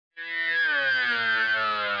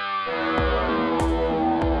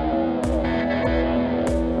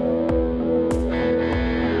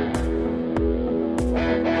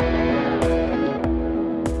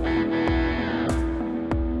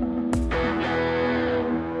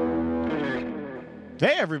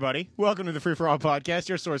Hey, everybody. Welcome to the Free For All podcast,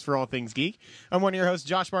 your source for all things geek. I'm one of your hosts,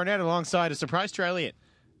 Josh Barnett, alongside a surprise Trey Elliott.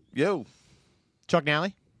 Yo. Chuck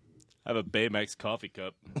Nally. I have a Baymax coffee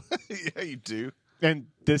cup. Yeah, you do. And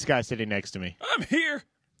this guy sitting next to me. I'm here.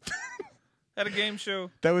 At a game show.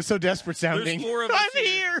 That was so desperate sounding. There's 4 of us I'm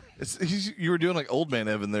here. You were doing like old man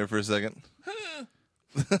Evan there for a second.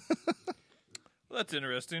 Well, that's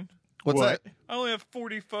interesting. What's What? that? I only have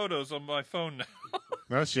 40 photos on my phone now.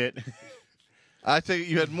 Oh, shit. I think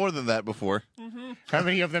you had more than that before. How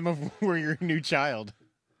many of them were your new child?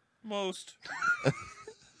 Most.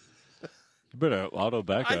 You better auto I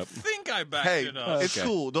backup. think I backed Hey, it up. it's Okay.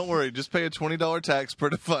 cool. Don't worry. Just pay a $20 tax per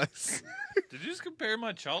device. Did you just compare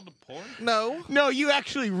my child to porn? No. No, you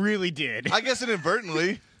actually really did. I guess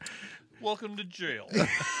inadvertently. Welcome to jail.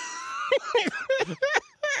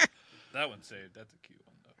 That one's saved. That's a cute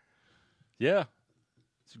one, though. Yeah.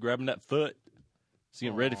 He's grabbing that foot. He's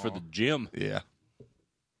getting ready for the gym. Yeah.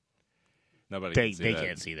 Nobody They can see that.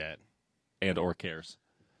 can't see that. And or cares.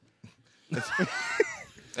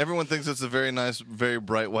 Everyone thinks it's a very nice, very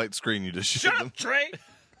bright white screen you just showed Shut them. up, Trey!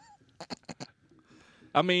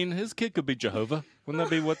 I mean, his kid could be Jehovah. Wouldn't that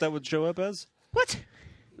be what that would show up as? What?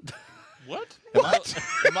 What?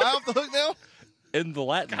 Am I off the hook now? In the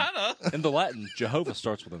Latin. Kinda. In the Latin, Jehovah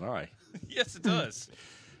starts with an I. Yes, it does.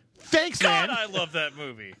 Thanks, God, man. I love that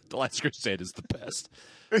movie. The Last Crusade is the best.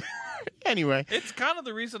 Anyway. It's kind of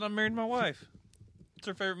the reason I married my wife. It's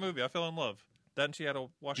her favorite movie. I fell in love. Then she had to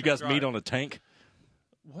wash. Did you guys meet on a tank?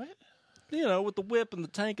 What? You know, with the whip and the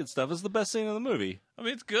tank and stuff. It's the best scene in the movie. I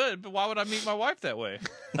mean, it's good, but why would I meet my wife that way?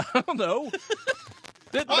 I don't know.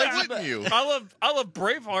 Why wouldn't you? I love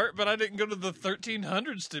Braveheart, but I didn't go to the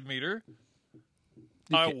 1300s to meet her.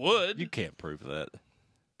 I can't- would. You can't prove that.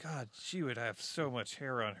 God, she would have so much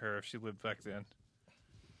hair on her if she lived back then.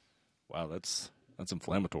 Wow, that's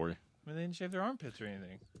inflammatory. I mean, they didn't shave their armpits or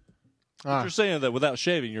anything. Ah, You're saying that without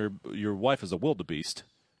shaving, your wife is a wildebeest.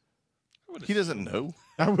 He doesn't know.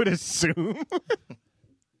 I would assume.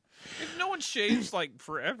 If no one shaves like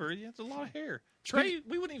forever, he has a lot of hair. Trey,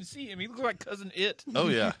 we wouldn't even see him. He looked like Cousin It. Oh,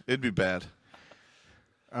 yeah. It'd be bad.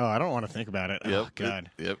 Oh, I don't want to think about it. Yep. Oh, God.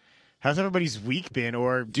 Yep. How's everybody's week been?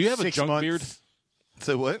 Or Do you have a 6 junk months? beard?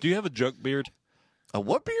 So what? Do you have a junk beard? A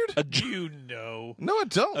what beard? You know. No, I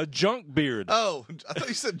don't. A junk beard. Oh, I thought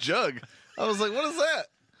you said jug. I was like, what is that?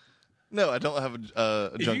 No, I don't have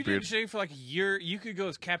a If junk you beard. didn't shave for like a year, you could go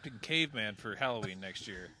as Captain Caveman for Halloween next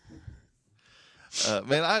year.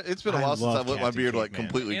 Man, it's been a I while since I love let my Captain beard like Caveman.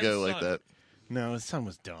 completely And go like Sun. that. No, his son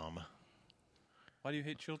was dumb. Why do you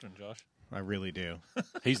hate children, Josh? I really do.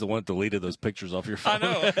 He's the one that deleted those pictures off your phone.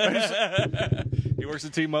 I know. He works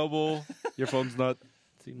at T-Mobile. Your phone's not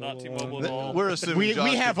T-Mobile. Not T-Mobile at all. We're assuming We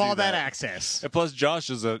Josh have could do all that access. And plus, Josh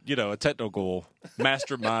is a technical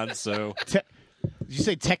mastermind. So Did you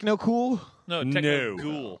say techno cool? No, No. Techno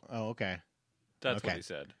Ghoul. Oh, okay. That's Okay. what he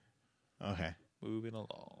said. Okay. Moving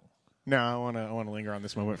along. No, I want to linger on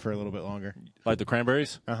this moment for a little bit longer. like the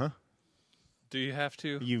cranberries. Uh-huh. Do you have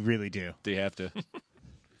to? You really do. Do you have to?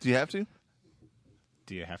 Do you have to?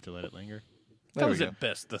 Do you have to let it linger? That There was we go. at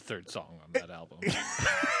best the third song on that album.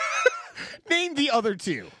 Name the other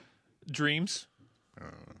two. Dreams.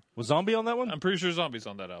 Was Zombie on that one? I'm pretty sure Zombies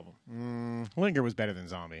on that album. Linger was better than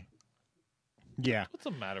Zombie. Yeah. What's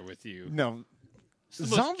the matter with you? No. It's the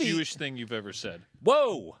most Zombie. Jewish thing you've ever said.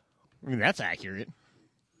 Whoa! I mean, that's accurate.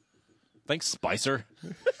 Thanks, Spicer.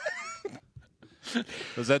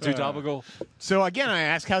 Was that too topical? So again, I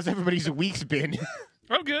ask, how's everybody's week's been?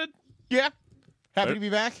 I'm good. Yeah. Happy to be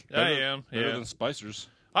back. I am. Better Yeah. than Spicer's.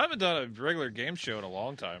 I haven't done a regular game show in a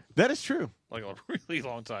long time. That is true. Like a really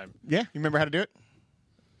long time. Yeah. You remember how to do it?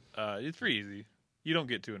 It's pretty easy. You don't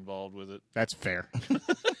get too involved with it. That's fair.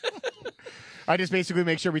 I just basically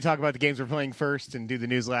make sure we talk about the games we're playing first and do the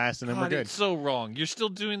news last, and then we're God, good. it's so wrong. You're still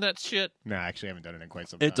doing that shit? No, I actually haven't done it in quite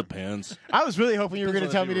some time. It depends. I was really hoping you were going to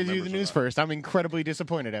Depends on tell me if to he do the remembers or news not. first. I'm incredibly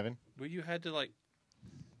disappointed, Evan. Well, you had to, like...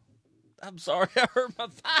 I'm sorry, I hurt my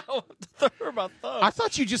thumb. hurt my thumb. I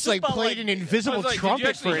thought you just like about, played like- an I invisible was like, trumpet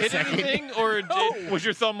did you for actually a hit second. anything? Or was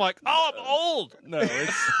your thumb like, oh, I'm old? No,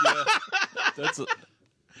 it's yeah. That's a,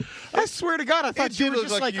 I swear to God, I thought It you did were look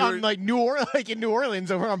just like like you on were- like New Orleans, like in New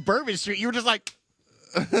Orleans over on Bourbon Street. You were just like,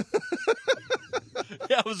 yeah,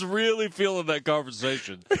 I was really feeling that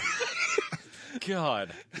conversation.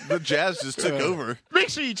 God, The jazz just took over. make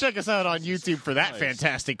sure you check us out on YouTube for that Nice.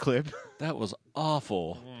 fantastic clip. that was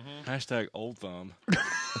awful. Hashtag old thumb.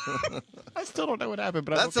 I still don't know what happened,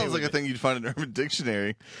 but I'm That okay sounds like with a thing you'd find in Urban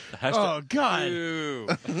Dictionary. Hashtag, Oh God!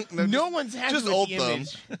 Ew. No one's happy just with old the thumb.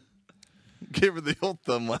 image. Gave her the old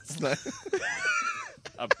thumb last night.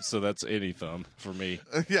 so that's any thumb for me.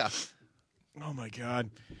 Yeah. Oh my God!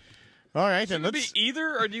 All right, then Should it be let's.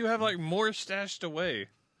 either, or do you have like more stashed away?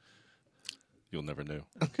 You'll never know.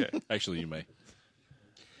 Okay. Actually, you may.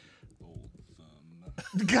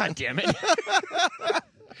 God damn it! Well,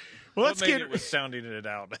 What let's made get. it was sounding it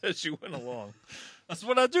out as you went along. That's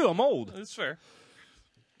what I do. I'm old. That's fair.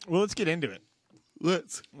 Well, let's get into it.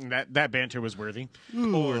 Let's. That banter was worthy.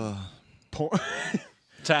 Porn. Porn.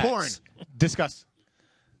 Tax. Porn. Discuss.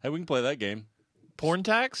 Hey, we can play that game. Porn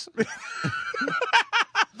tax?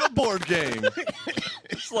 The board game.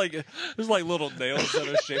 It's like there's like little nails that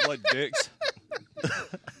are shaped like dicks.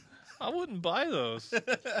 I wouldn't buy those.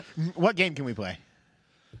 What game can we play?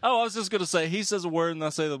 Oh, I was just gonna say he says a word and I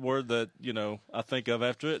say the word that I think of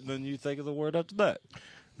after it, and then you think of the word after that.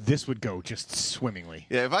 This would go just swimmingly.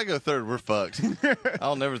 Yeah, if I go third, we're fucked.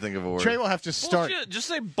 I'll never think of a word. Trey will have to start. Bullshit. Just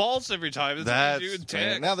say balls every time. That's what you do in Man,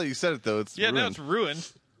 text. now that you said it, though, it's Yeah, now ruined. it's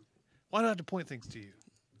ruined. Why do I have to point things to you?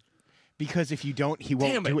 Because if you don't, he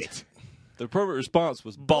won't Damn do it. it. The appropriate response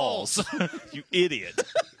was balls. You idiot.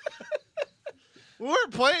 We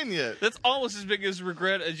weren't playing yet. That's almost as big as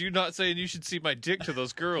regret as you not saying you should see my dick to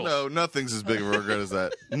those girls. No, nothing's as big of a regret as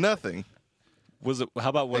that. Nothing. Was it? How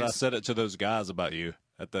about when I said it to those guys about you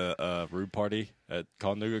at the Rude Party at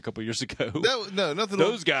Chattanooga a couple years ago? No, nothing.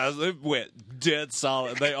 Those guys, they went dead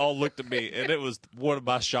solid. They all looked at me, and it was one of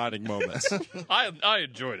my shining moments. I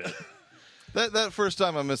enjoyed it. That first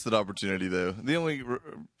time I missed that opportunity, though. The only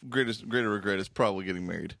greater regret is probably getting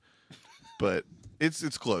married, but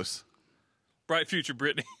it's close. Bright future,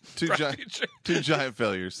 Brittany. Two Bright giant future. two giant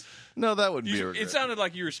failures. No, that wouldn't be a regret. It sounded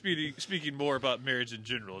like you were speaking more about marriage in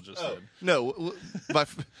general just then. No,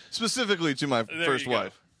 specifically to my There first you go.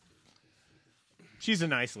 wife. She's a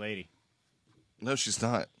nice lady. No, she's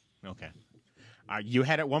not. Okay. You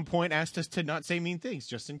had at one point asked us to not say mean things,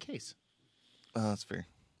 just in case. That's fair.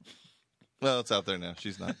 Well, it's out there now.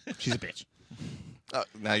 She's not. She's a bitch.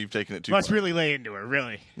 Now you've taken it too Let's far. really lay into her,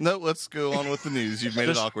 really. No, let's go on with the news. You've made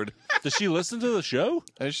it awkward. Does she listen to the show?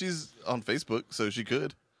 And she's on Facebook, so she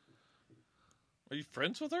could. Are you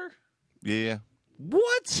friends with her? Yeah.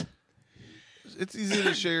 What? It's easy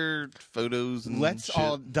to share photos and Let's shit.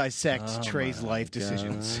 all dissect Trey's life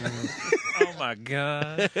decisions. Oh my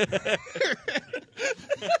god.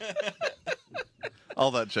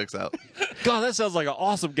 All that checks out. God, that sounds like an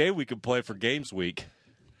awesome game we could play for Games Week.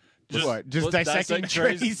 What? Just Let's dissecting dissect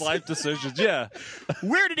Trey's Trey's life decisions. Yeah.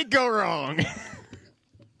 Where did it go wrong?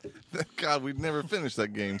 God, we'd never finish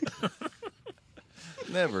that game.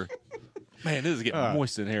 Never. Man, this is getting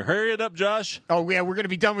moist in here. Hurry it up, Josh. Oh, yeah, we're going to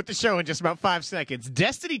be done with the show in just about 5 seconds.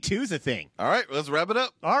 Destiny 2's a thing. All right, let's wrap it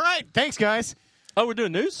up. All right. Thanks, guys. Oh, we're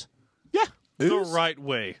doing news? Yeah. The right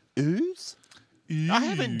way. Ooze? I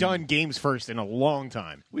haven't done games first in a long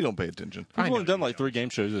time. We don't pay attention. I We've know only done you like 3 game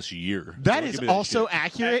shows this year. That Don't is give me also shit.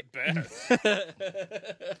 accurate.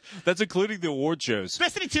 That's including the award shows.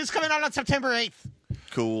 Destiny 2's coming out on September 8th.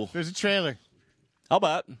 Cool. There's a trailer. How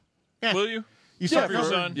about? Yeah. Will you? You start for your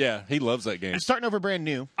over, son. Yeah, he loves that game. You're starting over brand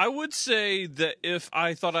new. I would say that if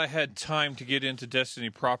I thought I had time to get into Destiny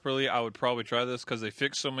properly, I would probably try this because they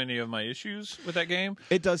fixed so many of my issues with that game.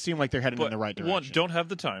 It does seem like they're heading But in the right direction. one, don't have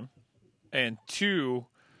the time, and two,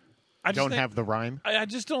 I just Don't think- have the rhyme. I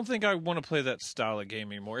just don't think I want to play that style of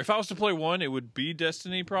game anymore. If I was to play one, it would be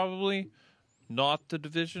Destiny probably, not the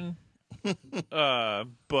Division.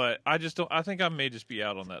 But I just don't. I think I may just be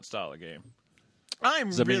out on that style of game.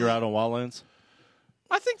 Does that mean you're out on Wildlands?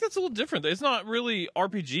 I think that's a little different. It's not really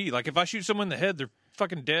RPG. Like if I shoot someone in the head, they're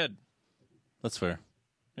fucking dead. That's fair.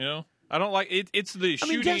 You know, I don't like it. It's the I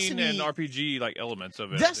mean, shooting Destiny- and RPG like elements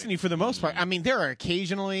of it. Destiny, for the most part, I mean, there are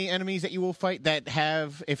occasionally enemies that you will fight that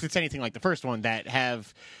have, if it's anything like the first one, that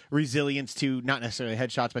have resilience to not necessarily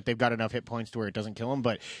headshots, but they've got enough hit points to where it doesn't kill them.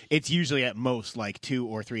 But it's usually at most like 2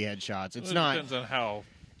 or 3 headshots. It's It not. depends on how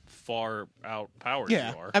far out powered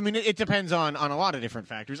Yeah, you are. I mean, it depends on a lot of different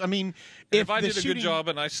factors. I mean, If I the did a shooting- good job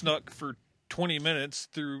and I snuck for 20 minutes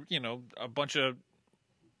through, a bunch of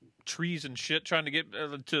trees and shit trying to get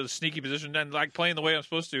to a sneaky position and like playing the way I'm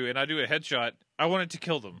supposed to, and I do a headshot, I wanted to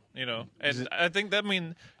kill them, And I think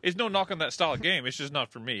it's no knock on that style of game. It's just not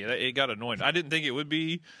for me. It got annoying. I didn't think it would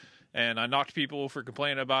be, and I knocked people for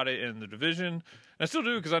complaining about it in the Division. And I still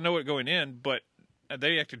do because I know it going in, but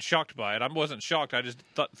they acted shocked by it. I wasn't shocked. I just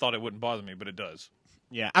thought it wouldn't bother me, but it does.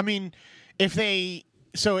 Yeah, I mean, if they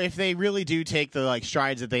really do take the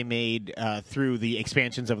strides that they made through the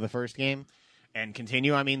expansions of the first game, and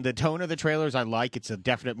continue. I mean, the tone of the trailers I like. It's a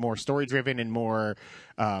definite more story-driven and more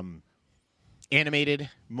animated,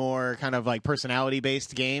 more kind of like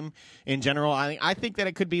personality-based game in general. I think that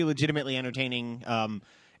it could be legitimately entertaining, and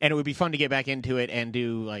it would be fun to get back into it and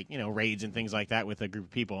do like raids and things like that with a group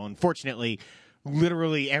of people. Unfortunately,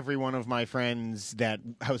 literally every one of my friends that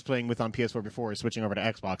I was playing with on PS4 before is switching over to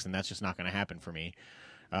Xbox, and that's just not going to happen for me.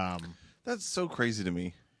 That's so crazy to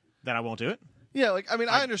me. That I won't do it. Yeah, like I mean,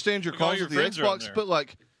 I understand your all calls your with the friends are on Xbox, there. but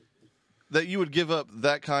like that you would give up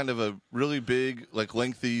that kind of a really big, like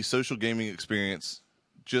lengthy social gaming experience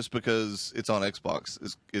just because it's on Xbox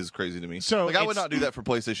is crazy to me. So like I would it's- not do that for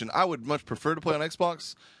PlayStation. I would much prefer to play on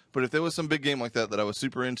Xbox, but if there was some big game like that I was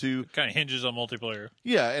super into, Kind of hinges on multiplayer.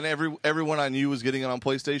 yeah, and everyone I knew was getting it on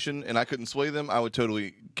PlayStation and I couldn't sway them, I would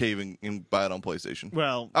totally cave and buy it on PlayStation.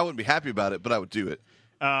 Well, I wouldn't be happy about it, but I would do it.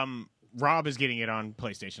 Rob is getting it on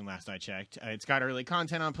PlayStation last I checked. It's got early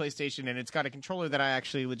content on PlayStation, and it's got a controller that I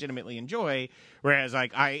actually legitimately enjoy, whereas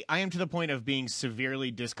like I am to the point of being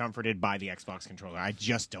severely discomforted by the Xbox controller. I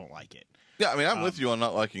just don't like it. Yeah, I mean, I'm with you on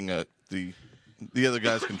not liking the other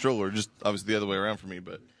guy's controller, just obviously the other way around for me,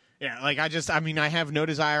 but Yeah, like I have no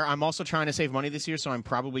desire. I'm also trying to save money this year, so I'm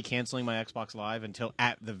probably canceling my Xbox Live until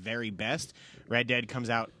at the very best Red Dead comes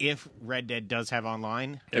out. If Red Dead does have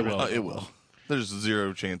online, It will. it will. There's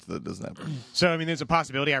zero chance that it doesn't happen. So I mean, there's a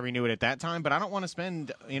possibility I renew it at that time, but I don't want to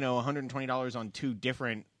spend $120 on two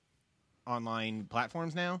different online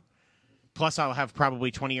platforms now. Plus, I'll have probably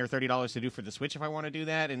 $20 or $30 to do for the Switch if I want to do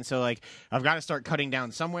that, and so like I've got to start cutting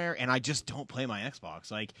down somewhere. And I just don't play my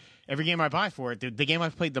Xbox. Like every game I buy for it, the game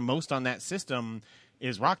I've played the most on that system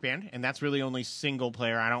is Rock Band, and that's really only single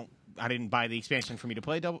player. I didn't buy the expansion for me to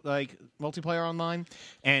play multiplayer online,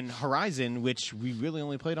 and Horizon, which we really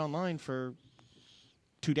only played online for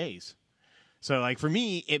 2 days. So, like, for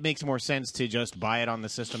me, it makes more sense to just buy it on the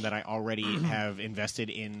system that I already have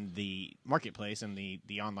invested in the marketplace and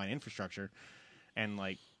the online infrastructure and,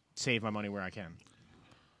 like, save my money where I can.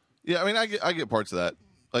 Yeah, I mean, I get parts of that,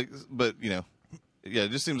 like, but yeah, it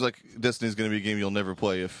just seems like Destiny's going to be a game you'll never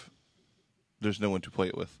play if there's no one to play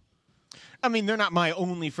it with. I mean, they're not my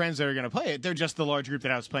only friends that are going to play it. They're just the large group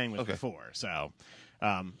that I was playing with Okay. before. So,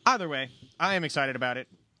 either way, I am excited about it.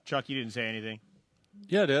 Chuck, you didn't say anything.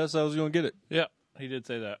 Yeah, it is. I was going to get it. Yeah, he did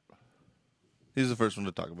say that. He's the first one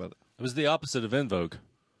to talk about it. It was the opposite of Invoke.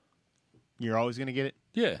 You're always going to get it?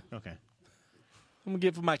 Yeah. Okay. I'm going to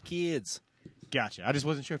get it for my kids. Gotcha. I just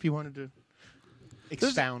wasn't sure if you wanted to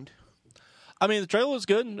expound. I mean, the trailer was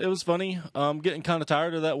good. It was funny. I'm getting kind of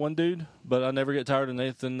tired of that one dude, but I never get tired of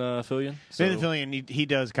Nathan Fillion. So. Nathan Fillion, he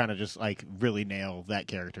does kind of just, like, really nail that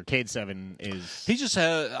character. Cade 7 is... He just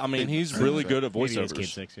had, I mean, he's really good at Maybe it is Cade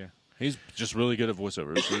voiceovers. 6, yeah. He's just really good at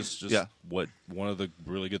voiceovers. It's just Yeah. one of the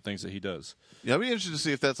really good things that he does. Yeah, I'd be interested to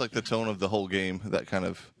see if that's like the tone of the whole game, that kind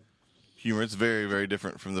of humor. It's very, very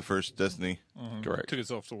different from the first Destiny. Correct. Took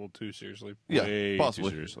itself a little too seriously. Yeah, Way possibly.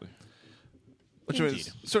 too seriously. Which I mean,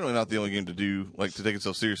 it's certainly not the only game to do, like, to take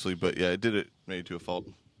itself seriously, but yeah, it did it maybe to a fault.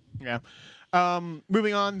 Yeah.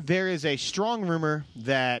 Moving on, there is a strong rumor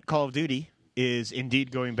that Call of Duty is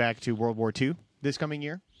indeed going back to World War II this coming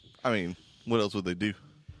year. I mean, what else would they do?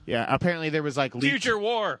 Yeah, apparently there was like leaked... Future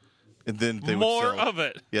war. And then they More would sell, of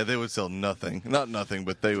it. Yeah, they would sell nothing. Not nothing,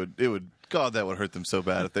 but it would, God, that would hurt them so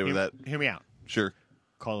bad if they were that. Hear me out. Sure.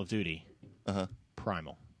 Call of Duty.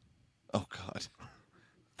 Primal. Oh, God.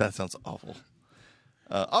 That sounds awful.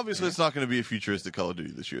 Obviously, it's not going to be a futuristic Call of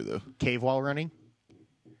Duty this year, though. Cave wall running.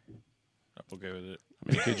 I'm okay with it.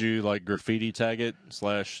 I mean, could you like graffiti tag it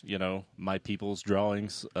 / my people's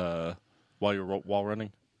drawings while you're wall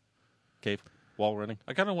running? Cave wall running.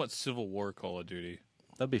 I kind of want Civil War Call of Duty.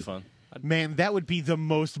 That'd be fun. Man, that would be the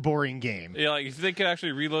most boring game. Yeah, like if they could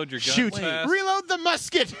actually reload your gun Shoot. fast. Reload the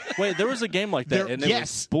musket. Wait, there was a game like that, There- and it yes.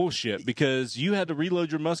 was bullshit because you had to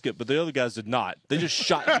reload your musket, but the other guys did not. They just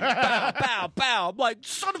shot you. Pow, pow, pow. I'm like,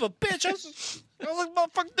 son of a bitch. I was like,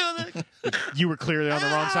 motherfucker, doing that. You were clearly on the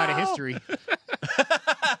wrong side of history.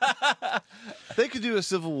 They could do a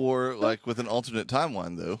Civil War, like, with an alternate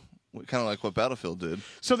timeline, though. Kind of like what Battlefield did.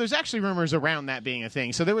 So there's actually rumors around that being a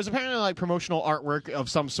thing. So there was apparently like promotional artwork of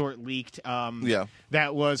some sort leaked. Yeah.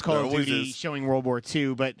 That was Call There of always Duty is. showing World War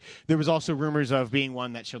II, but there was also rumors of being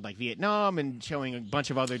one that showed like Vietnam and showing a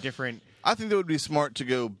bunch of other different. I think that would be smart to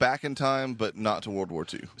go back in time, but not to World War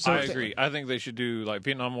II. So I if- agree. I think they should do like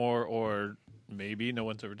Vietnam War or maybe no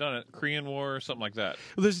one's ever done it. Korean War or something like that.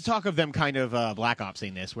 Well, there's a talk of them kind of Black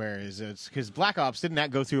Opsing this, whereas it's because Black Ops didn't that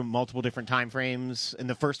go through multiple different time frames in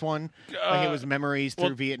the first one? Like it was memories through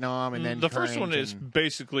well, Vietnam, and then the first current one is and-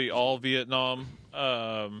 basically all Vietnam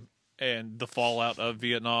and the fallout of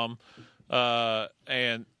Vietnam.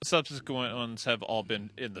 And subsequent ones have all been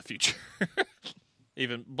in the future.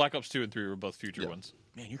 Even Black Ops 2 and 3 were both future ones.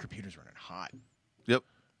 Man, your computer's running hot. Yep,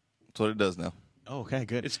 that's what it does now. Oh, okay,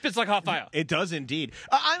 good. It spits like hot fire. It does indeed.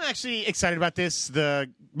 I'm actually excited about this.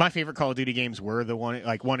 My favorite Call of Duty games were the 1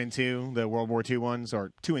 and 2, the World War II ones,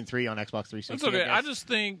 or 2 and 3 on Xbox 360. That's okay. I I guess. just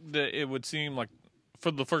think that it would seem like, for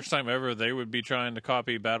the first time ever, they would be trying to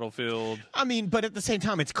copy Battlefield. I mean, but at the same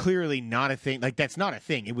time, it's clearly not a thing. Like, that's not a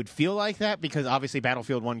thing. It would feel like that because obviously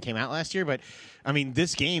Battlefield 1 came out last year. But, I mean,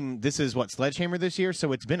 this is what, Sledgehammer this year?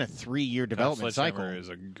 So it's been a 3-year development cycle. Sledgehammer is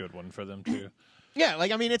a good one for them, too. Yeah,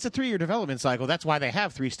 it's a 3-year development cycle. That's why they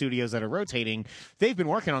have 3 studios that are rotating. They've been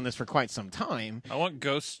working on this for quite some time. I want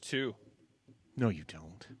Ghosts 2. No, you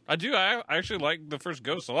don't. I do. I actually like the first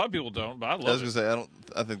Ghost. A lot of people don't, but I I was love gonna it.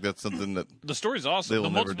 say I think that's something that The story's awesome. They The will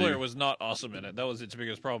never multiplayer do. was not awesome in it. That was its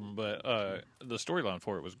biggest problem, but the storyline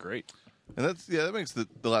for it was great. and that makes the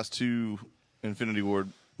last 2 Infinity Ward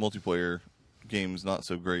multiplayer games not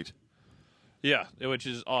so great. Yeah, which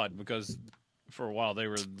is odd because for a while they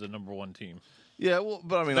were the number 1 team. Yeah, well,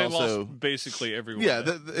 but I mean They also lost basically everyone. yeah,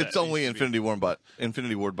 that it's needs only to be.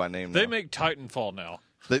 Infinity Ward by name. They now. make Titanfall now.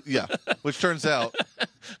 Yeah, which turns out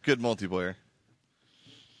good multiplayer.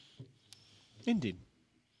 Indeed.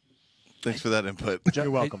 Thanks for that input.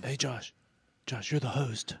 You're welcome. Hey, Josh. Josh, you're the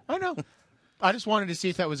host. I know. I just wanted to see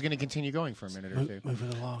if that was going to continue going for a minute or two. Move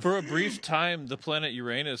it along. For a brief time, the planet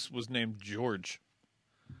Uranus was named George.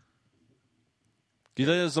 Do you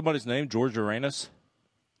think that's somebody's name, George Uranus?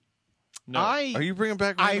 No, Are you bringing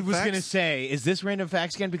back? I random was facts? going to say, is this random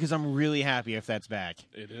facts again? Because I'm really happy if that's back.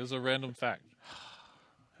 it is a random fact.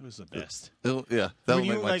 It was the best. That'll When make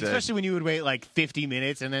you, my day. especially when you would wait 50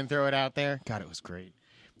 minutes and then throw it out there. God, it was great.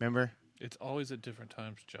 Remember? It's always at different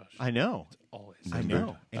times, Josh. I know. Always. I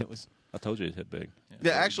know. And it was. I told you it hit big.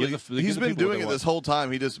 Yeah, actually, Give the he's people been what doing they it want. this whole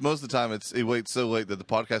time. He just most of the time he waits so late that the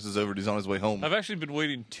podcast is over and he's on his way home. I've actually been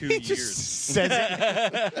waiting 2 He years. just says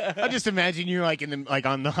it. I just imagine you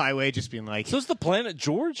on the highway just being like, So it's the planet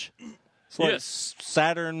George? It's like Yes.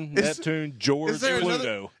 Saturn, Is- Neptune, George, Is there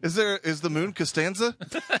Pluto. is the moon Costanza?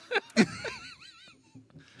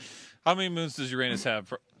 How many moons does Uranus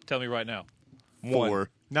have? Tell me right now. 4.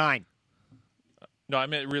 9. No, I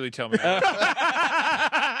meant really tell me.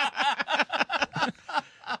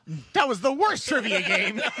 That was the worst trivia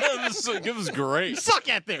game. It was great. Suck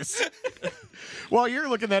at this. Well, you're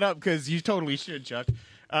looking that up because you totally should, Chuck.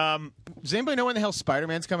 Does anybody know when the hell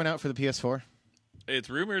Spider-Man's coming out for the PS4? It's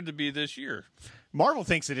rumored to be this year. Marvel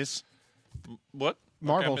thinks it is. What?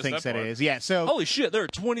 Marvel Okay, I missed thinks that part. it is. Yeah, so Holy shit, there are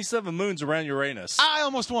 27 moons around Uranus, I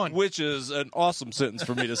almost won. which is an awesome sentence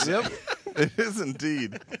for me to say. Yep, it is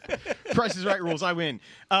indeed. Price is Right rules. I win.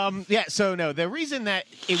 Yeah, so no, the reason that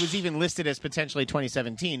it was even listed as potentially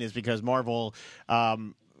 2017 is because Marvel,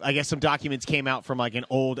 I guess some documents came out from an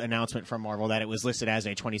old announcement from Marvel that it was listed as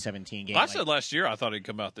a 2017 game. I said last year I thought it'd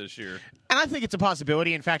come out this year. And I think it's a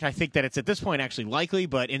possibility. In fact, I think that it's at this point actually likely,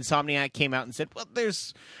 but Insomniac came out and said, well,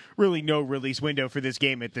 there's really no release window for this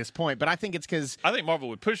game at this point. But I think it's because, I think Marvel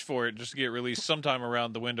would push for it just to get released sometime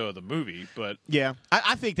around the window of the movie, but yeah,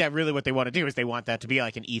 I think that really what they want to do is they want that to be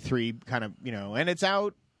like an E3 kind of, and it's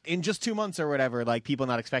out in just 2 months or whatever, like people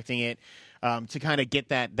not expecting it, to kind of get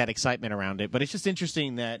that excitement around it. But it's just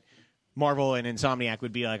interesting that Marvel and Insomniac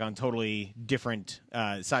would be on totally different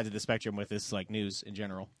sides of the spectrum with this news in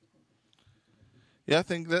general. Yeah, I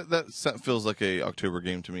think that feels like a October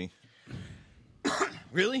game to me.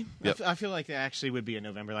 Really? Yep. I feel like that actually would be a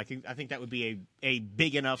November. I think that would be a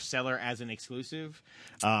big enough seller as an exclusive.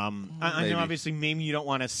 I Maybe. know obviously maybe you don't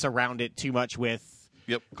want to surround it too much with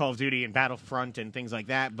Yep. Call of Duty and Battlefront and things like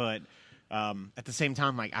that, but at the same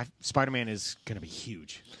time, Spider-Man is going to be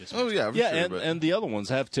huge. This Oh week. yeah, for Yeah, sure, and, but- and the other ones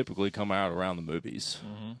have typically come out around the movies.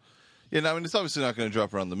 yeah. No, I mean, it's obviously not going to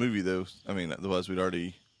drop around the movie though. I mean, otherwise we'd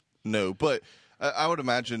already know. But I would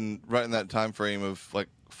imagine right in that time frame of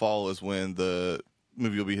fall is when the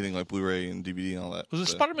movie will be hitting Blu-ray and DVD and all that. was it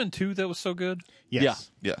So, Spider-Man 2 that was so good? Yes.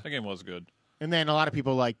 Yeah. That game was good. And then a lot of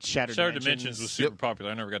people like Shattered Shattered Dimensions. Dimensions was super Yep.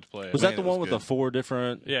 popular. I never got to play it. Was Man, that the it one was with good. the 4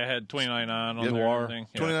 different? Yeah, it had 29 on Yep. there. Noir. And everything.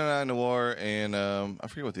 Yeah. 29 Noir and I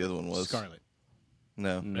forget what the other one was. Scarlet.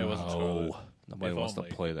 No. It wasn't Scarlet. Nobody If wants only.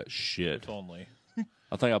 to play that shit. If only.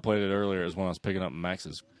 I think I played it earlier. It was when I was picking up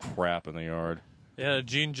Max's crap in the yard. It had a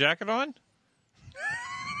jean jacket on?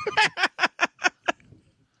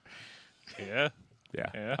 Yeah.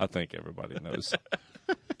 Yeah. I think everybody knows.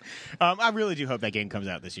 I really do hope that game comes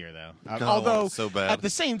out this year, though. God, I want Although, it so bad. at the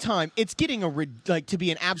same time, it's getting to be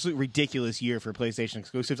an absolute ridiculous year for PlayStation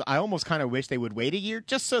exclusives. I almost kind of wish they would wait a year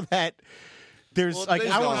just so that there's Well, I Days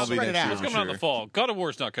want Gone to will be spread it next year out. It's for coming out in sure. the fall. God of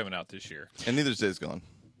War's not coming out this year. And neither's Days Gone.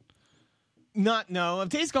 No.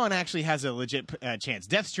 Days Gone actually has a legit chance.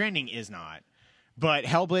 Death Stranding is not. But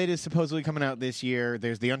Hellblade is supposedly coming out this year.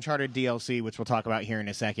 There's the Uncharted DLC, which we'll talk about here in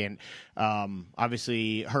a second.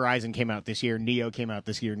 Obviously, Horizon came out this year. Neo came out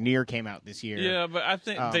this year. Nier came out this year. Yeah, but I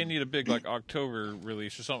think they need a big like October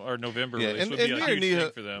release or something, or November release and would be a Nier huge Neo,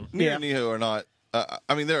 thing for them. Nier and Neo are not.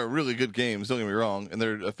 I mean, they're really good games. Don't get me wrong, and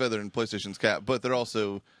they're a feather in PlayStation's cap. But they're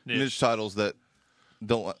also niche titles that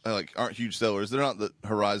aren't huge sellers. They're not the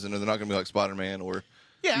Horizon, or they're not going to be like Spider-Man or.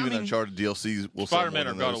 Yeah, even Uncharted DLCs will sell Spider-Man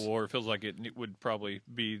more or than God those. of War feels like it would probably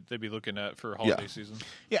be they'd be looking at for holiday season.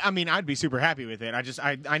 Yeah, I mean, I'd be super happy with it.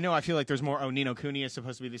 I know I feel like there's more. Oh, Ni no Kuni is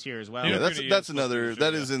supposed to be this year as well. Yeah, Ni no that's Kuni that's is another. supposed to be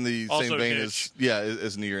That this is year, in the Also same vein niche.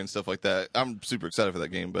 as Nier and stuff like that. I'm super excited for that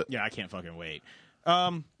game, but Yeah, I can't fucking wait.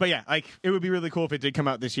 But yeah, like it would be really cool if it did come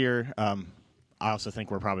out this year. I also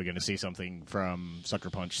think we're probably going to see something from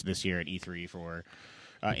Sucker Punch this year at E3 for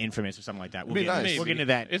Infamous or something like that. We'll Be nice. We'll get into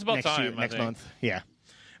that. It's about next time, year, I next think. month. Yeah.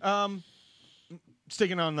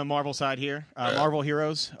 Sticking on the Marvel side here, Marvel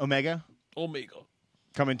Heroes Omega Omega.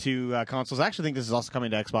 coming to consoles. I actually think this is also coming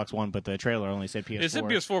to Xbox One, but the trailer only said PS4. It said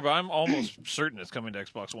PS4, but I'm almost certain it's coming to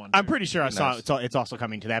Xbox One. I'm too. pretty sure I saw Nice. it's also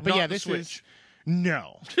coming to that. But Not yeah, the this Switch. is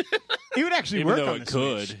no. It would actually Even work though on it the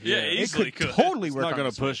could. Switch. Yeah, It easily could could. totally It's work. not on going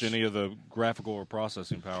the to push Switch. any of the graphical or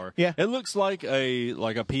processing power. Yeah. It looks like a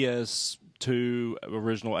PS2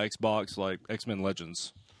 original Xbox, like X-Men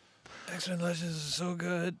Legends. X-Men Legends is so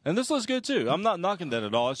good. And this looks good too. I'm not knocking that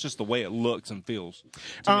at all. It's just the way it looks and feels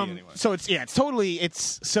to me anyway. So it's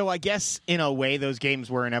so I guess in a way those games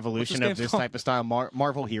were an evolution game of this called? type of style.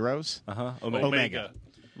 Marvel Heroes. Omega. Omega.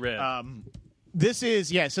 Red. This is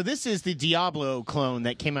the Diablo clone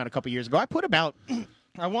that came out a couple years ago. I put about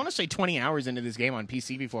I want to say 20 hours into this game on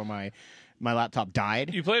PC before my laptop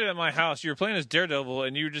died. You played it at my house. You were playing as Daredevil,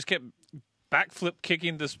 and you just kept backflip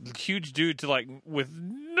kicking this huge dude to with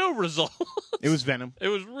no result. It was Venom. It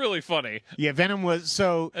was really funny, Yeah, Venom was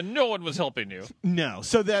so and no one was helping you. no.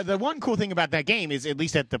 So the one cool thing about that game is, at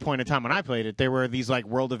least at the point in time when I played it, there were these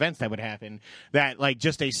world events that would happen that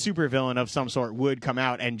just a supervillain of some sort would come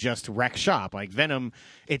out and just wreck shop. Like Venom,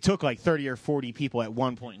 it took 30 or 40 people at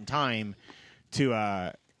one point in time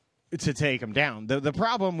to take him down. The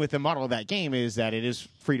problem with the model of that game is that it is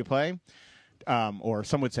free to play, or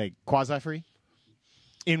some would say quasi free,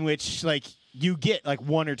 in which you get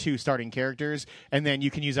one or two starting characters, and then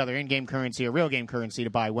you can use other in-game currency or real game currency to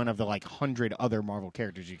buy one of the 100 other Marvel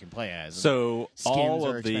characters you can play as. So Skins all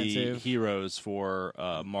are of the expensive. heroes for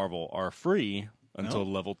Marvel are free until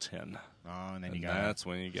level 10. Oh, and then And you got that's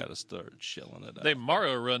when you got to start chilling it out. They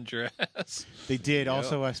Mario run your ass. They did.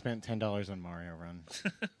 Also, I spent $10 on Mario Run.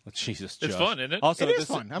 Jesus, It's Josh. fun, isn't it? Also, It is this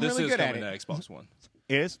fun. I'm this really is good at coming it. to Xbox One.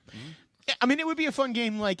 It is. I mean, it would be a fun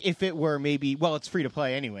game, if it were maybe. Well, it's free to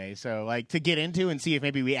play anyway, so to get into and see if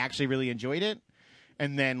maybe we actually really enjoyed it,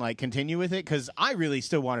 and then continue with it. Because I really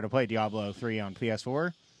still wanted to play Diablo 3 on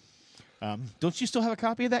PS4. Don't you still have a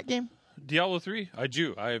copy of that game? Diablo 3? I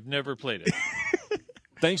do. I have never played it.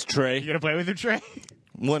 Thanks, Trey. You gonna play with it, Trey?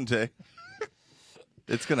 one day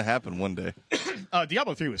it's going to happen one day.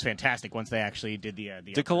 Diablo 3 was fantastic once they actually did the.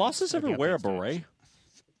 Did Colossus upgrades, ever the wear a updates to it. beret?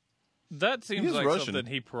 That seems He's like Russian. something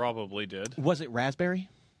he probably did. Was it raspberry?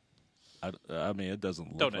 I mean, it doesn't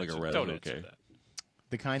look Don't like answer, a red. don't Okay. answer that.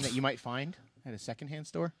 The kind that you might find at a secondhand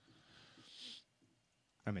store?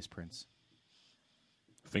 I miss Prince.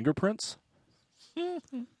 Fingerprints?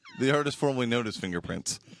 The artist formerly known as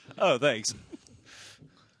Fingerprints. Oh, thanks.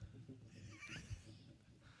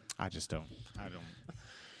 I just don't. I don't.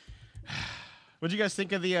 What'd you guys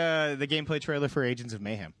think of the gameplay trailer for Agents of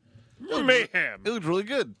Mayhem? Mayhem. It looked really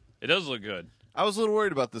good. It does look good. I was a little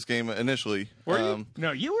worried about this game initially. Were you?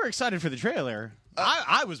 No, you were excited for the trailer.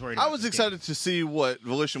 I was worried. I about was this excited to see what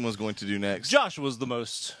Volition was going to do next. Josh was the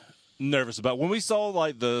most nervous about when we saw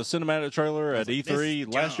the cinematic trailer at E3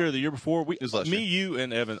 this last dumb. year, or the year before. was last Me, year. you,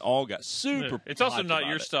 and Evan all got super. It's also hyped not about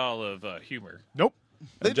your it. style of humor. game. Nope.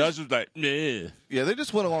 And Josh was like, "Yeah." Yeah, they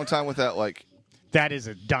just went a long time without That is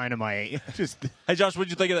a dynamite. Just Hey, Josh, what'd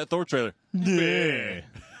you think of that Thor trailer? yeah.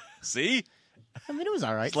 See, I mean, it was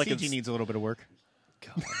all right. like CG it's- needs a little bit of work.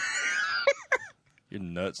 your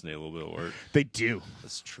nuts need a little bit of work. They do.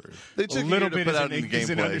 That's true. They took a little year to bit put is out an- in is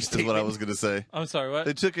an gameplay. Is what I understatement. was going to say. I'm sorry, what?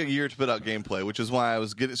 They took a year to put out gameplay, which is why I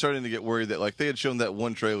was starting to get worried that they had shown that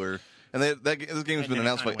one trailer, and this game has And been then it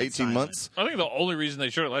announced kinda for went 18 silent. months. I think the only reason they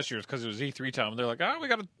showed it last year is because it was E3 time. They're like, we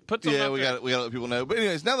got to put something Yeah, out we there. got to let people know. But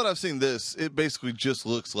anyways, now that I've seen this, it basically just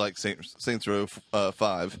looks like Saints Row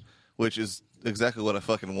 5 which is exactly what I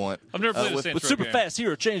fucking want. I've never played a with Saints With Row super game. fast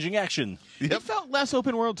hero changing action. It felt less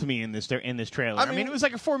open world to me in this trailer. I I mean, mean, it was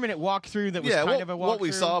like a 4-minute walkthrough that was Yeah, kind of a walkthrough. what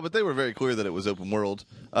we saw, but they were very clear that it was open world.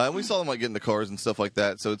 And we saw them like get into cars and stuff like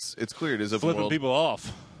that, so it's clear it is open Flipping world. people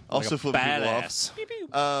off. Also like a flipping people off.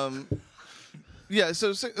 badass. Yeah,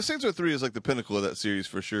 so Saints Row 3 is like the pinnacle of that series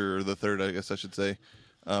for sure, or the third, I guess I should say.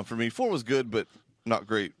 For me, 4 was good, but not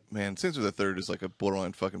great. Man, Saints Row the third is like a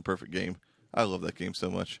borderline fucking perfect game. I love that game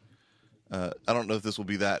so much. I don't know if this will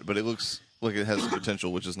be that, but it looks like it has the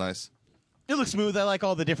potential, which is nice. It looks smooth. I like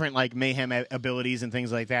all the different like mayhem abilities and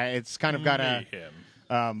things like that. It's kind of got a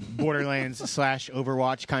Borderlands /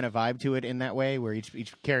 Overwatch kind of vibe to it in that way, where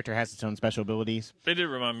each character has its own special abilities. They did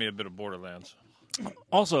remind me a bit of Borderlands.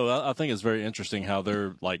 Also, I think it's very interesting how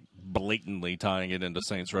they're like blatantly tying it into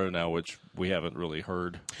Saints Row now, which we haven't really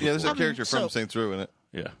heard. Yeah, there's a I mean, character from so- Saints Row in it.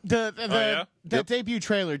 Yeah. The yeah? Yep. debut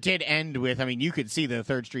trailer did end with, I mean, you could see the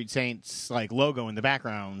Third Street Saints like logo in the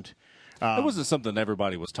background. It wasn't something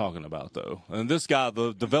everybody was talking about, though. And this guy,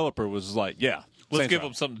 the developer, was like, yeah. Let's Saints give Row.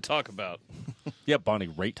 them something to talk about. Yeah, Bonnie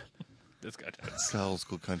Raitt. This guy does. God, old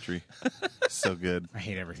school country. So good. I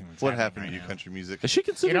hate everything that's What happening happened right to you, now. country music? Is she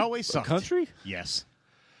considered It always a sucked. country? Yes.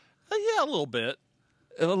 Yeah, a little bit.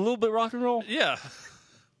 A little bit rock and roll? Yeah.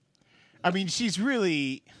 I mean, she's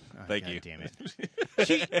really. Oh, Thank God you. Damn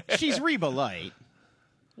it. She's Reba Light.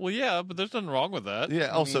 Well, yeah, but there's nothing wrong with that. Yeah,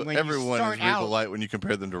 also, when you everyone is start Reba out- Light when you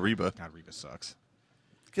compare them to Reba. God, Reba sucks.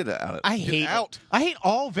 Get it out. I Get hate out. I hate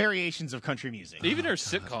all variations of country music. Even her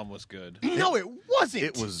sitcom was good. No, it wasn't.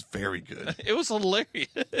 It was very good. It was hilarious.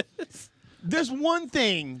 There's one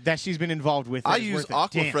thing that she's been involved with. I that is use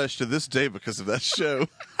worth a damn. Aquafresh to this day because of that show.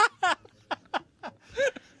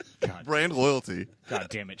 God, Brand loyalty God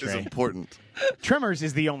damn it, is Trey. important. Tremors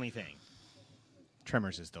is the only thing.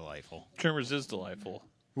 Tremors is delightful. Tremors is delightful.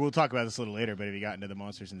 We'll talk about this a little later, but have you gotten to the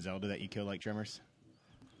monsters in Zelda that you kill like Tremors?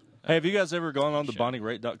 Hey, have you guys ever gone on to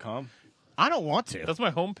BonnieRaitt.com? I don't want to. That's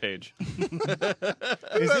my homepage.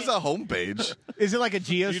 Who has a homepage? Is it like a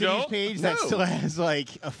GeoCities don't? page that No. still has like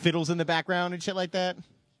fiddles in the background and shit like that?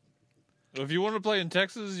 If you want to play in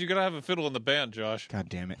Texas, you gotta have a fiddle in the band, Josh. God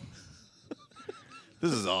damn it.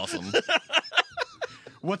 This is awesome.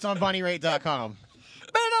 What's on BonnieRaitt.com? Man,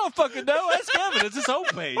 I don't fucking know. Ask Kevin. It's his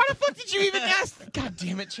homepage. Why the fuck did you even ask? God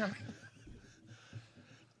damn it, Chuck.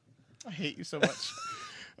 I hate you so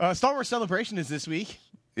much. Star Wars Celebration is this week.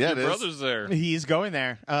 Yeah, Your it is. brother's there. He's going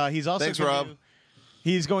there. He's also Thanks, gonna Rob.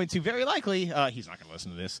 He's going to very likely. He's not going to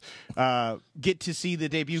listen to this. Get to see the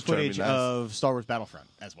debut Just trying to be footage nice. of Star Wars Battlefront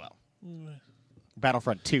as well.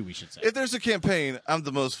 Battlefront 2, we should say. If there's a campaign, I'm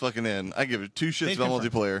the most fucking in. I give it two shits They've about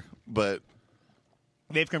confirmed. multiplayer, but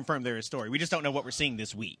They've confirmed there is story. We just don't know what we're seeing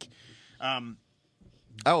this week. I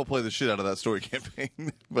will play the shit out of that story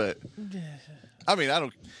campaign. But I mean,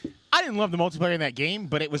 I didn't love the multiplayer in that game,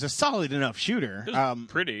 but it was a solid enough shooter. It was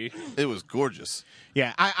pretty. it was gorgeous.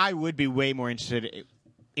 Yeah, I would be way more interested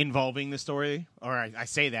involving the story. Or I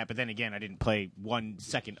say that, but then again, I didn't play 1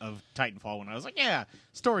 second of Titanfall when I was like, yeah,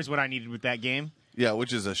 story's what I needed with that game. Yeah,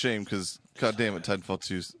 which is a shame because, god damn it, Titanfall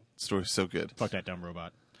 2's story is so good. Fuck that dumb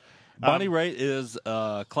robot. Bonnie Raitt is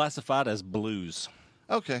classified as blues.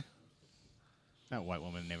 Okay, That white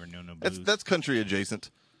woman never know no blues. that's country adjacent.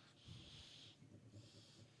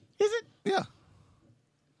 Is it? Yeah,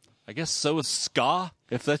 I guess so is ska,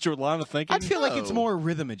 if that's your line of thinking. I'd feel like it's No. more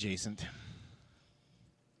rhythm adjacent.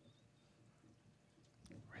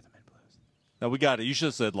 Rhythm and blues. No, we got it. You should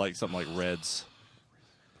have said like something like Reds.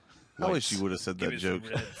 I wish you would have said that joke.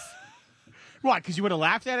 Why? Because you would have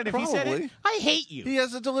laughed at it if he said it? Probably. I hate you. He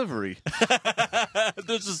has a delivery.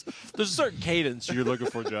 there's a certain cadence you're looking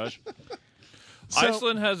for, Josh.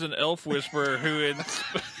 Iceland has an elf whisperer who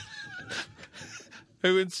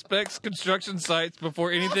inspects construction sites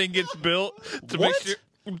before anything gets built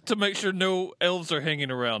to make sure no elves are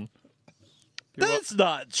hanging around. That's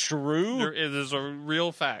not true. It is a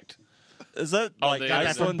real fact. Is that Oh, like they- Got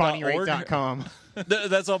that from Iceland.org? BonnieRaitt.com.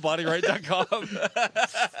 That's on BonnieRaitt.com.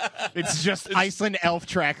 It's just Iceland Elf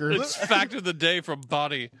Tracker. It's fact of the day from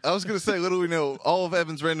Bonnie. I was going to say, little we know, all of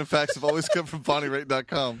Evan's random facts have always come from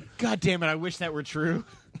BonnieRaitt.com. God damn it, I wish that were true.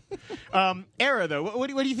 Era, though, what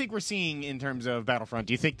do you think we're seeing in terms of Battlefront?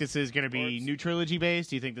 Do you think this is going to be new trilogy based?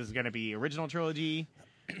 Do you think this is going to be original trilogy?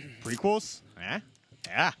 Prequels?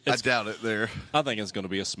 Yeah. I doubt it there. I think it's going to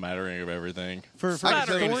be a smattering of everything. For I a can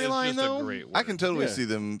tell you it's storyline, just a though, great word. I can totally Yeah. see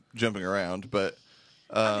them jumping around, but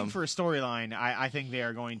I think for a storyline, I think they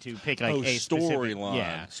are going to pick like a specific storyline.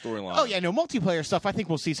 Yeah. Storyline. Oh yeah, no multiplayer stuff. I think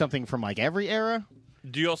we'll see something from like every era.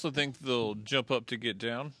 Do you also think they'll jump up to get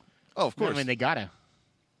down? oh, of course. I mean, they gotta.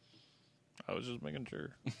 I was just making sure.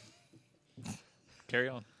 Carry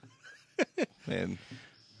on. Man.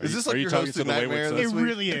 Is this like Are you your talking hosted to the Wayward nightmare Sons? this It week?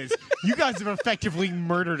 really is. You guys have effectively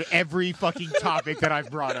murdered every fucking topic that I've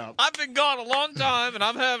brought up. I've been gone a long time, and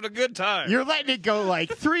I'm having a good time. You're letting it go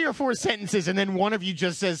like 3 or 4 sentences, and then one of you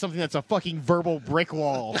just says something that's a fucking verbal brick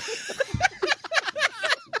wall.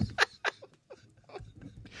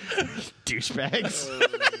 Douchebags.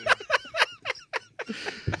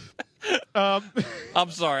 I'm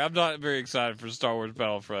sorry. I'm not very excited for Star Wars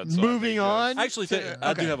Battlefront. So Moving on. I actually think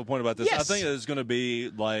I do have a point about this. I Yes. think it's going to be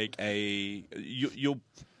like you'll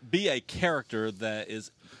be a character that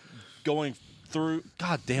is going through.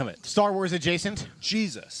 God damn it, Star Wars adjacent.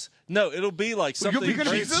 Jesus! No, it'll be like something. be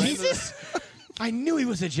gonna be Jesus? I knew he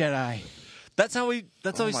was a Jedi. That's how he.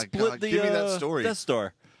 That's how Oh he my split God, the give me that story. Death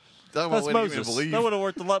Star. That's That's what Moses. Moses. Believe. That would have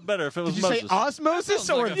worked a lot better if it was Did you Moses. say osmosis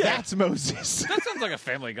sounds or like a- that's Moses? that sounds like a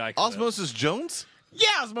Family Guy. clip. Osmosis Jones? Yeah,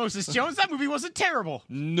 Osmosis Jones. That movie wasn't terrible.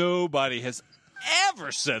 Nobody has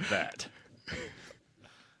ever said that.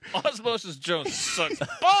 Osmosis Jones sucks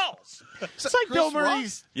balls. It's like Bill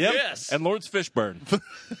Murray's Yep. Yes. And Lawrence Fishburne.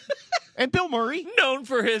 and Bill Murray. Known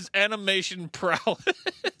for his animation prowess.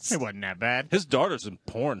 It wasn't that bad. His daughter's in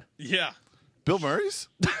porn. Yeah. Bill Murray's?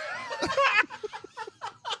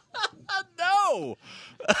 No.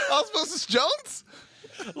 Osmosis Jones?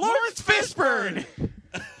 Lawrence Fishburne.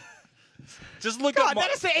 Just look God, up.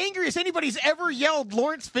 that is the angriest anybody's ever yelled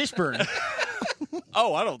Lawrence Fishburne.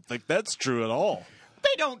 Oh, I don't think that's true at all. They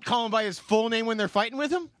don't call him by his full name when they're fighting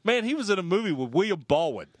with him. Man, he was in a movie with William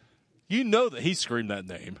Baldwin. You know that he screamed that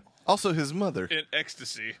name. Also his mother. In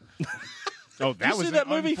ecstasy. Oh, that you was see that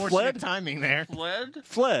an movie, unfortunate Fled? timing there. Fled?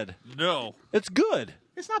 Fled. No. It's good.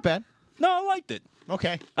 It's not bad. No, I liked it.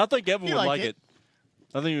 Okay. I think Evan You would liked like it. it.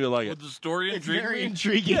 I think you would like Would it. the story It's intrigue very me?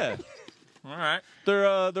 intriguing. Yeah. All right.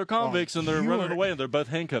 They're convicts and they're you're- running away and they're both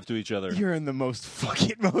handcuffed to each other. You're in the most fuck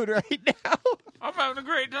it mode right now. I'm having a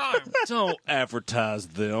great time. Don't advertise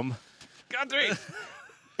them. Got 3.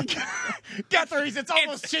 Guthries, it's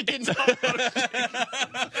almost chicken. I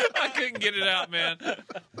couldn't get it out, man.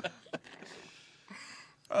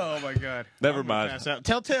 Oh my god. Never I'm gonna mind. pass out.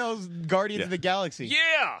 Telltale's Guardians Yeah. of the Galaxy.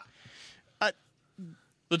 Yeah. Uh,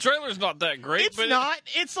 The trailer's not that great, It's but not.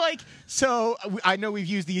 It's like so. I know we've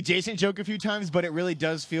used the adjacent joke a few times, but it really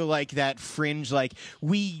does feel like that fringe. Like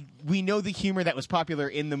we know the humor that was popular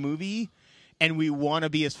in the movie, and we want to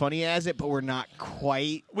be as funny as it, but we're not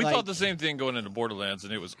quite. we like, thought the same thing going into Borderlands,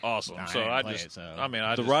 and it was awesome. I So didn't I play just, it, so- I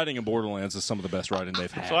The just, writing in Borderlands is some of the best writing they've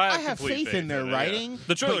had. so I I have complete faith in their it, yeah. writing,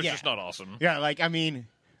 The trailer's but yeah. just not awesome. Yeah, like I mean,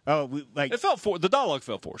 like It felt the dialogue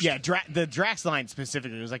felt forced. yeah, the Drax line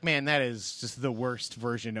specifically was like, man, that is just the worst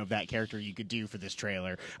version of that character you could do for this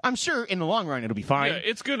trailer. I'm sure in the long run it'll be fine. Yeah,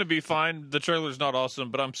 it's going to be fine. The trailer's not awesome,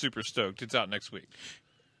 but I'm super stoked. It's out next week.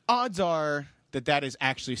 Odds are that is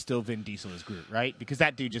actually still Vin Diesel as Groot, right? Because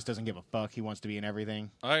that dude just doesn't give a fuck. He wants to be in everything.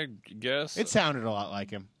 I guess. It sounded a lot like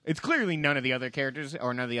him. It's clearly none of the other characters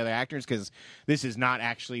or none of the other actors because this is not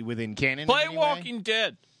actually within canon. Play in any way. Walking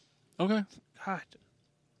Dead. Okay. God.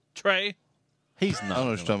 Trey, He's I not. don't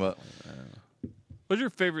know what you're talking about. what's your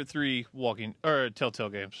favorite 3 Walking or Telltale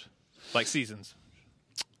games? Like seasons.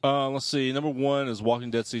 Let's see. Number 1 is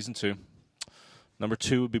Walking Dead Season 2. Number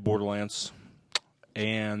 2 would be Borderlands.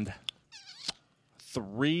 And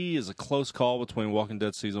 3 is a close call between Walking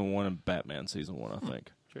Dead Season 1 and Batman Season 1, I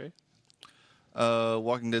think. Trey?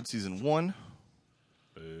 Walking Dead Season 1.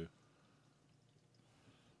 Boo.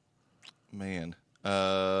 Man.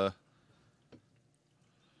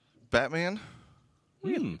 Batman?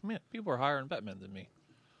 Hmm. Man, people are higher on Batman than me.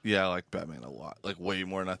 Yeah, I like Batman a lot. Like, way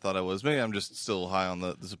more than I thought I was. Maybe I'm just still high on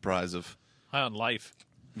the surprise of... High on life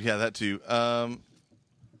Yeah, that too. and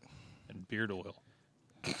beard oil.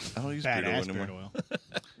 I don't use beard oil Badass anymore. beard oil.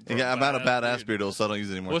 Yeah, I'm out of Badass badass beard. beard oil, so I don't use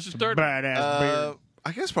it anymore. What's your third? Badass beard.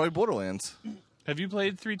 I guess probably Borderlands. Have you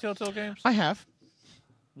played 3 Telltale games? I have.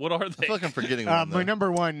 What are I they? feel like I'm forgetting one. My though.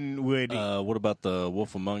 number one would. What about the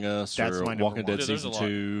Wolf Among Us That's or my number Walking one. Dead Yeah, there's Season a lot.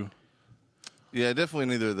 2? Yeah, definitely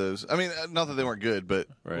neither of those. I mean, not that they weren't good, but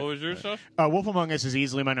Right. What was your stuff? Wolf Among Us is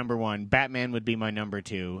easily my number 1. Batman would be my number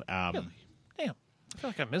 2. Damn. I feel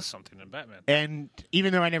like I missed something in Batman. And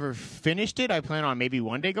even though I never finished it, I plan on maybe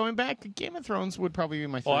one day going back. Game of Thrones would probably be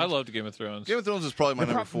my third. Oh, I loved Game of Thrones. Game of Thrones is probably my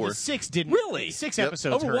The number pro- 4. The 6 didn't. Really? 6 Yep.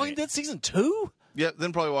 episodes. Over hurt Walking it. Dead Season 2? Yeah,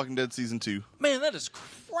 then probably Walking Dead Season 2. Man, that is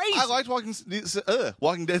crazy. I liked Walking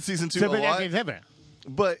Dead Season 2 a lot,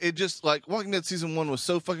 but it just, like, Walking Dead Season 1 was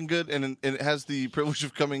so fucking good, and it has the privilege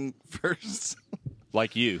of coming first.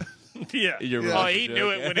 Like you. Yeah. You're Yeah. Oh, right. he knew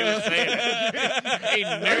it when he was saying it. He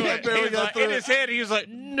knew it. barely He was got like, through in it. his head, he was like,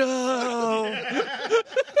 no.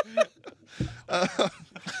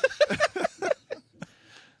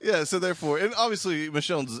 Yeah, Yeah, so therefore, and obviously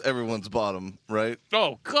Michonne's everyone's bottom, right?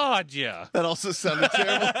 Oh God, yeah. That also sounded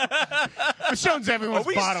terrible. Michonne's Are everyone's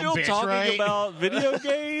we bottom still bitch, talking right? about video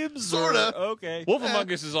games? Sorta. Okay. Wolf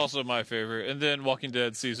Among Us is also my favorite, and then Walking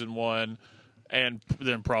Dead season 1, and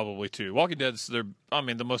then probably 2. Walking Dead's the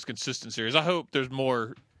most consistent series. I hope there's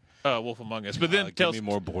more Wolf Among Us, but then Give Tales me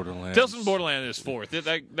more Borderlands. Tales from Borderlands is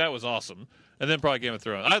 4th. That was awesome, and then probably Game of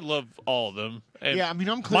Thrones. I love all of them. And Yeah, I mean,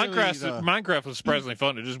 I'm clearly Minecraft was surprisingly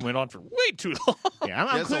fun. It just went on for way too long. Yeah,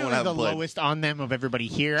 I'm That's the one clearly I the haven't played. lowest on them of everybody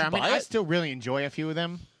here. I mean, buy I it? still really enjoy a few of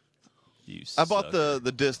them. You I bought sucker.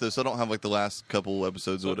 the disc though, so I don't have like the last couple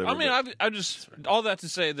episodes or whatever. I mean, but- I just all that to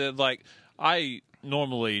say that like I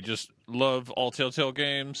normally just love all Telltale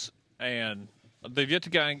games, and they've yet to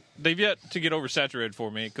get oversaturated for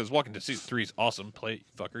me because Walking Dead season 3 is awesome. Play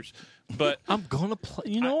fuckers, but I'm gonna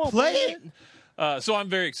play. You know, I'll Play it. so I'm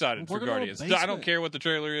very excited for Working on a Guardians. I basement. don't care what the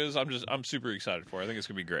trailer is. I'm super excited for it. I think it's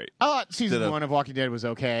gonna be great. I thought season Ditto. 1 of Walking Dead was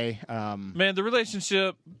okay. Man, the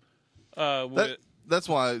relationship with that's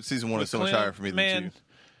why season 1 is so much Clint, higher for me than man,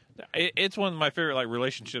 2. it's one of my favorite like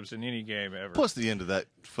relationships in any game ever. Plus, the end of that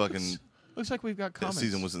fucking Looks like we've got that comments.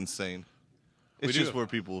 season was insane. It's do. just where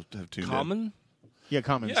people have tuned in. Common. Yeah,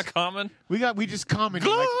 comments. yeah, Common. We just commented.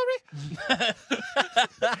 Glory.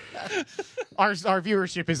 Our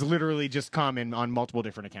viewership is literally just common on multiple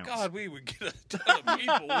different accounts. God, we would get a ton of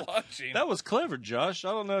people watching. That was clever, Josh.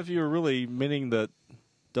 I don't know if you were really meaning that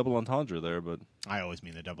double entendre there, but I always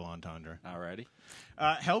mean the double entendre. alrighty.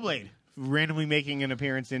 Hellblade randomly making an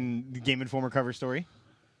appearance in the Game Informer cover story.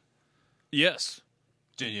 Yes.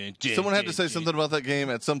 Someone had to say something about that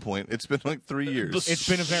game at some point. It's been like 3 years. It's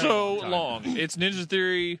been a very so long time. long. It's Ninja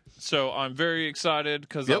Theory, so I'm very excited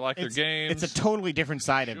because I Yep. like their games. It's a totally different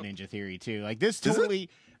side of Ninja Theory too. Like this totally.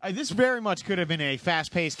 This very much could have been a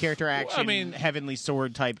fast-paced character action, mean- Heavenly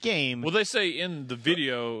Sword type game. well, they say in the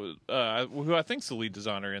video, who I think's the lead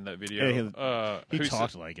designer in that video. he who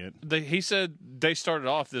talked said- like it. he said they started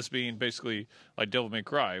off this being basically like Devil May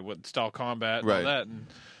Cry with style combat and all Right. that, and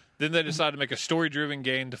then they decided to make a story-driven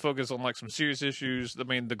game to focus on like some serious issues. I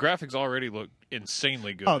mean, the graphics already look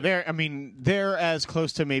insanely good. Oh, they're as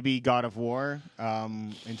close to maybe God of War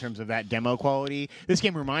in terms of that demo quality. This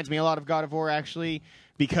game reminds me a lot of God of War actually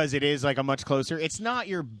because it is like a much closer. It's not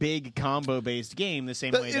your big combo based game the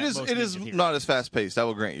same way. it that is. most It is Ninja Theory- not as fast paced. I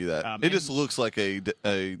will grant you that. And- It just looks like a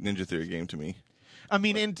Ninja Theory game to me. I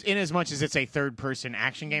mean, in as much as it's a third person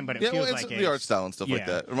action game, but it Yeah, feels well, it's like the art style and stuff like yeah.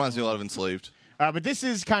 that. It reminds me a lot of Enslaved. But this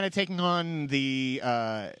is kind of taking on the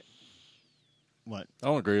what? I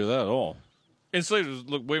don't agree with that at all. Enslaved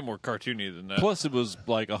looked way more cartoony than that. Plus, it was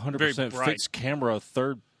like 100% Very bright. fixed camera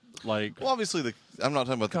third. Like Well, obviously, I'm not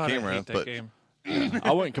talking about God, the I camera, hate that but game.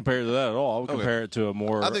 I wouldn't compare it to that at all. I would Okay. compare it to a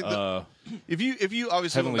more. I think that- if you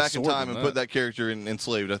obviously went Heavenly back in Sword time than and put that. that character in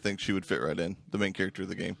Enslaved, I think she would fit right in, the main character of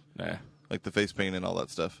the game, nah. like the face paint and all that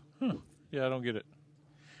stuff. Yeah, I don't get it.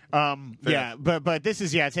 Yeah, but this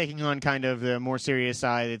is taking on kind of the more serious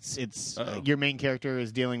side. It's Uh-oh. your main character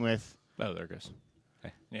is dealing with Oh, there it goes.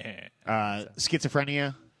 Yeah.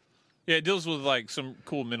 schizophrenia. Yeah, it deals with like some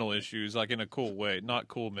cool mental issues, like in a cool way. Not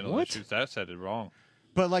cool mental What? issues. That said it wrong.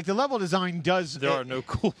 But like the level design does There are no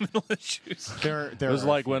cool mental issues. there It was are-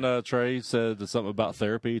 like when Trey said something about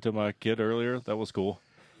therapy to my kid earlier. That was cool.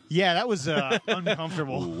 yeah, that was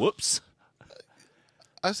uncomfortable. Whoops.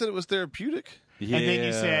 I said it was therapeutic. Yeah. And then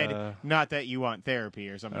you said not that you want therapy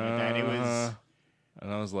or something like that. It was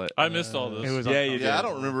And I was like, I missed all this. it was Yeah, you uncomfortable. Yeah, I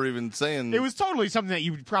don't remember even saying. It was totally something that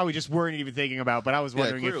you probably just weren't even thinking about. But I was Yeah,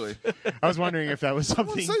 wondering clearly. if that was Well,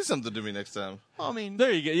 something. say something to me next time. I mean,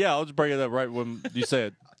 There you go. Yeah, I'll just bring it up right when you say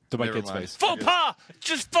it to my Never kid's mind. face. Faux pas!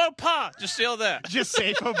 Just faux pas! Just say all that. just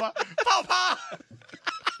say faux pas.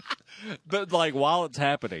 But like while it's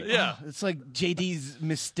happening. Yeah. It's like JD's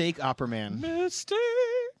mistake opera man. Mistake.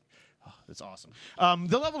 That's awesome.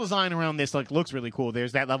 The level design around this looks really cool.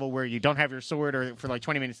 There's that level where you don't have your sword or for like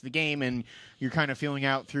 20 minutes of the game, and you're kind of feeling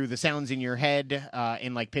out through the sounds in your head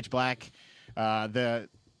in like pitch black. The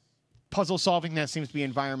puzzle solving that seems to be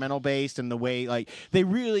environmental based, and the way like they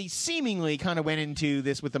really seemingly kind of went into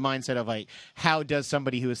this with the mindset of like how does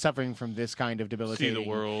somebody who is suffering from this kind of debilitating See the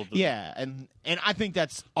world. Yeah, and I think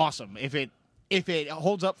that's awesome. If it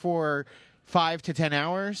holds up for 5 to 10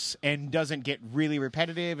 hours and doesn't get really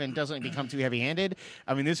repetitive and doesn't become too heavy-handed,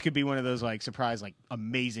 I mean, this could be one of those like surprise, like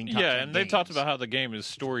amazing. Top 10 Yeah, and they talked games. about how the game is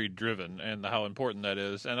story driven and how important that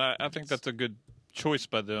is, and I think that's a good choice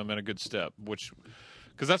by them and a good step.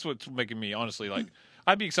 Because that's what's making me honestly like.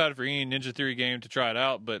 I'd be excited for any Ninja Theory game to try it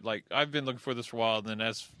out, but like I've been looking for this for a while. And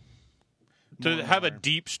then to have a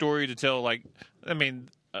deep story to tell, like I mean,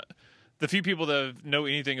 the few people that know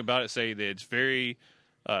anything about it say that it's very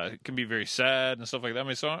It can be very sad and stuff like that. I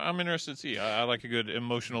mean, so I'm interested to see. I like a good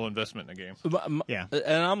emotional investment in a game. Yeah.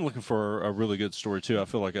 And I'm looking for a really good story, too. I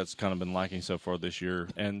feel like that's kind of been lacking so far this year.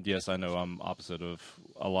 And, yes, I know I'm opposite of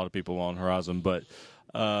a lot of people on Horizon, but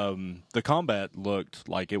the combat looked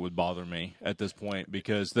like it would bother me at this point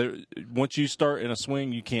because once you start in a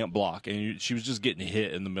swing, you can't block. And she was just getting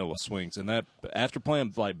hit in the middle of swings. And that after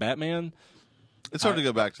playing like Batman, It's hard to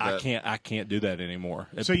go back to that. I can't do that anymore.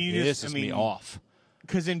 It So you just- pisses I me mean- off.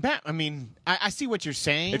 Because in I see what you're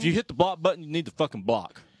saying. If you hit the block button, you need to fucking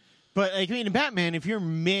block. But like, I mean, in Batman, if you're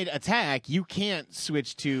mid attack, you can't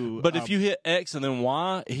switch to. But if you hit X and then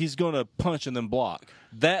Y, he's going to punch and then block.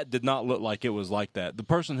 That did not look like it was like that. The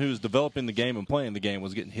person who's developing the game and playing the game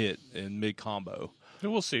was getting hit in mid combo.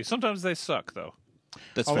 We'll see. Sometimes they suck, though.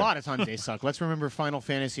 That's a fair. lot of times they suck. Let's remember Final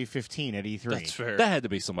Fantasy 15 at E3. That's fair. That had to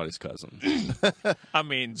be somebody's cousin. I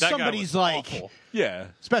mean, that Somebody's guy was like- awful. Yeah,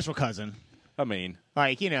 Special cousin, I mean,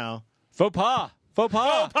 like faux pas, faux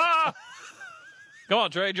pas. Ah! Come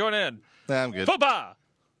on, Trey, join in. Nah, I'm good. Faux pas.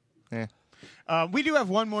 We do have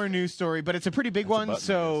one more news story, but it's a pretty big one. button,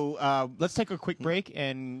 So let's take a quick break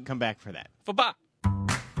and come back for that. Faux pas.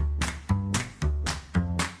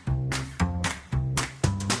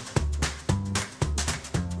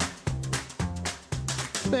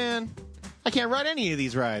 Man, I can't ride any of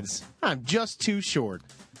these rides. I'm just too short.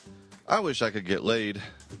 I wish I could get laid,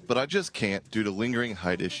 but I just can't due to lingering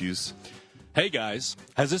height issues. Hey guys,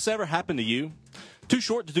 has this ever happened to you? Too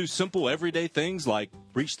short to do simple everyday things like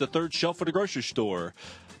reach the third shelf at a grocery store,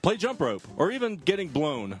 play jump rope, or even getting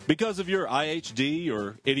blown because of your IHD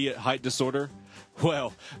or idiot height disorder?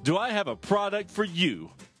 Well, do I have a product for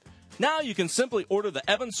you? Now you can simply order the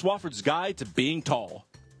Evan Swafford's Guide to Being Tall.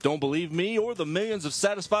 Don't believe me or the millions of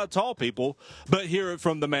satisfied tall people, but hear it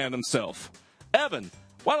from the man himself. Evan,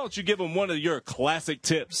 why don't you give him one of your classic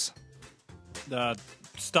tips?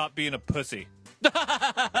 Stop being a pussy.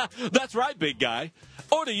 That's right, big guy.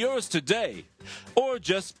 Order yours today. Or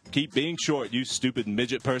just keep being short, you stupid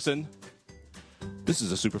midget person. This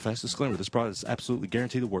is a super fast disclaimer. This product is absolutely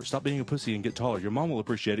guaranteed to work. Stop being a pussy and get taller. Your mom will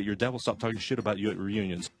appreciate it. Your dad will stop talking shit about you at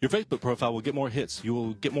reunions. Your Facebook profile will get more hits. You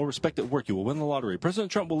will get more respect at work. You will win the lottery.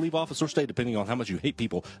 President Trump will leave office or stay depending on how much you hate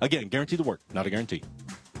people. Again, guaranteed to work, not a guarantee.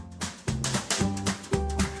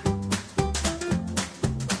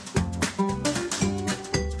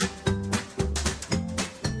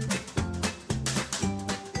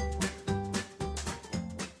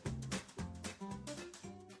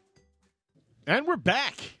 And we're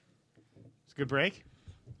back. It's a good break.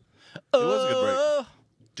 It was a good break.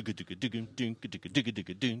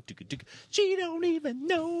 She don't even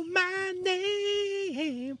know my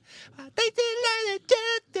name. I think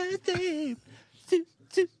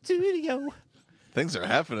studio. Things are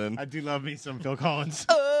happening. I do love me some Phil Collins.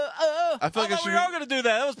 I feel like I thought we should. were all going to do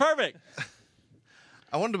that. That was perfect.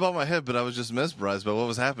 I wanted to bob my head, but I was just mesmerized by what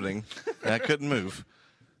was happening, and I couldn't move.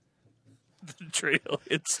 Trey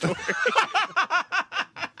Elliott story.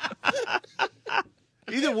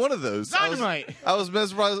 Either one of those. Dynamite. I was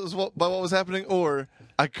mesmerized by what was happening, or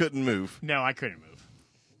I couldn't move. No, I couldn't move.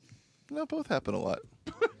 No, both happen a lot.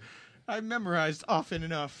 I memorized often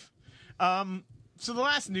enough. So the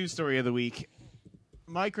last news story of the week,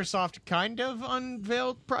 Microsoft kind of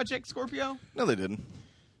unveiled Project Scorpio. No, they didn't.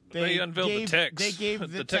 They unveiled the text. They gave the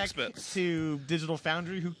the tech text bits. to Digital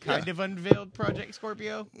Foundry, who kind Yeah. of unveiled Project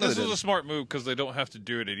Scorpio. No, This they was a didn't. smart move because they don't have to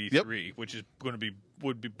do it at E3, which is going to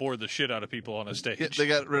would bore the shit out of people on a stage. Yeah, they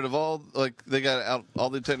got rid of they got out all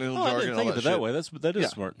the technical Oh, I jargon didn't and think all of it that that shit. way. That is Yeah.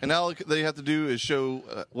 smart. And now they have to do is show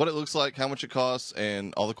what it looks like, how much it costs,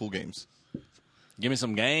 and all the cool games. Give me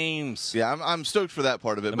some games. Yeah, I'm stoked for that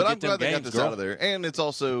part of it. Let me But I'm get them glad they got games, this girl. out of there. And it's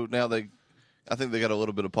also now I think they got a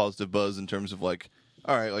little bit of positive buzz in terms of like,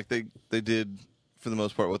 all right, like they did for the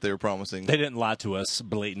most part what they were promising. They didn't lie to us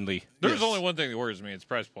blatantly. There's Yes. only one thing that worries me: it's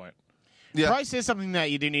price point. Yeah, Price is something that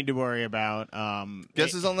you do need to worry about.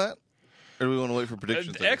 guesses on that, or do we want to wait for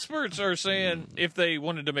predictions? Experts are saying if they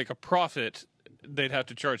wanted to make a profit, they'd have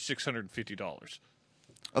to charge $650.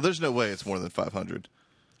 Oh, there's no way it's more than 500.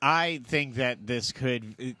 I think that this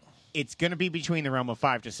could. It's going to be between the realm of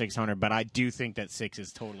 500 to 600, but I do think that 6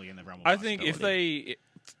 is totally in the realm of I think if possibility.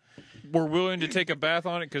 they were willing to take a bath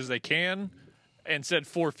on it because they can, and said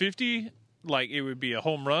 450, like it would be a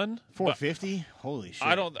home run. But 450, holy shit!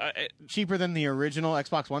 I don't. cheaper than the original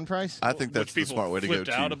Xbox One price. I think that's which the people smart way to go flipped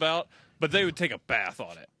out too. about, but they would take a bath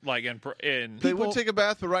on it, like in They would take a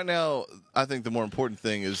bath, but right now, I think the more important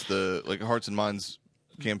thing is the Hearts and Minds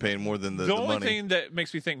campaign more than the the only money. thing that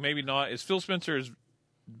makes me think maybe not is Phil Spencer is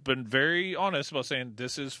been very honest about saying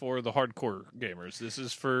this is for the hardcore gamers. This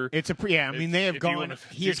is for I mean, they have if you gone. wanna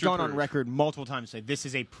He has gone on future-proof. record multiple times to say this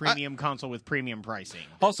is a premium console with premium pricing.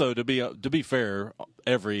 Also, to be fair,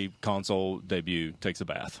 every console debut takes a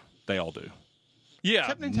bath. They all do. Yeah,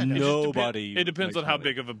 Except Nintendo. It just Nobody It depends makes on how money.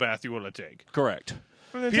 big of a bath you want to take. Correct.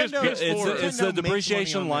 Nintendo, It's the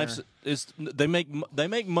depreciation life. life. They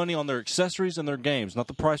make money on their accessories and their games, not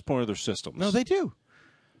the price point of their systems. No, they do.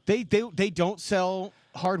 They don't sell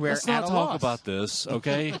hardware. Let's not at a talk loss. about this,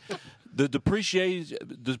 okay? The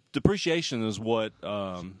depreciation is what,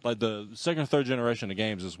 like the second or third generation of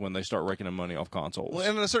games is when they start raking in money off consoles. Well,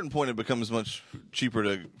 and at a certain point, it becomes much cheaper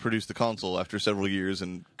to produce the console after several years,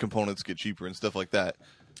 and components get cheaper and stuff like that.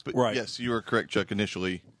 But Right. yes, you are correct, Chuck.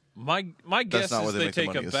 Initially, My guess not where is they they make the take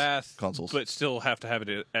a money is bath, consoles. but still have to have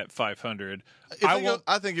it at 500.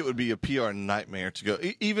 I think it would be a PR nightmare to go.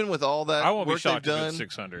 Even with all that I won't be work they've shocked if done, it's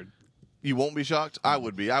 600. you won't be shocked. I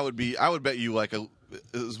would be. I would bet you like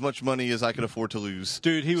as much money as I could afford to lose.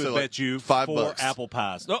 Dude, he would So, bet like, you $5. 4 apple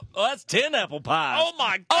pies. Oh, that's 10 apple pies. Oh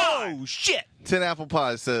my god! Oh, shit. 10 apple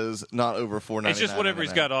pies says not over $4.99. It's just whatever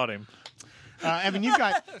he's got on him. Evan, you've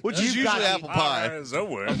got Which is you've got usually apple pie.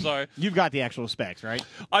 I'm sorry. You've got the actual specs, right?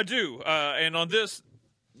 I do, and on this,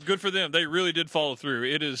 good for them. They really did follow through.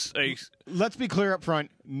 It is a. Let's be clear up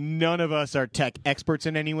front. None of us are tech experts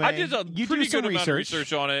in any way. I did a You pretty do some good amount of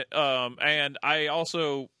research on it, and I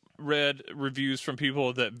also read reviews from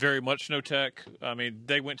people that very much know tech. I mean,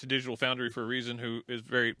 they went to Digital Foundry for a reason. Who is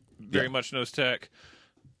very much knows tech.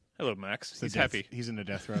 Hello, Max. He's happy. He's in the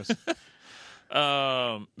death throes.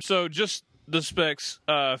 So just the specs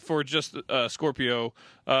for just Scorpio.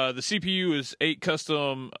 The CPU is 8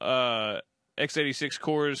 custom x86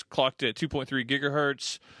 cores clocked at 2.3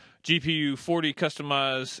 gigahertz. GPU 40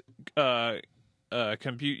 customized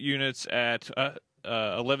compute units at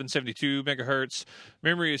 1172 megahertz.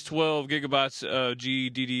 Memory is 12 gigabytes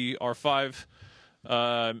GDDR5.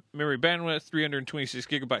 Memory bandwidth 326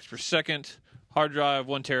 gigabytes per second. Hard drive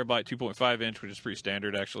 1 terabyte 2.5 inch, which is pretty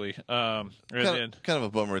standard actually. And then Kind of a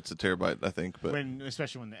bummer. It's a terabyte, I think, but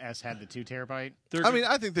Especially when the S had the 2 terabyte. they're- I mean,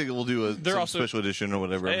 I think they will do some also- special edition or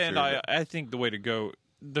whatever. I'm and sure, but- I think the way to go,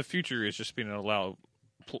 the future is just being able to allow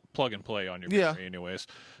plug and play on your Yeah. memory, anyways.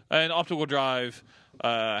 And optical drive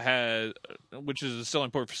has, which is a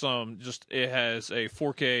selling point for some. Just it has a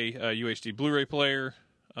 4K UHD Blu-ray player,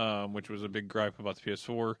 which was a big gripe about the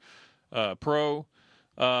PS4 Pro.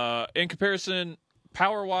 In comparison,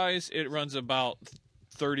 power-wise, it runs about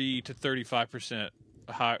 30 to 35%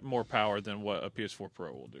 more power than what a PS4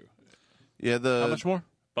 Pro will do. yeah, How much more?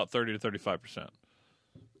 About 30 to 35%.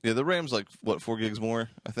 the RAM's like what 4 gigs more,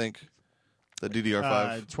 I think. The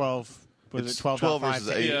DDR5. 12. Was It's it 12, 12 versus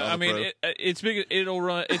 8. Yeah, on I the mean, it's big. It'll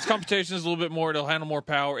run. Its computation is a little bit more. It'll handle more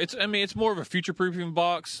power. It's more of a future-proofing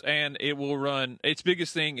box, and it will run. Its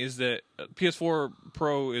biggest thing is that PS4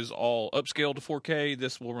 Pro is all upscaled to 4K.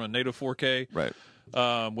 This will run native 4K, Right.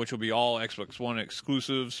 which will be all Xbox One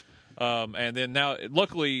exclusives. And then now,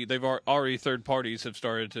 luckily, they've already third parties have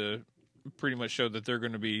started to pretty much show that they're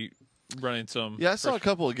going to be running some. Yeah, I saw a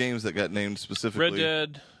couple of games that got named specifically.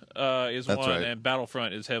 Red Dead is That's one, right. and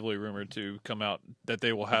Battlefront is heavily rumored to come out. That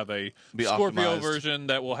they will have a Be Scorpio optimized. version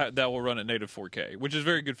that will run at native 4K, which is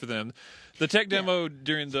very good for them. The tech demo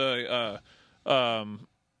during the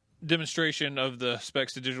demonstration of the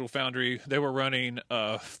specs to Digital Foundry, they were running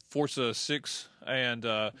Forza 6, and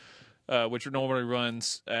which normally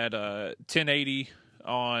runs at 1080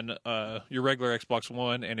 on your regular Xbox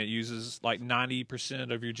One, and it uses like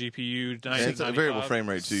 90% of your GPU. And it's a variable 95. frame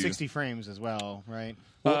rate too. 60 frames as well, right?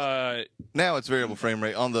 Now it's variable frame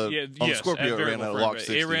rate on the yes, Scorpio. at It ran variable at frame lock rate.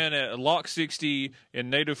 60. It ran at lock 60 in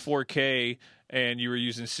native 4K, and you were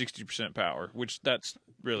using 60% power, which that's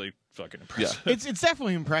really fucking impressive. It's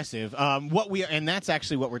definitely impressive. And that's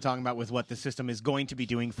actually what we're talking about with what the system is going to be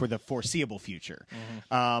doing for the foreseeable future.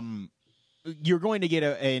 You're going to get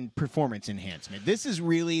a performance enhancement. This is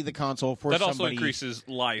really the console for That somebody. also increases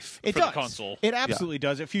life It for does. the console. It absolutely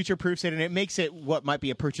does. It future proofs it, and it makes it what might be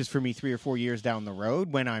a purchase for me 3 or 4 years down the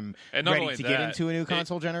road when I'm And not ready only to get that, into a new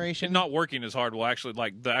console generation. And not working as hard will actually,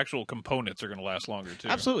 like, the actual components are going to last longer, too.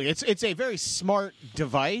 Absolutely, it's a very smart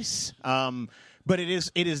device. But it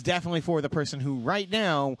is definitely for the person who right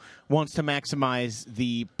now wants to maximize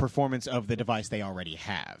the performance of the device they already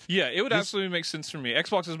have. Yeah, it would absolutely make sense for me.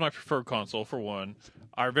 Xbox is my preferred console, for one.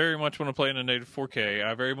 I very much want to play in a native 4K.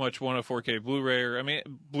 I very much want a 4K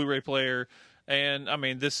Blu-ray player. And, I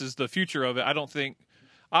mean, this is the future of it.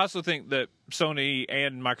 I also think that Sony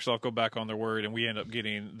and Microsoft go back on their word, and we end up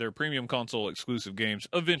getting their premium console exclusive games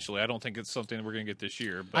eventually. I don't think it's something that we're going to get this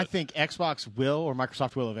year. But I think Xbox will, or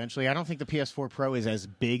Microsoft will eventually. I don't think the PS4 Pro is as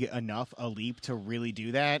big enough a leap to really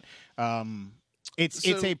do that. It's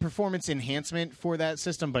a performance enhancement for that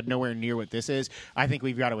system, but nowhere near what this is. I think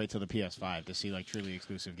we've got to wait till the PS5 to see like truly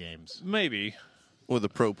exclusive games. maybe. Or the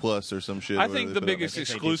Pro Plus or some shit. I whatever think they the put out biggest If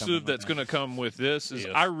they do exclusive something like that's that. going to come with this is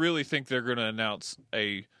I really think they're going to announce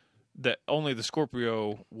that only the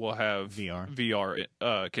Scorpio will have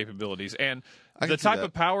VR capabilities, and I the can see type that.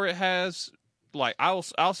 of power it has. Like I'll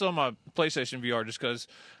sell my PlayStation VR just because.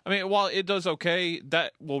 I mean, while it does okay,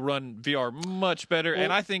 that will run VR much better.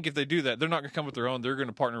 And I think if they do that, they're not going to come with their own. They're going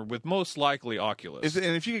to partner with most likely Oculus.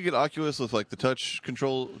 If you could get Oculus with like the touch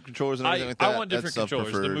controllers and everything like that, I want different that's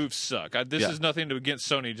controllers. The preferred. moves suck. This is nothing against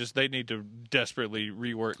Sony. Just they need to desperately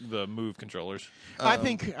rework the Move controllers. I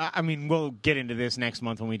think, I mean, we'll get into this next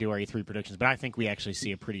month when we do our E3 predictions, but I think we actually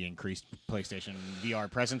see a pretty increased PlayStation VR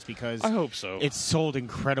presence because I hope so. It's sold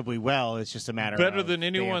incredibly well. It's just a matter Better of than they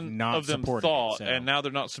have anyone not of them supported it, thought, so. and now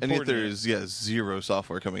they're not And supporting yet there it. is zero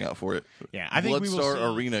software coming out for it. Yeah, I think we will Bloodstar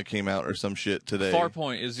see- Arena came out or some shit today.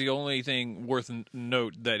 Farpoint is the only thing worth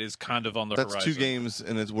note that is kind of on the That's horizon. 2 games,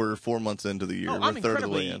 and we're 4 months into the year. Oh, we're I'm a third of the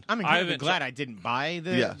way incredibly, in. I'm incredibly haven't glad tri- I didn't buy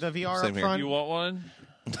the VR same up here. front. You want one?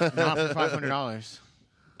 Not for $500.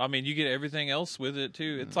 I mean, you get everything else with it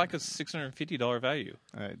too. It's like a $650 value.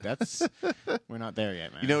 That's we're not there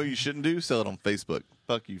yet, man. You know what you shouldn't do? Sell it on Facebook.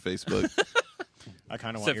 Fuck you, Facebook. I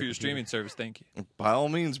kind of Except for your streaming service. Thank you. By all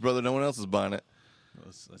means, brother. No one else is buying it.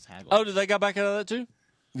 Let's haggle. Oh, did they got back out of that too?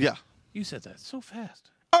 Yeah. You said that so fast.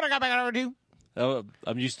 I got back over too. Oh,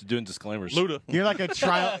 I'm used to doing disclaimers. Luda. You're like a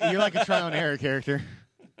trial. You're like a trial and error character.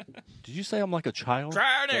 Did you say I'm like a child?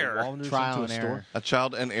 Trial and that error. wanders Trial into and a error. A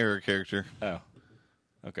child and error character. store?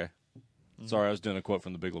 Oh, okay. Sorry, I was doing a quote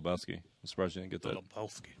from The Big Lebowski. I'm surprised you didn't get that.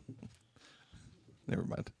 Never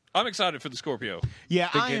mind. I'm excited for the Scorpio. Yeah,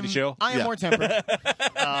 Big I am. candy show? I am Yeah. more tempered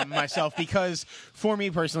myself because for me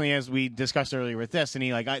personally, as we discussed earlier with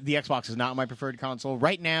Destiny, like the Xbox is not my preferred console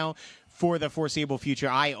right now. For the foreseeable future,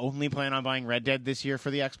 I only plan on buying Red Dead this year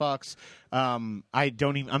for the Xbox. I'm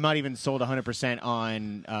not even sold 100%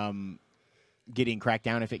 on getting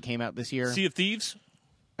Crackdown if it came out this year. Sea of Thieves.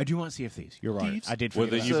 I do want Sea of Thieves. You're right. I did. Well,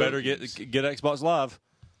 Forget then about you that. better get Xbox Live.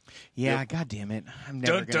 Yeah, God damn it! I'm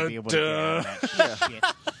never Dun, going to be dun, able to get out of that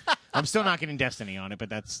shit. I'm still not getting Destiny on it, but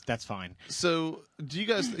that's fine. So, do you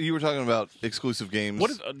guys? You were talking about exclusive games.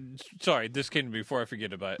 What if? Sorry, this came to me before I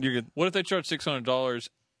forget about it. You're good. What if they charge $600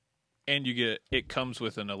 and you get it comes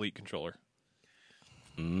with an Elite controller?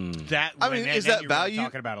 That I mean, then is you're that really value?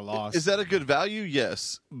 talking about a loss. Is that a good value?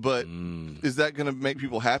 Yes, but is that going to make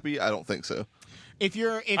people happy? I don't think so. if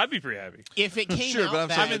I'd be pretty happy. if it came Sure, out but I'm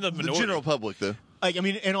that, saying in the the minority. general public, though. like I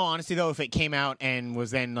mean, in all honesty though, if it came out and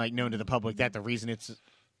was then like known to the public that the reason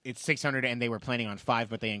it's 600 and they were planning on 5,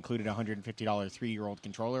 but they included a $150 3-year-old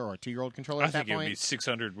controller or a 2-year-old controller I at that think it would be point.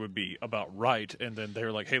 600 would be about right, and then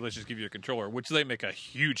they're like, "Hey, let's just give you a controller," which they make a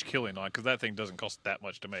huge killing on because that thing doesn't cost that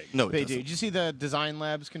much to make. No, it They do. doesn't. Did you see the Design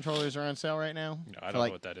Labs controllers are on sale right now? No, I For, don't like,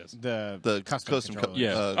 know what that is. The custom controllers.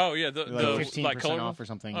 Yeah. Oh yeah, the like 15% like color off or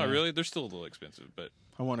something. Oh yeah. really? They're still a little expensive, but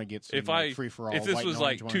I want to get some if I free for all. if this was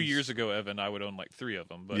like 2 years ago, Evan, I would own like 3 of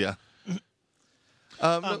them. But Yeah.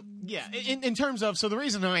 Yeah, in terms of, so the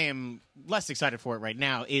reason I am less excited for it right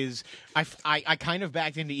now is I kind of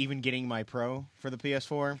backed into even getting my Pro for the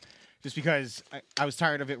PS4 just because I was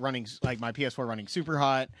tired of it running, like my PS4 running super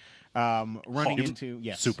hot, running into,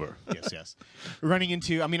 Super. yes. Running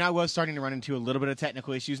into, I mean, I was starting to run into a little bit of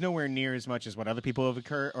technical issues, nowhere near as much as what other people have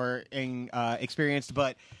experienced,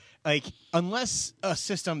 but like, unless a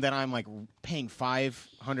system that I'm like paying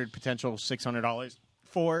 $500, potential $600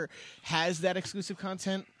 for has that exclusive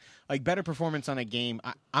content, like better performance on a game,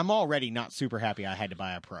 I'm already not super happy I had to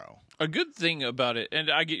buy a Pro. a good thing about it, and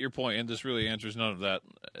I get your point, and this really answers none of that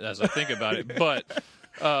as I think about it, but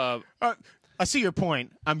I see your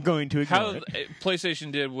point. I'm going to ignore how it.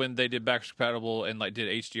 PlayStation did when they did backwards compatible and like did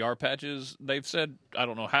HDR patches, they've said, I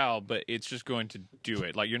don't know how, but it's just going to do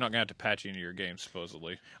it. Like you're not going to have to patch into your game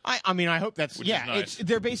supposedly. I mean, I hope that's, Which is yeah, nice.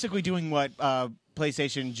 they're basically doing what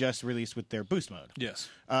PlayStation just released with their boost mode. Yes.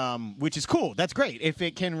 Which is cool. That's great. If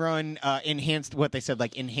it can run enhanced, what they said,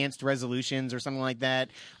 like enhanced resolutions or something like that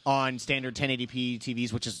on standard 1080p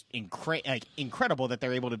TVs, which is incredible that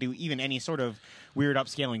they're able to do even any sort of weird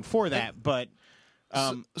upscaling for that. But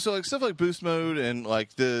So like stuff like boost mode and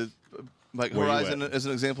like the like Where you Horizon as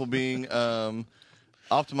an example being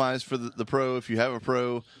optimized for the Pro if you have a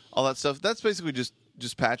Pro, all that stuff. That's basically just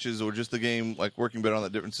just patches or just the game like working better on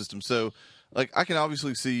that different system. So, like, I can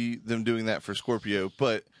obviously see them doing that for Scorpio,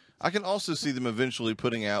 but I can also see them eventually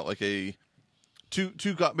putting out like basically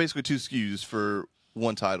two SKUs for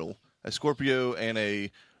one title, a Scorpio and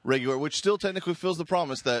a regular, which still technically fills the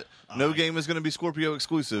promise that no game is going to be Scorpio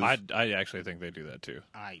exclusive. I actually think they do that too.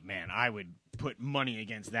 I would put money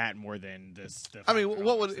against that more than this. I mean,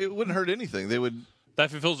 it wouldn't hurt anything. They would. That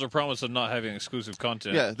fulfills their promise of not having exclusive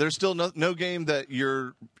content. Yeah, there's still no game that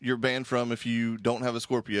you're banned from if you don't have a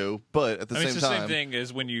Scorpio. But at the same it's the time, same thing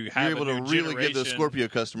as when you have you're able to really give those Scorpio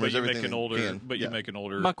customers everything they can. But you make an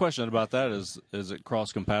older. My question about that is it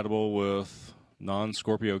cross compatible with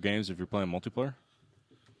non-Scorpio games if you're playing multiplayer?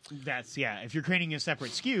 That's if you're creating a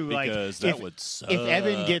separate SKU, Because that would suck. If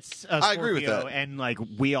Evan gets a Scorpio I agree with that. and like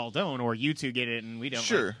we all don't, or you two get it and we don't,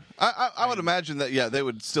 Sure, I would imagine that. They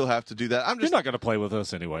would still have to do that. I'm You're just not going to play with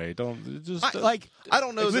us anyway. Don't just I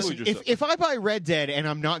don't know. Listen, if I buy Red Dead and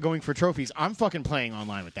I'm not going for trophies, I'm fucking playing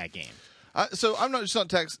online with that game. So I'm not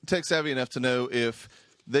tech savvy enough to know if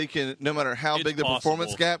they can, no matter how It's big the possible.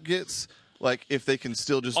 performance gap gets, like if they can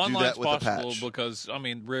still just do that with a possible patch. because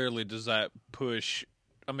rarely does that push.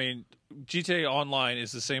 GTA Online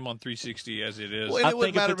is the same on 360 as it is. Well, and it wouldn't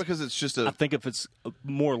think if matter it's- because it's just I think if it's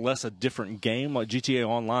more or less a different game, like GTA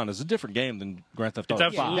Online is a different game than Grand Theft Auto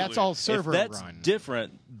It's 5. absolutely. That's all server if that's run.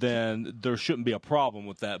 different, then there shouldn't be a problem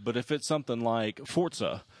with that. But if it's something like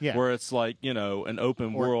Forza, Yeah. where it's like, an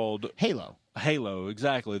open world Halo.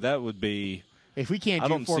 exactly, that would be. If we can't I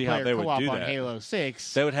do don't see how 4-player they would co-op do on that. Halo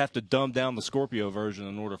 6, They would have to dumb down the Scorpio version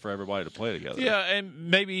in order for everybody to play together. Yeah, and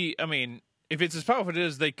maybe if it's as powerful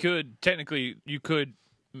as it is, you could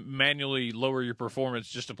manually lower your performance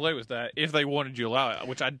just to play with that if they wanted you to allow it,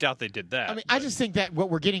 which I doubt they did that. I just think that what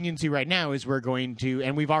we're getting into right now is we're going to,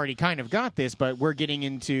 and we've already kind of got this, but we're getting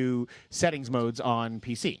into settings modes on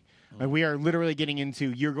PC. Like we are literally getting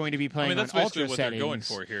into, you're going to be playing that's on basically ultra what settings. they're going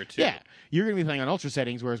for here too. Yeah, you're going to be playing on ultra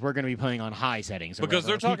settings, whereas we're going to be playing on high settings. Or Because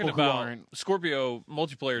they're whatever. talking People who about aren't- Scorpio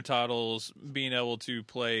multiplayer titles being able to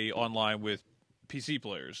play online with PC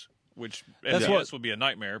players, which That's FPS would be a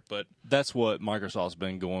nightmare. But That's what Microsoft's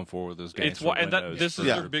been going for with this game. it's why, and this is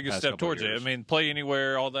their biggest step towards years. it. Play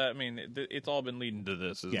anywhere, all that. It's all been leading to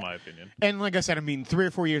this, is Yeah. my opinion. And like I said, 3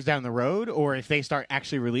 or 4 years down the road, or if they start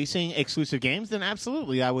actually releasing exclusive games, then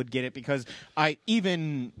absolutely I would get it because I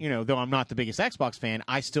even, though I'm not the biggest Xbox fan,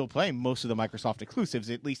 I still play most of the Microsoft exclusives,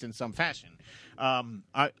 at least in some fashion.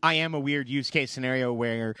 I am a weird use case scenario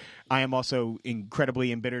where I am also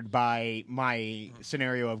incredibly embittered by my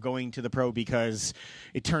scenario of going to the Pro because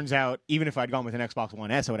it turns out, even if I'd gone with an Xbox One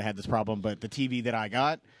S, I would have had this problem, but the TV that I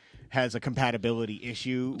got has a compatibility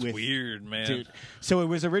issue with Weird, man. Dude, so it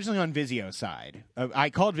was originally on Vizio's side. I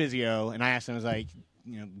called Vizio and I asked them, I was like,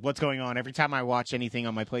 what's going on? Every time I watch anything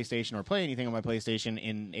on my PlayStation or play anything on my PlayStation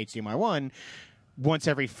in HDMI 1, once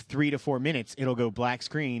every 3 to 4 minutes, it'll go black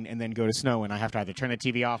screen and then go to snow, and I have to either turn the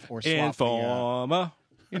TV off or swap Informer.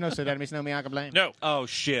 so that means no me, I can blame. No. Oh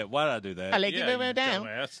shit! Why did I do that? I like Yeah, you you move down.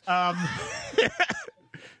 dumbass.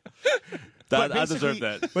 But I deserve basically,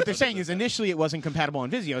 that. What they're saying is initially it wasn't compatible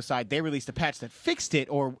on Vizio's side. They released a patch that fixed it,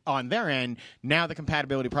 or on their end, now the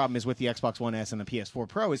compatibility problem is with the Xbox One S and the PS4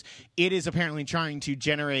 Pro. It is apparently trying to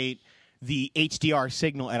generate the HDR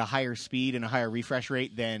signal at a higher speed and a higher refresh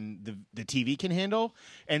rate than the TV can handle.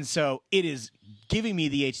 And so it is giving me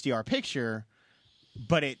the HDR picture,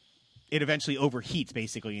 but it eventually overheats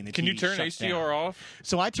basically in the Can TV you turn shuts HDR down. off?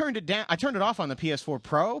 So I turned it down. I turned it off on the PS4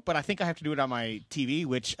 Pro, but I think I have to do it on my TV,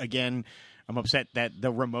 which again, I'm upset that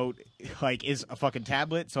the remote is a fucking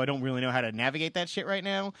tablet, so I don't really know how to navigate that shit right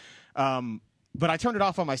now. But I turned it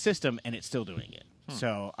off on my system, and it's still doing it.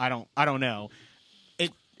 So I don't know.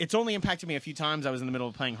 It's only impacted me a few times. I was in the middle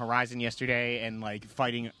of playing Horizon yesterday and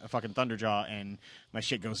fighting a fucking Thunderjaw, and my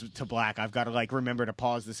shit goes to black. I've got to remember to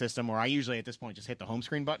pause the system, or I usually at this point just hit the home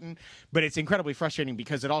screen button. But it's incredibly frustrating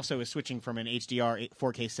because it also is switching from an HDR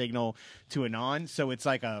 4K signal to a non, so it's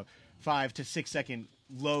like a 5 to 6 second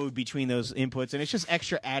load between those inputs, and it's just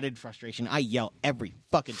extra added frustration. I yell every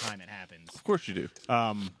fucking time it happens. Of course you do.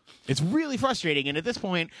 It's really frustrating, and at this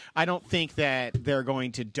point, I don't think that they're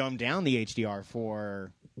going to dumb down the HDR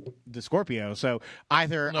for the Scorpio. So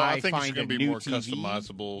either I think find it's going a to be new more TV,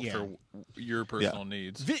 customizable Yeah. for your personal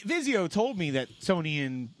needs. Vizio told me that Sony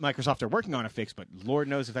and Microsoft are working on a fix, but Lord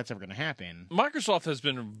knows if that's ever going to happen. Microsoft has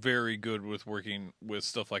been very good with working with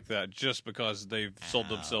stuff like that just because they've sold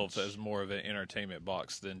themselves as more of an entertainment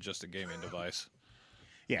box than just a gaming device.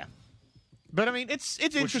 Yeah. But I mean, it's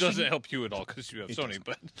Which interesting. doesn't help you at all because you have Sony. doesn't.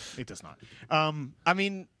 But It does not. I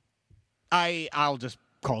mean, I'll just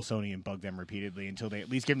call Sony and bug them repeatedly until they at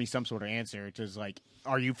least give me some sort of answer. It's just like,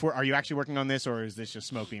 are you actually working on this, or is this just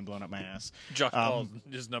smoke being blown up my ass? Jock Paul,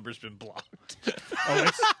 his number's been blocked.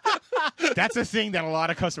 That's a thing that a lot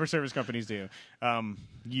of customer service companies do. You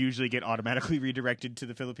usually get automatically redirected to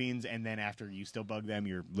the Philippines, and then after you still bug them,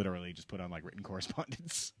 you're literally just put on like written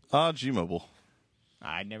correspondence. G-Mobile.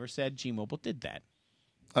 I never said G-Mobile did that.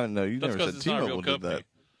 I know you That's never 'cause said it's not a real T-Mobile did that. company.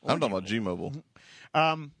 I'm talking about G-Mobile.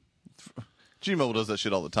 G-Mobile does that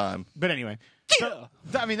shit all the time. But anyway, so,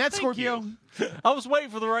 I mean, that's Scorpio. I was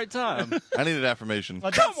waiting for the right time. I needed affirmation.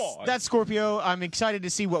 Come on, that's Scorpio. I'm excited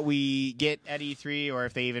to see what we get at E3, or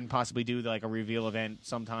if they even possibly do like a reveal event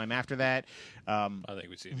sometime after that. I think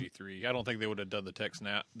we see it at E3. I don't think they would have done the tech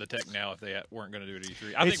now if they weren't going to do it at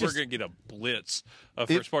E3. I think we're going to get a blitz of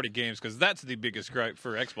first-party games because that's the biggest gripe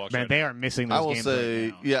for Xbox. Man, right they now. are missing those I will games say,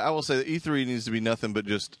 right now. yeah, I will say that E3 needs to be nothing but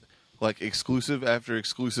just like exclusive after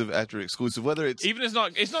exclusive after exclusive. Whether it's Even it's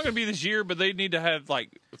not going to be this year, but they need to have like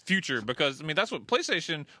future because I mean that's what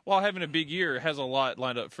PlayStation, while having a big year, has a lot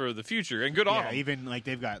lined up for the future and good on Yeah, them. even like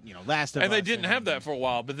they've got Last of Us, And they didn't have that for a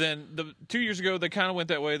while, but then 2 years ago they kind of went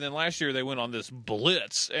that way. Then last year they went on this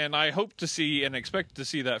blitz, and I hope to see and expect to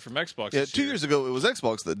see that from Xbox. yeah, this 2 year. years ago it was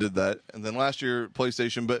Xbox that did that, and then last year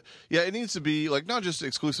PlayStation. But yeah, it needs to be like not just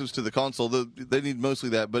exclusives to the console. They need mostly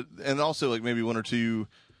that, but and also like maybe 1 or 2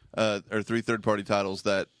 or 3 third-party titles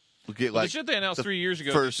that will get Well, like the shit they announced the 3 years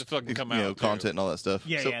ago first needs to fucking come out. too. content and all that stuff.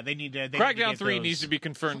 Yeah, So, yeah, they need to. They need to Crackdown get 3 those. needs to be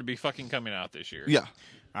confirmed to be fucking coming out this year. Yeah,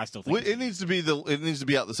 I still think. it needs to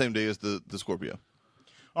be out the same day as the Scorpio.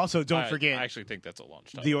 Also, don't I forget actually think that's a launch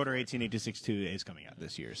title. the Order 18862 is coming out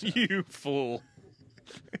this year. So. You fool!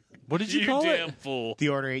 What did you You call damn it? fool! The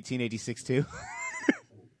Order 18862.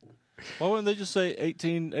 Why wouldn't they just say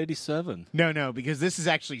 1887? No, because this is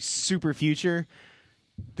actually super future.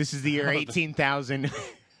 This is the year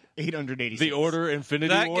 18,886. The Order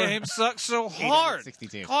Infinity That War? game sucks so hard.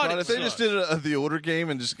 862. God, God, it if they just sucks. did the order game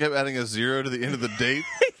and just kept adding a 0 to the end of the date,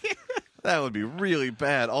 that would be really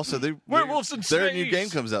bad. Also, Werewolves in their new space. game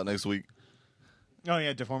comes out next week. Oh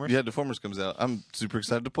yeah, Deformers. Yeah, Deformers comes out. I'm super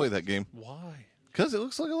excited to play that game Why? because it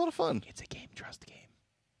looks like a lot of fun. It's a game trust game.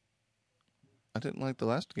 I didn't like the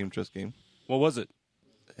last Game Trust game. What was it?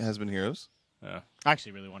 It has been Heroes. Yeah. I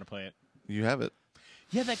actually really want to play it. You have it.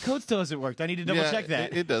 Yeah, that code still hasn't worked. I need to double check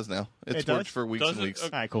that. It does now. It's It does? worked for weeks Does and it? weeks. All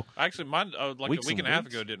right, cool. Actually, mine like Weeks a week and and a half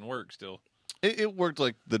weeks? ago didn't work. Still. It worked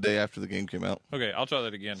like the day after the game came out. Okay, I'll try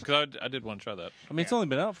that again because I did want to try that. I mean, it's only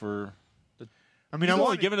been out for. I mean, He's I only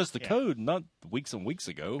wanted- given us the yeah. code, not weeks and weeks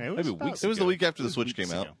ago. It was Maybe about- weeks It was the ago. week after the was Switch weeks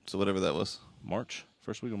came out, ago. so whatever that was. March.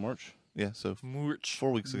 First week of March. Yeah, so Merch.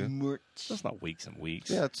 4 weeks ago. That's not weeks and weeks.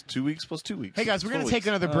 Yeah, it's 2 weeks plus 2 weeks. Hey guys, we're It's gonna 4 take weeks.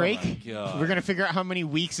 another Oh break. my God. We're gonna figure out how many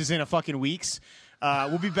weeks is in a fucking weeks.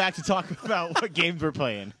 We'll be back to talk about what games we're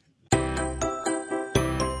playing.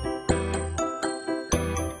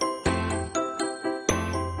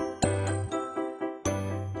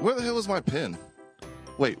 Where the hell is my pen?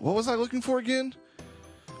 Wait, what was I looking for again?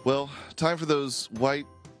 Well, time for those white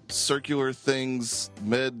circular things,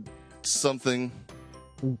 med something.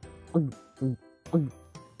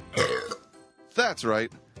 That's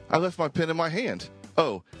right. I left my pen in my hand.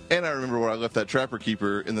 Oh, and I remember where I left that Trapper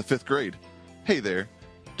Keeper in the 5th grade. Hey there.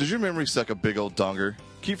 Does your memory suck a big old donger?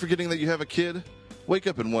 Keep forgetting that you have a kid? Wake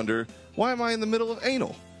up and wonder, why am I in the middle of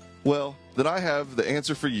anal? Well, then I have the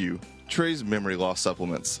answer for you. Trey's memory loss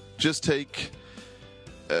supplements. Just take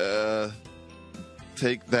that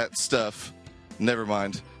stuff. Never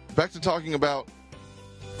mind. Back to talking about...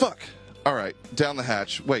 Fuck. All right, down the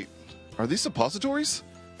hatch. Wait, are these suppositories?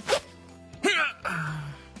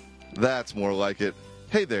 That's more like it.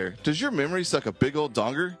 Hey there, does your memory suck a big old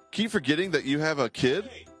donger? Keep forgetting that you have a kid?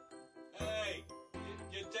 Hey,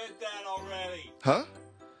 you did that already. Huh?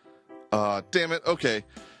 Damn it. Okay.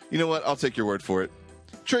 You know what? I'll take your word for it.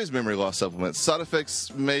 Trey's memory loss supplements. Side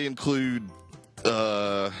effects may include,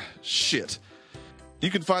 shit. You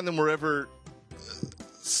can find them wherever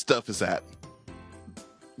stuff is at.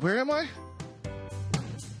 Where am I?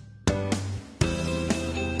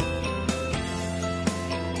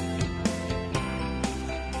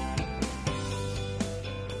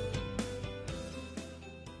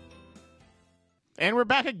 And we're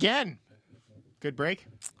back again. Good break,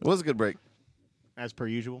 It was a good break. as per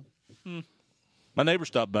usual. My neighbor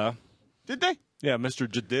stopped by. Did they? Yeah, Mr.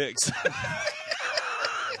 Jadix.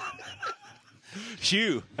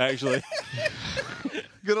 Hugh, actually.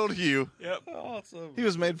 Good old Hugh. Yep. Awesome. He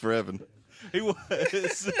was made for Evan. He was.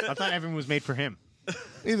 I thought everyone was made for him.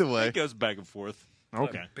 Either way, It goes back and forth.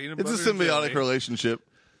 Okay. Peanut it's a butter and symbiotic jelly. relationship.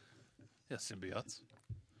 Yeah, symbiotes.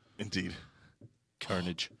 Indeed.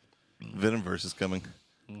 Carnage. Venomverse is coming.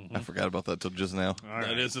 I forgot about that till just now. All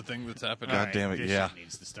That is the thing that's happening. God damn it, This yeah. shit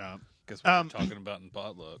needs to stop. Guess what we're talking about in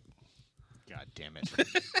potluck. God damn it.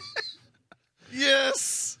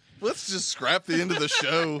 Yes. Let's just scrap the end of the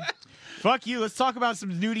show. Fuck you. Let's talk about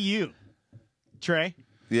some new to you. Trey,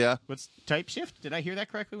 Yeah. what's type shift? Did I hear that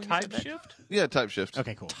correctly when you Type said that? shift? Yeah. Type shift.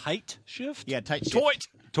 Okay, cool. Tight shift? Yeah, tight shift. Toit!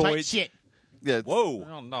 Tight Toit. shit. Yeah. it's- Whoa.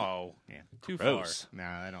 Oh, no. Yeah. Too Gross. No,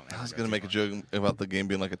 I don't. I was gonna make a joke about the game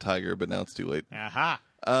being like a tiger, but now it's too late. Aha.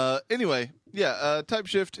 Anyway, yeah, Type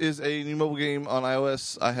Shift is a new mobile game on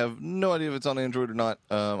iOS. I have no idea if it's on Android or not.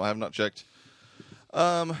 I have not checked.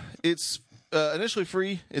 It's initially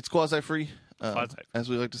free. It's quasi-free, Quasi. as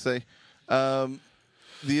we like to say.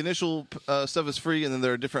 The initial stuff is free, and then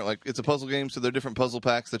there are different, like, it's a puzzle game, so there are different puzzle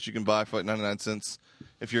packs that you can buy for like 99 cents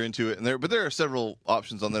if you're into it. But there are several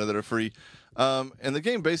options on there that are free. And the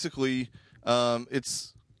game basically,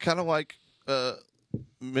 it's kind of like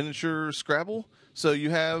miniature Scrabble. So you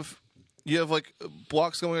have like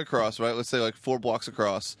blocks going across, right? Let's say like 4 blocks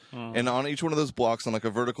across, and on each one of those blocks on like a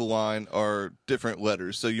vertical line are different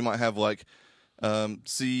letters. So you might have like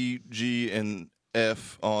C, G, and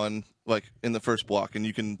F on like in the first block, and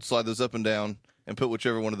you can slide those up and down and put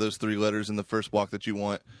whichever one of those 3 letters in the first block that you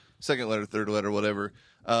want, second letter, third letter, whatever.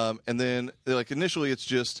 And then like initially it's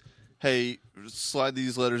just, hey, slide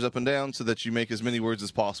these letters up and down so that you make as many words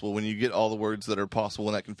as possible. When you get all the words that are possible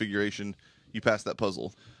in that configuration, you pass that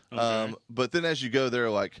puzzle. Okay. But then as you go, there are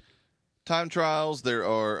like time trials. There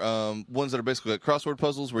are ones that are basically like crossword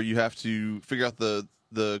puzzles where you have to figure out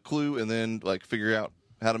the clue and then like figure out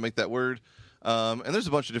how to make that word. And there's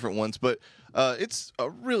a bunch of different ones, but it's a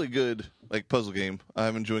really good like puzzle game.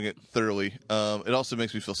 I'm enjoying it thoroughly. It also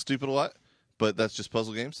makes me feel stupid a lot, but that's just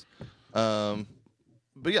puzzle games.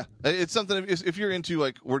 But yeah, it's something. If you're into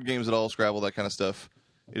like word games at all, Scrabble, that kind of stuff,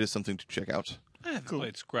 it is something to check out. I haven't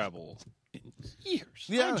played Scrabble in years.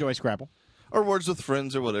 I enjoy Scrabble. Or Words with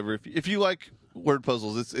Friends or whatever. If you like word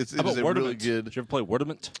puzzles, it is How about a Wordament? really good. Did you ever play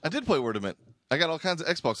Wordament? I did play Wordament. I got all kinds of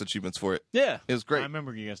Xbox achievements for it. Yeah. It was I great.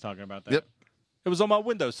 remember you guys talking about that. Yep. It was on my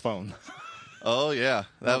Windows phone. Oh yeah,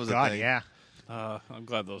 that was God, a thing. yeah. I'm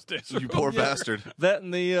glad those days are You poor bastard. That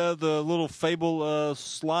and the little Fable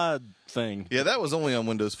slide thing. Yeah, that was only on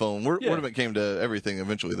Windows Phone. Yeah. Wordament came to everything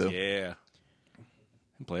eventually, though. Yeah.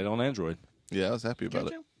 And play it on Android. Yeah, I was happy about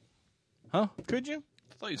Could it. you? Huh? Could you?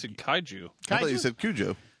 I thought you said kaiju. I thought you Kaiju? said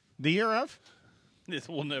Cujo. The year of? This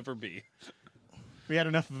will never be. We had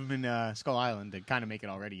enough of them in Skull Island to kind of make it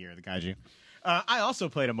already year of the kaiju. I also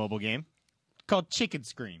played a mobile game called Chicken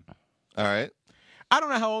Scream. All right. I don't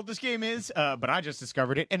know how old this game is, but I just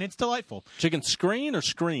discovered it, and it's delightful. Chicken screen or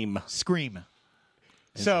scream? Scream.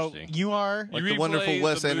 So Interesting. you are... Like you the wonderful replay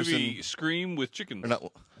Wes the Anderson- movie Scream with chickens. Or not.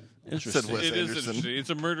 Interesting. Said Wes It is Anderson. interesting. It's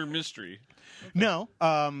a murder mystery. No.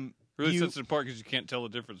 Really you- sets it apart because you can't tell the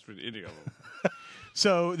difference between any of them.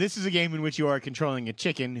 So this is a game in which you are controlling a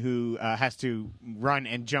chicken who has to run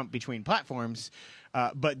and jump between platforms,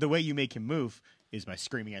 but the way you make him move is by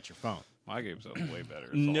screaming at your phone. My game's way better.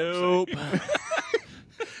 That's all I'm Nope. saying.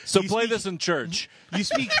 So You play speak- this in church. You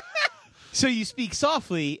speak... So you speak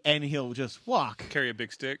softly, and he'll just walk. Carry a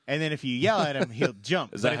big stick. And then if you yell at him, he'll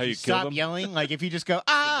jump. Is that but how if you you kill stop them? yelling, like if you just go,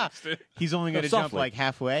 ah, he's only going to jump softly. like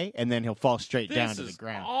halfway, and then he'll fall straight This down to is the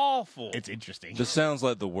ground. awful. It's interesting. This sounds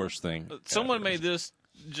like the worst thing. Someone made this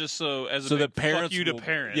just so as a So big that parents fuck you to will-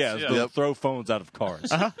 parents. Yeah, they'll Yep. throw phones out of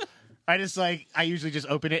cars. I usually just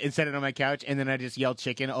open it and set it on my couch, and then I just yell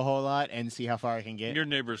chicken a whole lot and see how far I can get. Your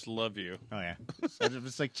neighbors love you. Oh, yeah. So it's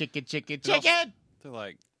just like chicken, chicken, also- chicken! They're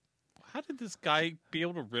like, how did this guy be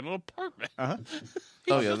able to rent an apartment? Uh-huh.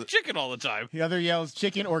 He Oh, was yeah. with chicken all the time. The other yells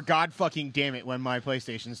chicken or God fucking damn it when my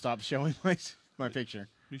PlayStation stops showing my picture.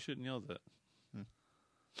 You shouldn't yell that.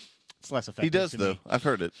 It's less effective. He does, to though. me. I've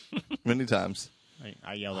heard it many times.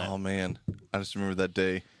 I yell that. Oh, man. I just remember that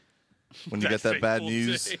day when you That got that bad fateful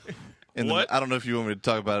news. day. And What? I don't know if you want me to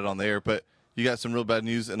talk about it on the air, but you got some real bad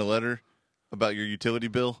news in a letter about your utility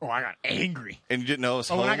bill, Oh, I got angry. and you didn't know I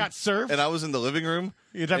was Oh, home. when I got served? and I was in the living room,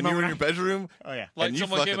 You're talking and you about were in when your bedroom. Oh, yeah. Like And you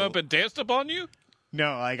someone came fucking- up and danced upon you?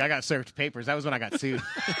 No, like I got served papers. That was when I got sued.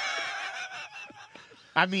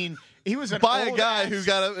 I mean, he was an By a old guy ass- who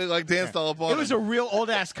got like danced all up on It was a him. real old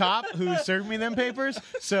ass cop who served me them papers.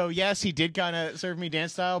 So yes, he did kind of serve me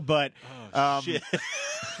dance style, but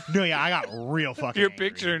no, yeah, I got real fucking. You're angry.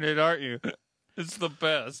 picturing it, aren't you? It's the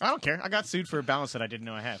best. I don't care. I got sued for a balance that I didn't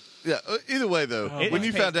know I had. Yeah. Either way, though, It when was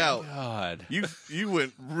you found out, God. you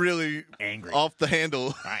went really Angry. off the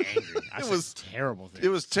handle. I angry. I It said was- terrible thing. It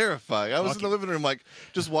was terrifying. I was Fuck in the living room, like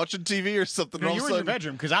just watching TV or something. No, and you all were of in a your sudden,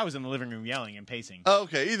 bedroom because I was in the living room yelling and pacing.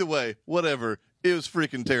 okay. Either way, whatever. It was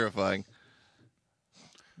freaking terrifying.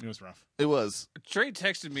 It was rough. It was. Trey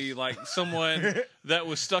texted me like someone that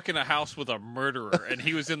was stuck in a house with a murderer, and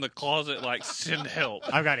he was in the closet like, send help.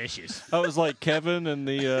 I've got issues. That was like Kevin in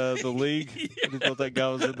the league. He thought that guy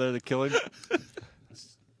was in there to kill him.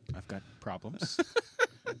 I've got problems.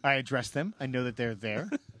 I address them. I know that they're there.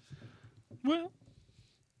 Well,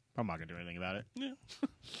 I'm not going to do anything about it. yeah.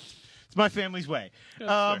 It's my family's way.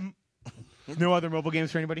 No other mobile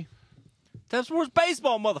games for anybody? Task Force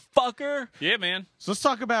Baseball, motherfucker. Yeah, man. So let's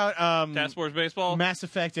talk about Task Force Baseball. Mass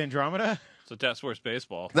Effect Andromeda. So Task Force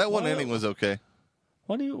Baseball. That one Well- inning was okay.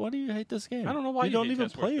 Why do you hate this game? I don't know why you don't hate even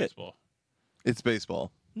Task Force play it. Baseball. It's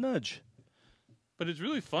baseball. Nudge. But it's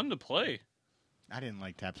really fun to play. I didn't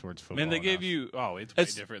like Task Force I football. mean, they gave enough. you. Oh, it's way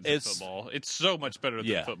It's- different than it's- football. It's so much better than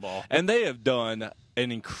Yeah, football. and they have done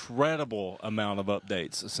an incredible amount of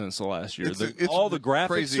updates since the last year. It's All the graphics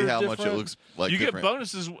crazy are how different. much it looks like You get different.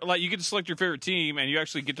 bonuses, like you get to select your favorite team, and you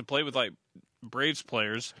actually get to play with like Braves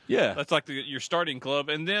players. Yeah, That's like your starting club,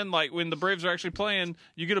 and then like when the Braves are actually playing,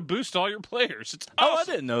 you get to boost all your players. It's Oh, I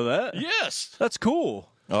awesome. didn't know that. Yes, That's cool.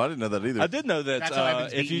 Oh, I didn't know that either. I did know that That's how I've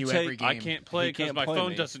been if beating you you every take, game. I can't play He because can't my play phone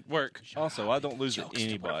me. doesn't work. Also, I don't lose to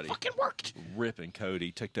anybody. Fucking worked. Ripping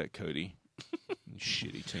Cody, take that, Cody.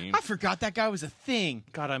 Shitty team. I forgot that guy was a thing.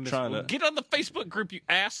 God, I miss. Trying to- Get on the Facebook group, you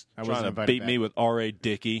ass. I wasn't Trying to invited beat back. me with R.A.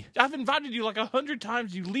 Dickey. I've invited you like 100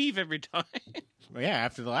 times. You leave every time. Well, yeah,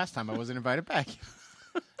 after the last time I wasn't invited back.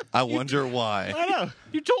 I wonder why. I know.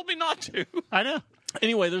 You told me not to. I know.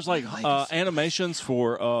 Anyway, there's like animations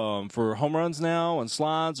for home runs now and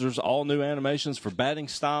slides. There's all new animations for batting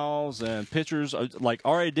styles and pitchers. Like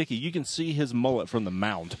R.A. Dickey, you can see his mullet from the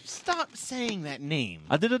mound. Stop saying that name.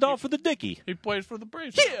 I did it all for the Dickey. He plays for the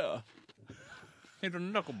Braves. Yeah. He's a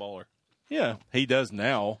knuckleballer. Yeah, he does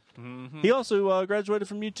now. He also graduated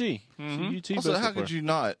from UT. UT Also, baseball how player. could you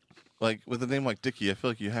not? Like, with a name like Dickie, I feel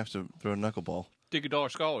like you have to throw a knuckleball. $50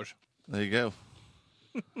 scholars. There you go.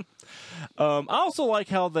 I also like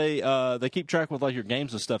how they keep track with like your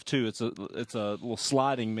games and stuff too. It's a little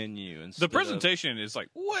sliding menu. The presentation is like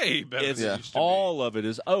way better It's than Yeah. it used to all of it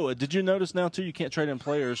is. Oh, did you notice now too? You can't trade in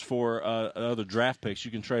players for other draft picks.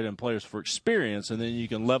 You can trade in players for experience, and then you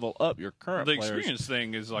can level up your current be. The players experience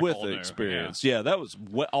thing is like with all the new. experience. Yeah. Yeah, that was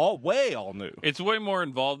all new. It's way more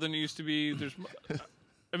involved than it used to be. There's,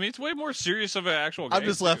 I mean, it's way more serious of an actual game. I'm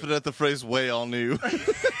just too. laughing at the phrase way all new.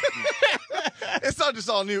 It's not just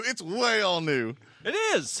all new, it's way all new. It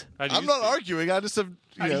is. How do I'm you not speak? arguing, I just have,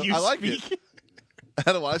 How do you I like speak? it.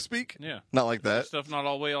 How do I speak? Yeah. Not like that. Stuff not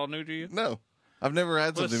all way all new to you? No. I've never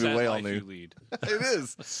had What a something sad way all life new. you lead. It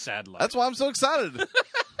is. A sad life. That's why I'm so excited.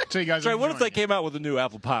 So you guys Trey, are what if they enjoying came out with a new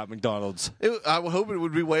apple pie at McDonald's? I would hope it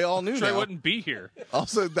would be way all new Trey now. wouldn't be here.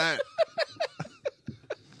 Also that.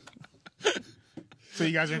 it? So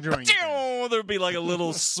you guys are enjoying it. Oh, there'd be like a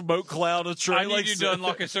little smoke cloud of Trey. I need like, you to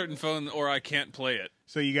unlock a certain phone or I can't play it.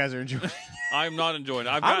 So you guys are enjoying it. I'm not enjoying it.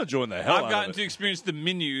 I'm enjoying the hell out I've of gotten it. to experience the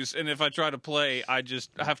menus, and if I try to play, I just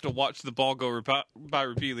have to watch the ball go by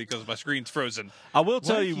repeatedly because my screen's frozen. I will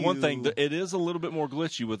tell What you if one thing: you- that it is a little bit more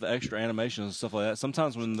glitchy with the extra animations and stuff like that.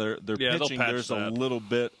 Sometimes when they're Yeah, they'll pitching, patch there's a that. little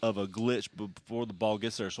bit of a glitch before the ball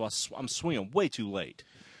gets there. So I'm swinging way too late.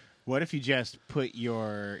 What if you just put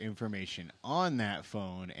your information on that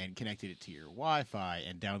phone and connected it to your Wi-Fi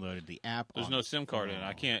and downloaded the app? There's on no the SIM card in it.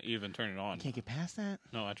 I phone? can't even turn it on. Can't get past that.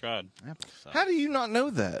 No, I tried. Apple sucks. How do you not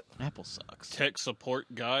know that? Apple sucks. Tech support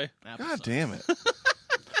guy. Apple God sucks. damn it.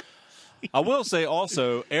 I will say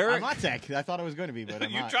also, I'm Eric not tech. I thought I was going to be, but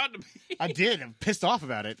I'm You not. tried to be. I did. I'm pissed off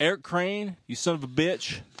about it. Eric Crane, you son of a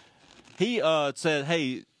bitch. He said,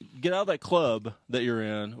 "Hey, get out of that club that you're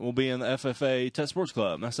in. We'll be in the FFA Test Sports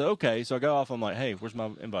Club." And I said, "Okay." So I go off. I'm like, "Hey, where's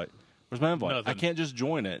my invite? Where's my invite? Nothing. I can't just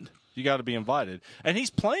join it. You got to be invited." And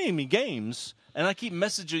he's playing me games, and I keep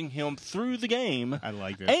messaging him through the game. I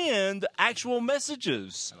like this. And actual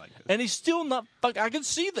messages. I like this. And he's still not. I can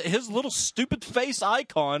see that his little stupid face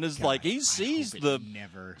icon is like he I sees hope the. it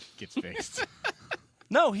never gets fixed.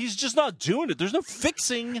 No, he's just not doing it. There's no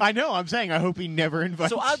fixing. I know. I'm saying I hope he never invites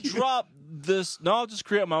So I you. drop this. No, I'll just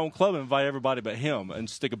create my own club and invite everybody but him and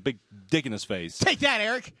stick a big dick in his face. Take that,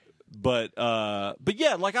 Eric. But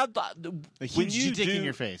yeah, like A when huge you dick do in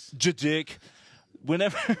your face. dick,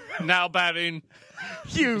 whenever Now batting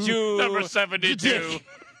You. number 72, Dick.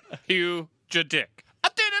 Hugh Jadick. I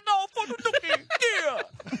did it all for the dookie.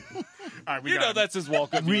 Yeah, All right, we you know gotta- that's his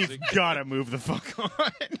walk-up We've music. got to move the fuck on.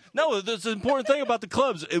 No, that's the important thing about the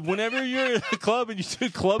clubs. Whenever you're in a club and you do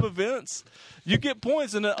club events, you get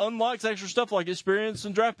points and it unlocks extra stuff like experience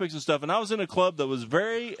and draft picks and stuff. And I was in a club that was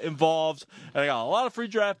very involved, and I got a lot of free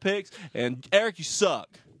draft picks. And Eric, you suck.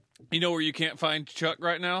 You know where you can't find Chuck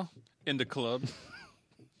right now? In the club.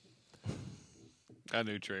 I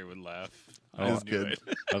knew Trey would laugh. Oh, I It was knew good.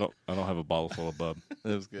 it. I don't have a bottle full of bub. It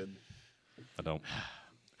was good. I don't.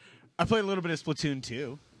 I played a little bit of Splatoon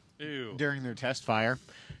 2 Ew. during their test fire.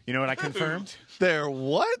 You know what I confirmed? There,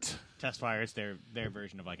 what? Test fire. It's their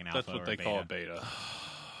version of like an alpha That's what or they a beta. call a beta.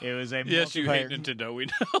 It was a Yes, you hate multiplayer. Nintendo. We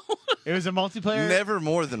know. It was a multiplayer. Never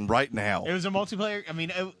more than right now. It was a multiplayer. I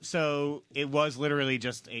mean, so it was literally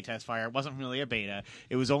just a test fire. It wasn't really a beta.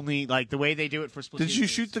 It was only like the way they do it for Splatoon. Did you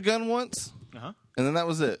shoot the gun once? Uh-huh. And then that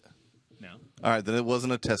was it? No. All right, then it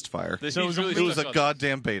wasn't a test fire. He's So it was really It was a stressed out.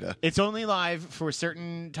 goddamn beta. It's only live for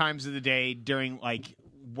certain times of the day during like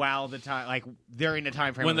while the time like during the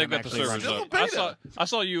time frame when they I'm got the actually servers running. Still a up. beta. I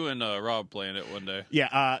saw you and Rob playing it one day.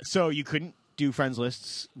 Yeah. So you couldn't do friends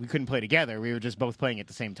lists. We couldn't play together. We were just both playing at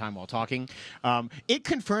the same time while talking. It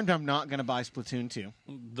confirmed I'm not going to buy Splatoon 2.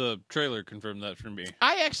 The trailer confirmed that for me.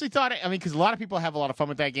 I actually thought, because a lot of people have a lot of fun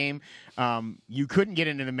with that game. You couldn't get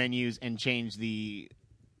into the menus and change the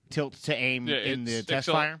tilt to aim in the test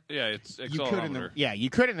fire. Yeah, it's You could in accelerometer. you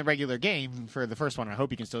could in the regular game for the first one. I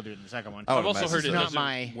hope you can still do it in the second one. I would I've also imagine heard it so. Not doesn't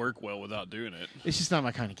my- work well without doing it. It's just not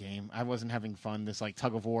my kind of game. I wasn't having fun. This like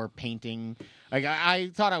tug of war painting. Like I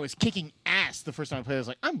thought I was kicking ass the first time I played. I was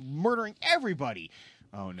like, I'm murdering everybody.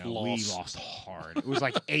 Oh no, we Loss. lost hard. It was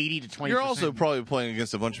like 80 to 20%. You're also probably playing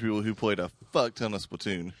against a bunch of people who played a fuck ton of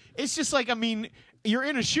Splatoon. It's just like, I mean, you're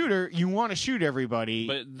in a shooter. You want to shoot everybody.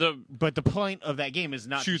 But But the point of that game is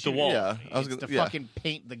not Shoot to the wall. Yeah, I was It's gonna- to yeah. fucking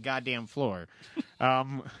paint the goddamn floor.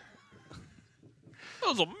 that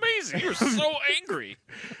was amazing. You were so angry.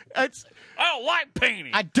 It's I don't like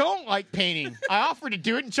painting. I don't like painting. I offered to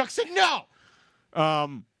do it, and Chuck said no.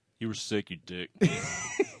 You were sick, you dick.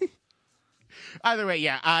 Either way,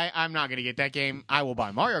 yeah, I'm not gonna get that game. I will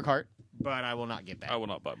buy Mario Kart, but I will not get that. I will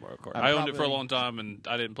not buy Mario Kart. I'm I owned it for a probably- long time, and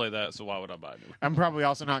I didn't play that, so why would I buy it? I'm probably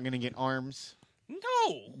also not gonna get ARMS.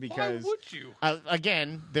 No, Because- why would you?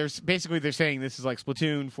 Again, they're saying this is like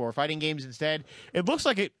Splatoon for fighting games instead. It looks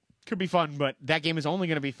like it could be fun, but that game is only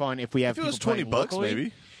going to be fun if we have If it was people $20, playing locally.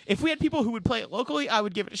 maybe. If we had people who would play it locally, I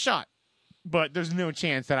would give it a shot. But there's no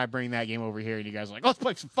chance that I bring that game over here and you guys are like, let's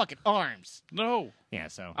play some fucking ARMS. No, Yeah,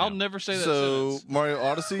 so I'll no. never say that. So sentence. Mario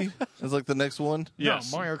Odyssey is like the next one.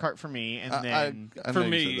 Yes. No, Mario Kart for me, and I then know For you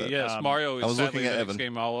me, said that. yes, Mario is I was sadly looking at the next Evan.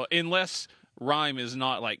 game I'll, unless Rhyme is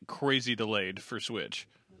not like crazy delayed for Switch,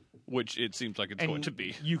 which it seems like it's and going to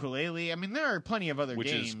be, ukulele. I mean, there are plenty of other which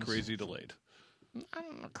games. is crazy delayed. I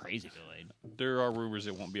don't know, crazy delayed. There are rumors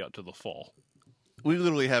it won't be out till the fall. We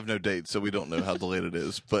literally have no date, so we don't know how delayed it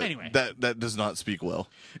is. But Anyway. that does not speak well.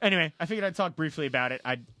 Anyway, I figured I'd talk briefly about it.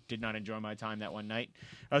 I did not enjoy my time that one night.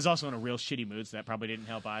 I was also in a real shitty mood, so that probably didn't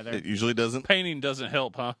help either. It usually doesn't. Painting doesn't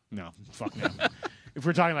help, huh? No, fuck no. If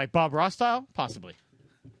we're talking like Bob Ross style, possibly.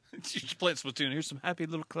 You just playing Splatoon. Here's some happy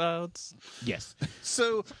little clouds. Yes.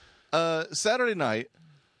 So Saturday night,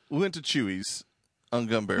 we went to Chewy's on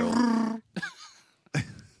Gun Barrel.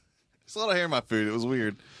 There's a lot of hair in my food. It was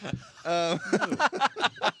weird.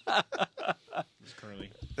 It's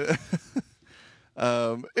curly.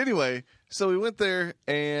 Anyway, so we went there,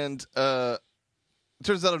 and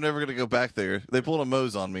turns out I'm never going to go back there. They pulled a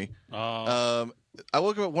Moe's on me. I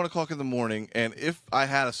woke up at 1 o'clock in the morning, and if I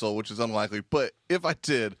had a soul, which is unlikely, but if I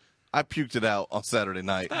did, I puked it out on Saturday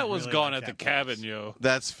night. That was really gone like at the that cabin, place. yo.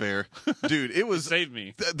 That's fair. Dude, it was... Saved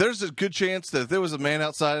me. There's a good chance that if there was a man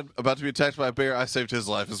outside about to be attacked by a bear, I saved his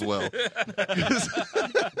life as well.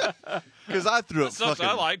 Because I threw up Sucks. fucking...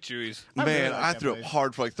 I like Chewies. I really Man, like I that threw up place.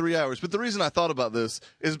 hard for like 3 hours. But the reason I thought about this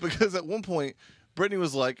is because at one point, Brittany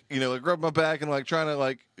was like, like rubbed my back and like trying to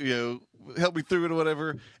like, help me through it or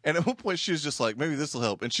whatever. And at one point, she was just like, maybe this will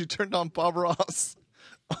help. And she turned on Bob Ross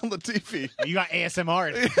on the TV. You got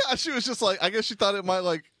ASMR. Yeah, she was just like, I guess she thought it might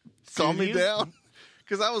like calm me you? down.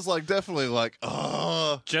 Because I was like, definitely like,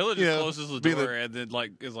 Jella just Yeah, closes the being door and then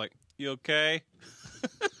is like, "You okay?"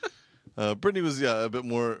 Brittany was a bit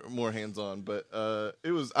more hands on, but I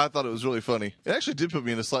thought it was really funny. It actually did put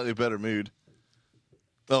me in a slightly better mood.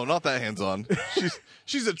 Oh, not that hands on.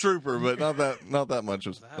 she's a trooper, but not that much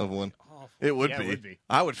of one. It would, Yeah, be. it would be.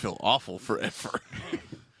 I would feel awful forever.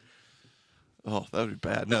 Oh, that would be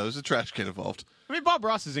bad. No, there's a trash can involved. I mean, Bob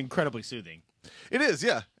Ross is incredibly soothing. It is,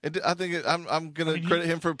 yeah. I think I'm gonna credit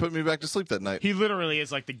him for putting me back to sleep that night. He literally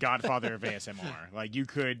is like the godfather of ASMR. Like you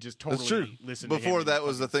could just totally That's true. listen to him Before and that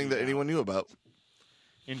was the fucking thing that tune out. anyone knew about.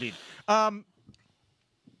 Indeed.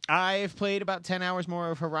 I've played about 10 hours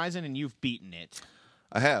more of Horizon, and you've beaten it.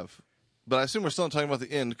 I have, but I assume we're still not talking about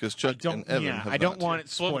the end because Chuck and Evan. have I don't not. want it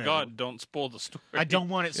Slow spoiled. to God, don't spoil the story. I don't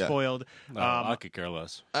want it Yeah. spoiled. No, I could care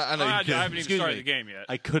less. I know you I can. haven't even Excuse started me. the game yet.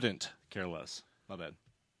 I couldn't care less. My bad.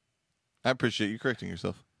 I appreciate you correcting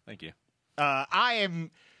yourself. Thank you. I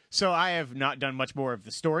am So I have not done much more of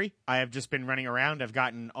the story. I have just been running around. I've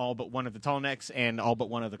gotten all but one of the tall necks and all but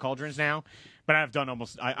one of the cauldrons now. But I've done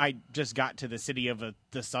almost. I just got to the city of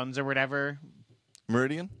the suns or whatever.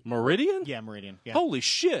 Meridian? Meridian? Yeah, Meridian. Yeah. Holy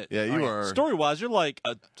shit. Yeah, you are. Story wise, you're like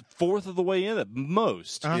a fourth of the way in at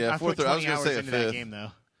most. Yeah, I put fourth. I was 20 gonna hours say a into that fifth. game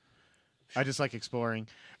though. I just like exploring.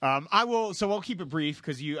 I will. So I'll keep it brief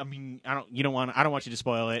because you. I mean, I don't. You don't want. I don't want you to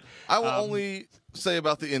spoil it. I will only say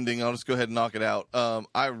about the ending. I'll just go ahead and knock it out.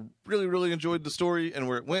 I really, really enjoyed the story and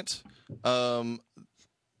where it went.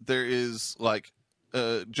 There is like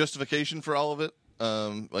justification for all of it.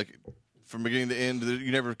 Like from beginning to end,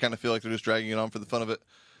 you never kind of feel like they're just dragging it on for the fun of it,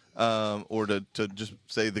 or to just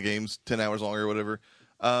say the game's 10 hours long or whatever.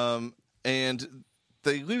 And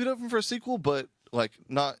they leave it open for a sequel, but like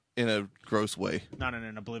not in a gross way. Not in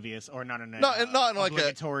an oblivious or not in a Not in like a-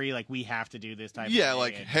 obligatory. Like we have to do this type. Yeah, of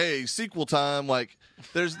like thing. hey, sequel time. Like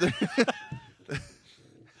there's the.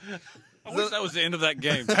 I wish that was the end of that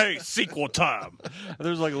game. Hey, sequel time.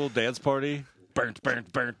 There's like a little dance party. Burnt.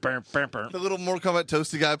 The little Mortal Kombat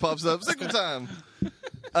toasty guy pops up. Sequel time.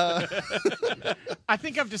 I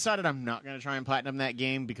think I've decided I'm not going to try and platinum that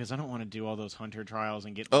game because I don't want to do all those hunter trials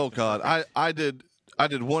and get. Oh God, I did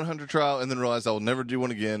 100 trial and then realized I will never do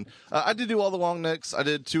one again. I did do all the long necks. I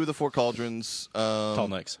did 2 of the 4 cauldrons. Tall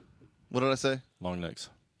necks. What did I say? Long necks.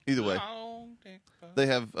 Either way, they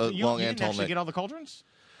have a You long didn't and tall actually neck. get all the cauldrons.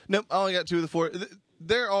 Nope, I only got 2 of the 4.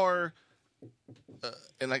 There are,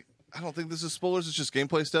 and I don't think this is spoilers. It's just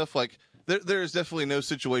gameplay stuff. Like there is definitely no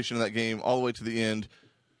situation in that game all the way to the end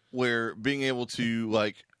where being able to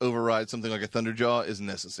like override something like a Thunderjaw is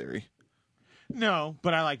necessary. No,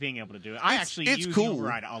 but I like being able to do it. I actually it's use cool. the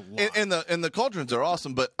override a lot. And the cauldrons are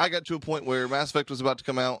awesome, but I got to a point where Mass Effect was about to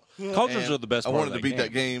come out. Cauldrons and are the best I part wanted of to beat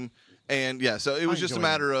that game, and yeah, so it was just a enjoy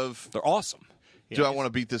matter of They're awesome. do I want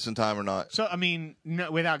to beat this in time or not? So I mean,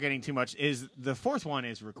 no, without getting too much, is the 4th one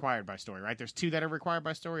is required by story, right? There's 2 that are required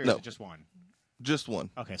by story, or No. is it just 1? Just one.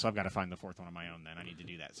 Okay, so I've got to find the 4th one on my own. Then I need to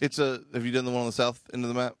do that. It's have you done the one on the south end of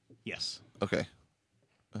the map? Yes. Okay.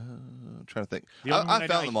 I'm trying to think. The only one I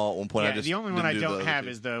found them all at one point. Yeah, I just the only one I didn't do don't the have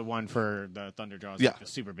other is the one for the Thunderjaws, Yeah. like the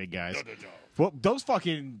super big guys. Well, those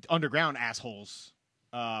fucking underground assholes.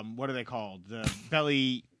 What are they called?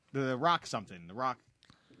 The rock something. The rock.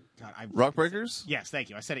 God, two. Rock breakers? Yes, thank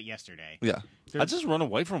you. I said it yesterday. Yeah. I just run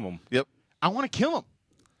away from them. Yep. I want to kill them.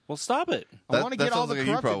 Well, stop it. I That- want to that get all sounds the like a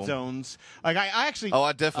you corrupted problem. zones. Like I actually. Oh,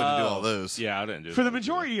 I definitely did do all those. Yeah, I didn't do For that. the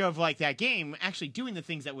majority of like that game, actually doing the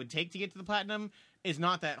things that would take to get to the platinum is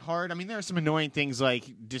not that hard. I mean, there are some annoying things like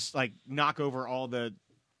just like knock over all the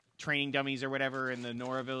training dummies or whatever in the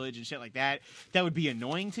Nora village and shit like that. That would be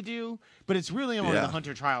annoying to do, but it's really only Yeah. the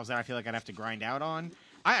hunter trials that I feel like I'd have to grind out on.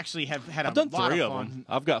 I actually have had I've a done lot 3 of of fun. them.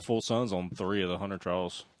 I've got full sons on 3 of the 100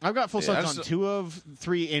 trials. I've got full Yeah, I sons on just- 2 of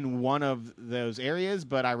 3 in one of those areas,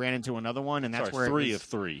 but I ran into another one, and that's Sorry, where 3 it of was,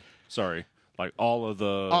 3. Sorry. Like all of the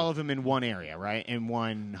all of them in one area, right? In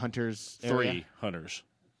one hunter's 3 area. hunters.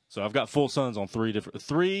 So I've got full sons on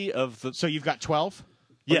 3 of the. So you've got 12.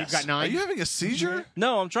 Or Yes. you've got 9. Are you having a seizure?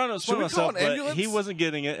 No, I'm trying to explain we call myself, an but ambulance? he wasn't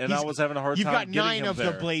getting it, and I was having a hard You've time got getting 9 him of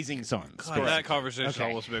there. the Blazing Suns. God, that conversation Okay.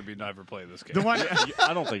 almost made me never play this game. The one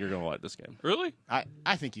I don't think you're going to like this game. Really? I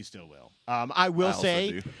think you still will. I will I also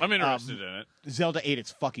say do. I'm interested in it. Zelda ate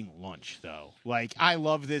its fucking lunch though. Like I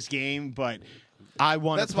love this game, but I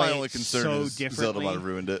want to That's play my only it concern so is Zelda differently. might have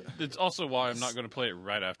ruined it. It's also why I'm not going to play it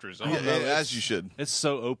right after Zelda. Yeah, as you should. It's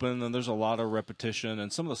so open, and there's a lot of repetition,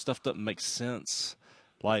 and some of the stuff doesn't make sense.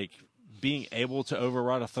 Like being able to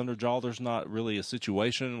override a Thunderjaw, there's not really a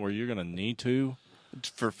situation where you're going to need to.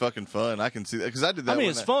 For fucking fun, I can see that because I did that. I mean,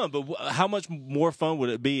 when it's fun, but how much more fun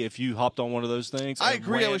would it be if you hopped on one of those things? I and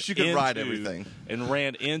agree. I ran wish you could ride into- everything. And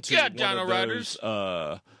ran into Yeah, one Dino of Riders.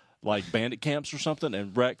 those, like bandit camps or something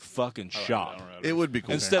and wrecked fucking shop. It would be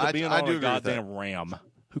cool. Instead of being I on do a agree with that. goddamn Ram.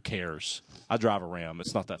 Who cares? I drive a Ram.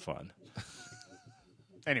 It's not that fun.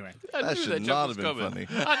 Anyway, I That knew should joke not was have been coming.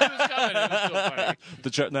 funny. I knew it was coming. It was so funny. The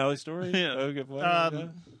Chuck Nally story? Yeah. Okay,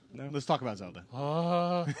 well, let's talk about Zelda.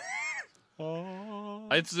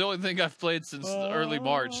 It's the only thing I've played since early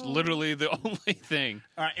March. Literally the only thing.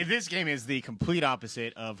 All right, this game is the complete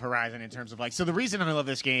opposite of Horizon in terms of like. So the reason I love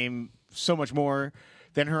this game so much more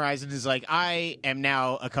than Horizon is like I am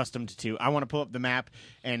now accustomed to. I want to pull up the map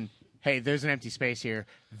and hey, there's an empty space here.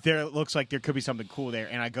 There looks like there could be something cool there,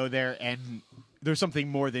 and I go there and. There's something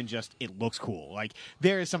more than just it looks cool. Like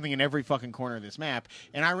there is something in every fucking corner of this map.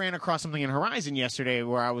 And I ran across something in Horizon yesterday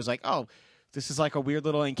where I was like, oh, this is like a weird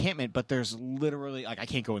little encampment, but there's literally like I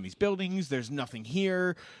can't go in these buildings. There's nothing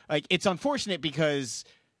here. Like it's unfortunate because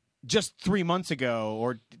just 3 months ago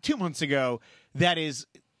or 2 months ago, that is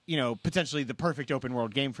potentially the perfect open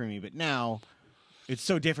world game for me. But now it's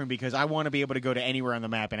so different because I want to be able to go to anywhere on the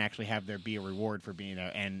map and actually have there be a reward for being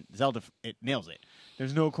there. And Zelda, it nails it.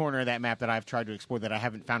 There's no corner of that map that I've tried to explore that I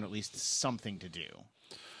haven't found at least something to do.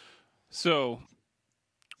 So,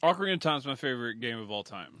 Ocarina of Time is my favorite game of all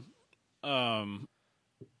time.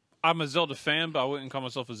 I'm a Zelda fan, but I wouldn't call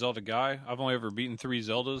myself a Zelda guy. I've only ever beaten 3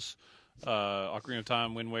 Zeldas. Ocarina of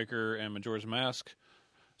Time, Wind Waker, and Majora's Mask.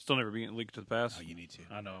 Still never beaten Link to the Past. Oh, you need to.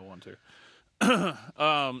 I know, I want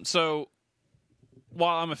to. So,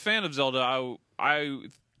 while I'm a fan of Zelda, I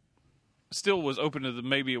still was open to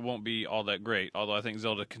maybe it won't be all that great, although I think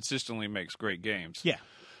Zelda consistently makes great games. Yeah.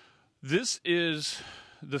 This is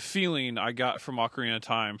the feeling I got from Ocarina of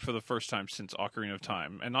Time for the first time since Ocarina of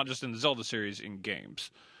Time, and not just in the Zelda series, in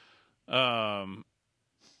games.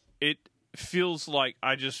 It feels like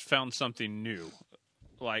I just found something new.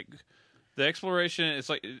 Like, the exploration, it's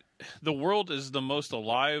like the world is the most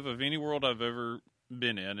alive of any world I've ever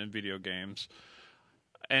been in video games.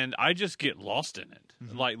 And I just get lost in it.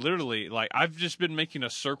 Mm-hmm. Like, literally, like, I've just been making a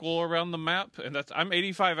circle around the map, and I'm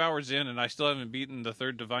 85 hours in, and I still haven't beaten the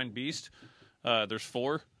 3rd Divine Beast. There's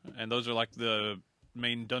 4, and those are like the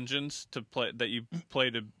main dungeons that you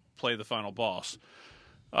play to play the final boss.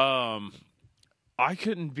 I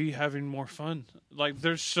couldn't be having more fun. Like,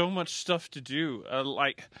 there's so much stuff to do.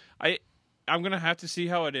 I'm gonna have to see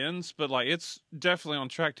how it ends, but like, it's definitely on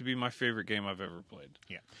track to be my favorite game I've ever played.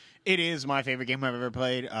 Yeah, it is my favorite game I've ever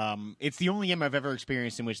played. It's the only game I've ever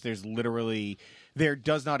experienced in which there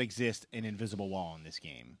does not exist an invisible wall in this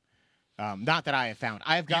game. Not that I have found.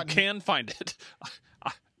 I have gotten. You can find it.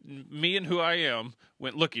 Me and who I am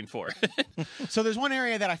went looking for it. So there's one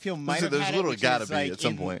area that I feel might have there's had literally it, gotta is, be like, at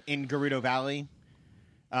some point in Gerudo Valley.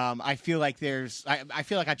 I feel like I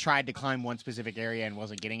feel like I tried to climb one specific area and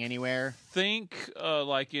wasn't getting anywhere. Think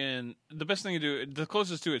like in the best thing to do. The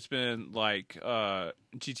closest to it's been like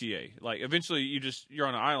GTA. Like, eventually you're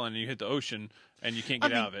on an island and you hit the ocean and you can't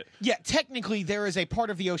get out of it. Yeah, technically there is a part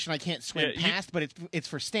of the ocean I can't swim Yeah, past, but it's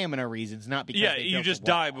for stamina reasons, not because Yeah, they you built just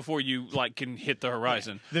the wall. die before you like can hit the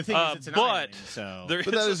horizon. Yeah. The thing is, it's an island, so there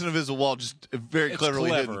But that is an invisible wall, just very cleverly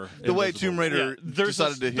clever, hidden. The way invisible. Tomb Raider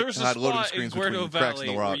decided to there's a hide loading spot screens in between Guerdo the cracks Valley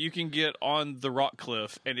in the rock. where you can get on the rock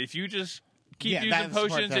cliff, and if you just keep Yeah, using that's the part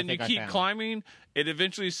potions that I and you think I keep found. climbing, it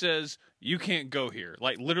eventually says you can't go here.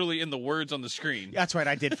 Like, literally in the words on the screen. That's right.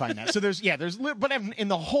 I did find that. So but in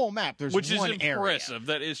the whole map, there's Which is one impressive.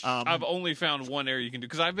 area. That is, I've only found one area you can do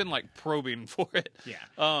because I've been like probing for it.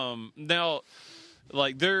 Yeah. Now,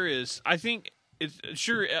 like, there is, I think it's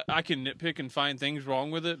sure I can nitpick and find things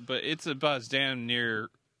wrong with it, but it's about as damn near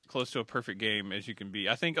close to a perfect game as you can be.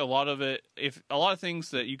 I think a lot of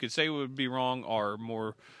things that you could say would be wrong are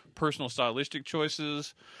more personal stylistic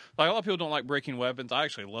choices. Like, a lot of people don't like breaking weapons. I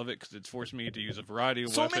actually love it because it's forced me to use a variety of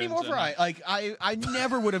So weapons. many more variety. Like I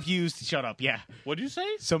never would have used. Shut up. Yeah. What did you say?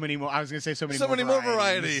 So many more. I was gonna say so many more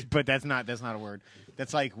varieties, variety. but that's not a word.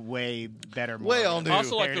 That's like way better. Way all new. I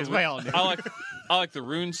also like There it is, the way all new. I like the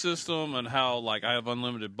rune system and how, like, I have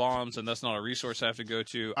unlimited bombs and that's not a resource I have to go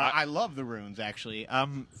to. I love the runes, actually.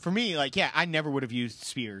 For me, like, yeah, I never would have used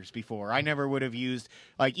spears before. I never would have used,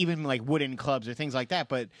 like, even, like, wooden clubs or things like that.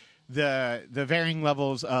 But the varying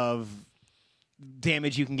levels of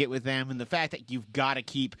damage you can get with them and the fact that you've got to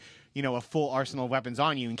keep, a full arsenal of weapons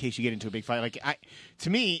on you in case you get into a big fight. Like, to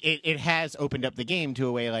me, it has opened up the game to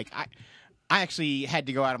a way, like, I actually had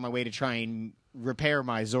to go out of my way to try and repair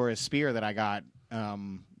my Zora's spear that I got,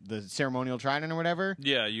 the ceremonial trident or whatever.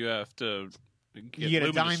 Yeah, you have to You get a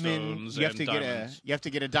luminous diamond. stones You have and to diamonds.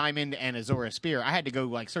 get a diamond and a Zora spear. I had to go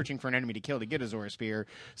like searching for an enemy to kill to get a Zora spear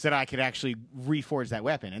so that I could actually reforge that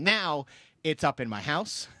weapon. And now it's up in my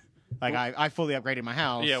house. Like I fully upgraded my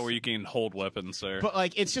house. Yeah, where you can hold weapons there. But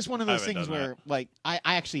like it's just one of those haven't things done where like I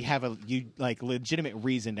actually have a legitimate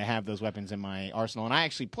reason to have those weapons in my arsenal, and I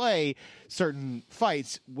actually play certain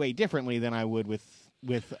fights way differently than I would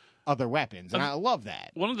with other weapons, and I love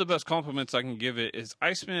that. One of the best compliments I can give it is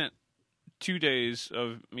I spent 2 days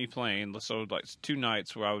of me playing, so like 2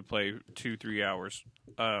 nights where I would play 2-3 hours,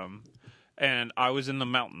 and I was in the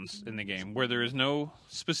mountains in the game where there is no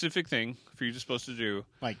specific thing for you supposed to do.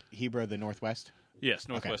 Like Hebra, the Northwest. Yes,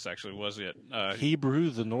 Northwest actually was it.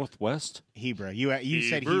 Hebrew, the Northwest. Hebra. You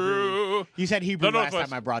said Hebrew. Hebrew. You said Hebrew The last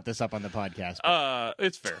Northwest. time I brought this up on the podcast.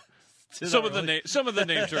 It's fair. Some of the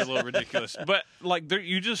names are a little ridiculous, but like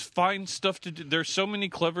you just find stuff to do. There's so many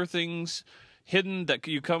clever things hidden that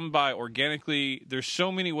you come by organically. There's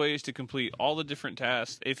so many ways to complete all the different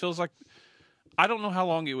tasks. It feels like I don't know how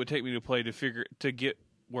long it would take me to play to get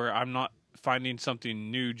where I'm not finding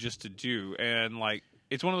something new just to do. And like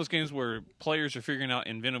it's one of those games where players are figuring out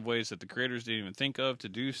inventive ways that the creators didn't even think of to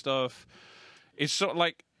do stuff. It's so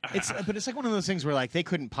like But it's like one of those things where like they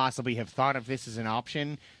couldn't possibly have thought of this as an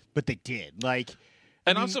option, but they did. Like,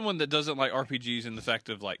 and I'm someone that doesn't like RPGs in the fact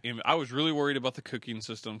of like I was really worried about the cooking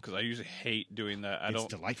system because I usually hate doing that. it's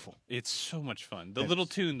delightful. It's so much fun. The little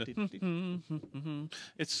tune,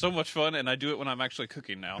 it's so much fun, and I do it when I'm actually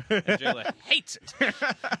cooking now. And Jayla hates it.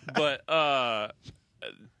 But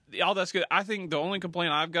all that's good. I think the only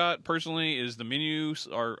complaint I've got personally is the menus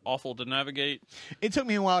are awful to navigate. It took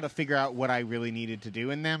me a while to figure out what I really needed to do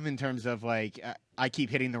in them in terms of like I keep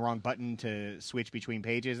hitting the wrong button to switch between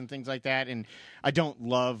pages and things like that, and I don't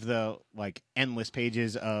love the like endless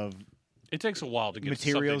pages of It takes a while to get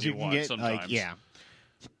materials something you can want get. sometimes. Like, yeah.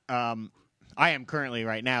 I am currently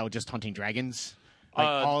right now just hunting dragons. Like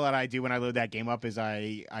all that I do when I load that game up is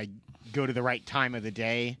I go to the right time of the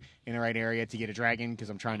day in the right area to get a dragon because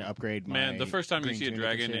I'm trying to upgrade my Man, the first time you green see a tunic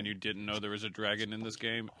dragon shit. and you didn't know there was a dragon in this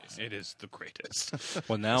game, it is the greatest.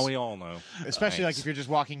 Well, now we all know. Especially like Thanks. if you're just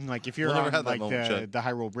walking, like if you're We'll never on have that like moment, the Chuck.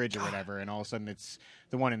 Hyrule Bridge or whatever, and all of a sudden it's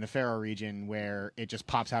the one in the Faroe region where it just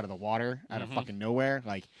pops out of the water out of fucking nowhere.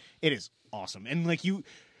 Like it is awesome, and like you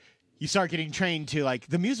start getting trained to like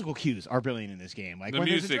the musical cues are brilliant in this game. Like The when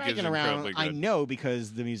there's a music is dragon around, incredibly I good. know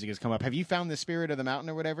because the music has come up. Have you found the Spirit of the Mountain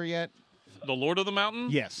or whatever yet? The Lord of the Mountain?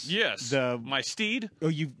 Yes. Yes. My steed? Oh,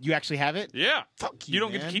 you actually have it? Yeah. Fuck You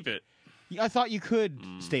don't get man. to keep it. I thought you could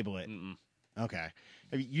stable it. Okay.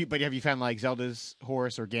 But have you found like Zelda's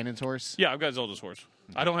horse or Ganon's horse? Yeah, I've got Zelda's horse.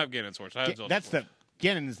 I don't have Ganon's horse. I have Zelda's That's horse.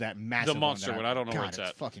 Ganon's that massive The monster one. one. I don't know God, where it's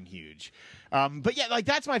at. Fucking huge. But yeah, like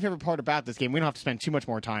that's my favorite part about this game. We don't have to spend too much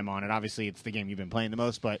more time on it. Obviously, it's the game you've been playing the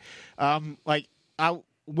most. But like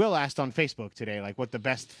Will asked on Facebook today, like what the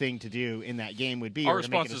best thing to do in that game would be. Our or to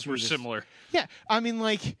make it responses as were smooth as- similar. Yeah, I mean,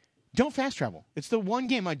 like don't fast travel. It's the one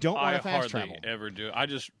game I don't want I to fast hardly travel. ever do. I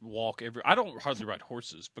just walk I don't hardly ride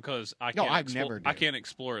horses because I No, can't. I've never I did. can't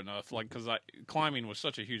explore enough. Like because climbing was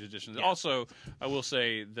such a huge addition. Also, I will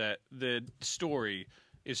say that the story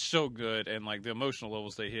is so good and like the emotional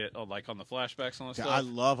levels they hit, like on the flashbacks and all that Yeah, stuff. I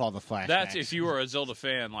love all the flashbacks. That's if you are a Zelda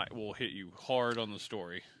fan, like will hit you hard on the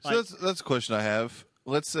story. So that's a question I have.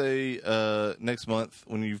 Let's say next month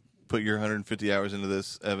when you've put your 150 hours into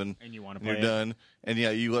this, Evan, And you wanna and you're play it. done, and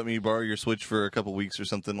yeah, you let me borrow your Switch for a couple weeks or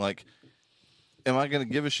something. Like, am I going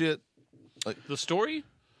to give a shit? The story,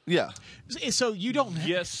 Yeah. So you don't.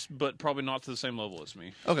 yes, but probably not to the same level as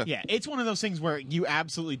me. Okay. Yeah, it's one of those things where you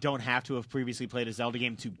absolutely don't have to have previously played a Zelda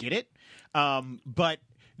game to get it. But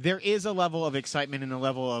there is a level of excitement and a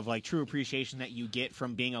level of like true appreciation that you get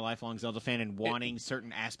from being a lifelong Zelda fan and wanting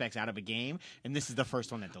certain aspects out of a game. And this is the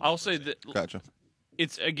first one that delivers I'll say it. that Gotcha.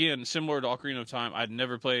 it's again similar to Ocarina of Time. I'd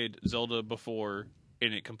never played Zelda before,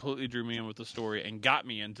 and it completely drew me in with the story and got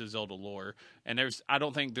me into Zelda lore. And I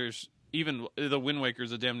don't think there's even the Wind Waker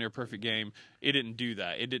is a damn near perfect game. It didn't do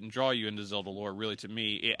that. It didn't draw you into Zelda lore. Really, to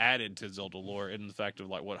me, it added to Zelda lore in the fact of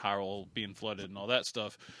like what Hyrule being flooded and all that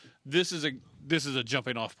stuff. This is a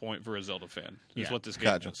jumping off point for a Zelda fan. Is Yeah. what this game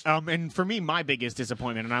Gotcha. is. And for me, my biggest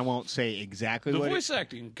disappointment, and I won't say exactly The what voice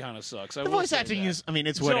acting kind of sucks. the voice acting is. I mean,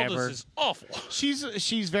 it's whatever. Zelda's is awful.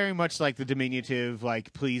 She's very much like the diminutive,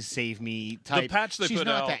 like "please save me" type. The patch they she's put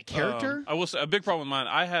not out, that character. I will say a big problem of mine.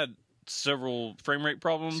 I had several frame rate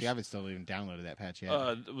problems. See, I haven't still even downloaded that patch yet.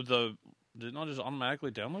 Did it not just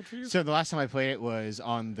automatically download for you? So the last time I played it was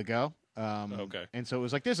on the go. Okay. And so it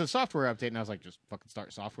was like, there's a software update, and I was like, just fucking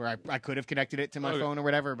start software. I could have connected it to my Okay. phone or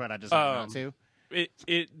whatever, but I just not to.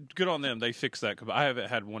 It good on them. They fixed that. 'Cause I haven't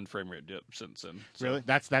had one frame rate dip since then. So. Really?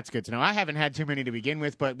 That's good to know. I haven't had too many to begin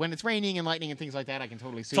with, but when it's raining and lightning and things like that, I can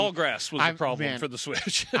totally see. Tall grass was the problem man, for the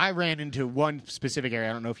Switch. I ran into one specific area.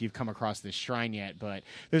 I don't know if you've come across this shrine yet, but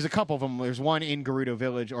there's a couple of them. There's one in Gerudo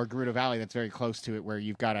Village or Gerudo Valley that's very close to it where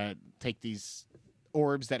you've got to take these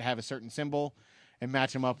orbs that have a certain symbol and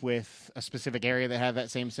match them up with a specific area that have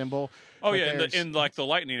that same symbol. oh But yeah, there's- in like the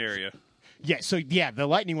lightning area. the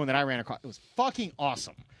lightning one that I ran across, it was fucking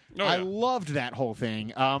awesome. Oh, I yeah. loved that whole thing.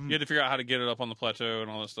 You had to figure out how to get it up on the plateau and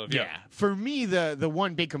all that stuff. Yeah. For me, the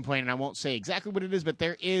one big complaint, and I won't say exactly what it is, but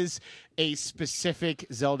there is a specific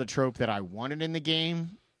Zelda trope that I wanted in the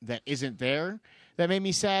game that isn't there. That made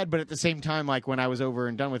me sad, but at the same time, like when I was over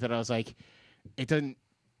and done with it, I was like, it doesn't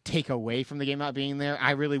take away from the game not being there.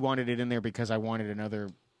 I really wanted it in there because I wanted another.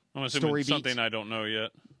 I'm assuming Story it's something beats. I don't know yet.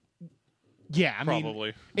 Yeah, I mean,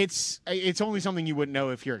 Probably. it's only something you wouldn't know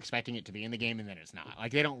if you're expecting it to be in the game, and then it's not.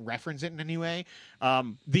 Like they don't reference it in any way.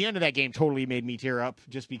 The end of that game totally made me tear up,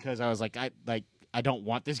 just because I was like, I don't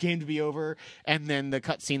want this game to be over. And then the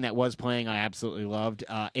cutscene that was playing, I absolutely loved.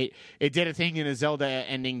 It did a thing in a Zelda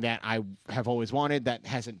ending that I have always wanted that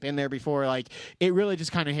hasn't been there before. Like, it really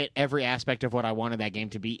just kind of hit every aspect of what I wanted that game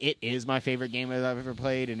to be. It is my favorite game that I've ever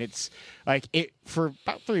played, and it's like for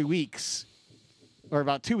about 3 weeks or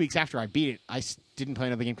about 2 weeks after I beat it, I didn't play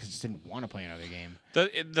another game because I just didn't want to play another game.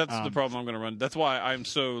 That's the problem I'm going to run. That's why I'm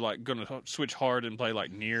so like going to switch hard and play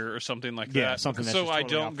like Nier or something like Yeah, that. something that's so just I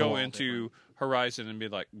totally don't off the go wall, into Horizon and be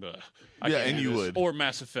like, "Bleh, I Yeah, can't and do you this," would. or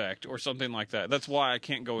Mass Effect or something like that. That's why I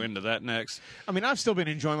can't go into that next. I mean, I've still been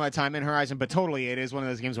enjoying my time in Horizon, but totally it is one of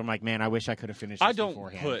those games where I'm like, man, I wish I could have finished this I don't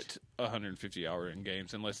beforehand. put 150 hour in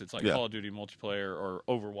games unless it's like Yeah. Call of Duty multiplayer or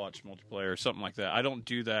Overwatch multiplayer or something like that. I don't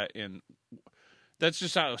do that in. That's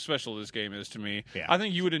just how special this game is to me. Yeah. I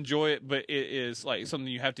think you would enjoy it, but it is like something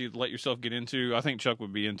you have to let yourself get into. I think Chuck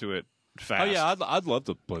would be into it fast. Oh yeah, I'd love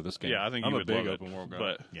to play this game. Yeah, I think I'm you a would big love open it. world guy.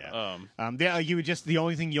 But Yeah. You would just the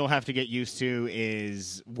only thing you'll have to get used to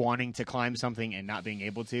is wanting to climb something and not being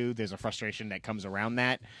able to. There's a frustration that comes around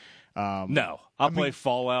that. No, I'll play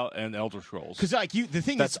Fallout and Elder Scrolls. Because like the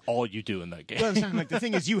thing That's is, all you do in that game. well, I'm saying, like the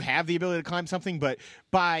thing is, you have the ability to climb something, but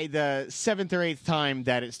by the 7th or 8th time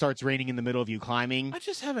that it starts raining in the middle of you climbing, I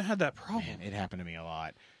just haven't had that problem. man, it happened to me a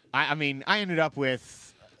lot. I mean, I ended up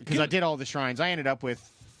with because I did all the shrines. I ended up with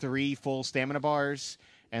 3 full stamina bars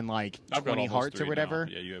and like I've got 20 almost hearts or 3 whatever.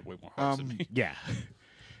 now. Yeah, you have way more hearts than me. Yeah.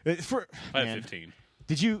 For I have man, 15.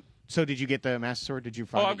 Did you? So did you get the Master Sword? Did you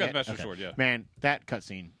find? I've got yet? the Master Sword, yeah. Man, that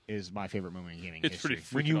cutscene is my favorite moment in gaming It's history.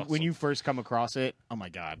 pretty when freaking you awesome. first come across it, oh my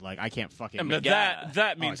god! Like I can't fucking. But God.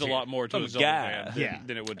 that means a dude. lot more to Oh a Zelda God. fan Yeah.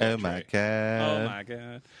 than it would to Oh a my Trey. god! Oh my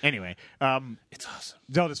god. Anyway, It's awesome.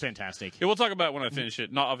 Zelda's fantastic. Yeah, we'll talk about it when I finish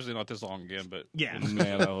it. Not obviously not this long again, but Yeah.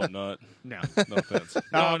 Man, I hope not. No. No offense.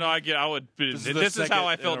 no, I get. I would. This is the is how second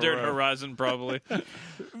I in felt a during row. Horizon, probably.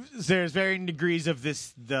 There's varying degrees of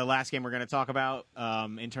this. The last game we're going to talk about,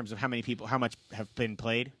 in terms of how much have been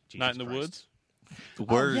played. Jesus Night in the Christ. Woods.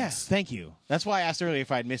 Words. Oh, yes, thank you. That's why I asked earlier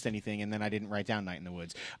if I had missed anything, and then I didn't write down Night in the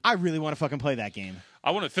Woods. I really want to fucking play that game.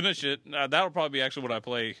 I want to finish it. That'll probably be actually what I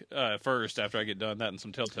play first after I get done that and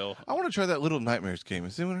some Telltale. I want to try that Little Nightmares game.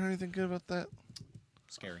 Has anyone heard anything good about that?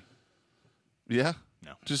 Scary. Yeah.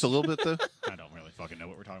 No. Just a little bit though. I don't really fucking know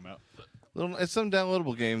what we're talking about. It's some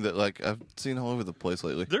downloadable game that like I've seen all over the place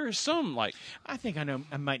lately. There is some like I think I know.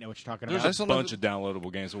 I might know what you're talking There's about. just a don't know bunch of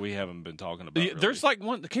downloadable games that we haven't been talking about. really. there's like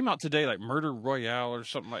one that came out today, like Murder Royale or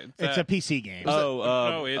something like that. It's a PC game.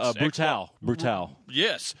 No, it's Brutal. Brutal.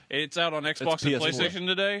 Yes, it's out on Xbox and PS4. PlayStation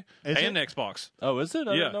today Is and it? Xbox. Oh, is it?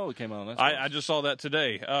 I Yeah. didn't know it came out on Xbox. I just saw that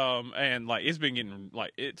today, and like it's been getting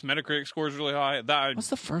like its Metacritic score is really high. That I'm What's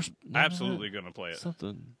the first? absolutely going to play it.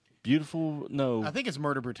 Something beautiful. No. I think it's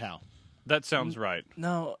Murder Brutal. That sounds right.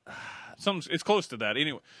 No. It's close to that.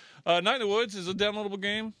 Anyway, Night in the Woods is a downloadable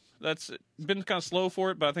game. That's been kind of slow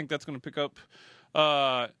for it, but I think that's going to pick up.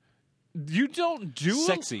 You don't do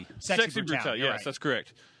Sexy. Sexy Brutal. Brutal, you're Yes, right. that's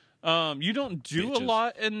correct. You don't do a Bitches.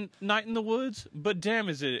 lot in Night in the Woods, but damn,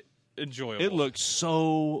 is it enjoyable? It looks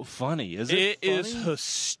so funny. Is it? It is funny?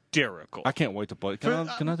 hysterical. I can't wait to play. Can I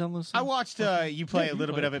download this? I watched you play a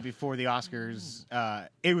little bit of it before the Oscars.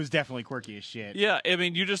 It was definitely quirky as shit. Yeah, I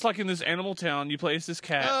mean, you're just like in this animal town. You play as this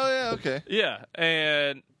cat. Oh yeah, okay. Yeah,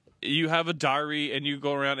 and you have a diary, and you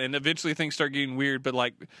go around, and eventually things start getting weird. But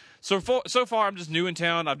like, so far, I'm just new in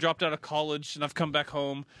town. I've dropped out of college, and I've come back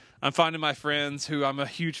home. I'm finding my friends, who I'm a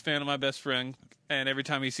huge fan of my best friend, and every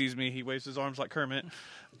time he sees me, he waves his arms like Kermit.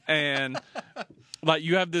 And like,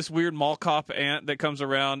 you have this weird mall cop aunt that comes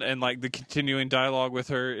around, and like the continuing dialogue with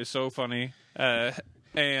her is so funny.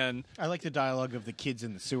 And I like the dialogue of the kids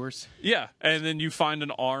in the sewers. yeah, and then you find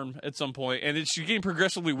an arm at some point, and it's getting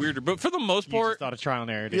progressively weirder. But for the most You part, just thought of trial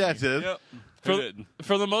and error. Didn't Yeah, I you? did. Yep.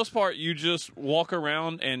 for the most part, you just walk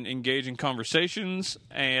around and engage in conversations,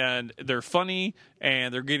 and they're funny,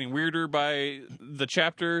 and they're getting weirder by the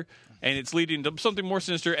chapter, and it's leading to something more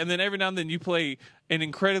sinister. And then every now and then you play an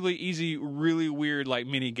incredibly easy, really weird like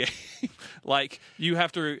mini game. Like you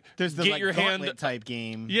have to There's the get like, your hand. gauntlet type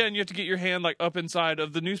game. Yeah, and you have to get your hand like up inside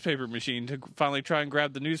of the newspaper machine to finally try and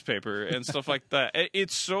grab the newspaper and stuff like that.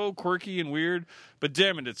 It's so quirky and weird, but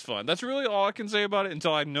damn it, it's fun. That's really all I can say about it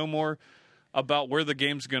until I know more about where the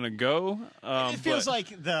game's gonna go. It feels but-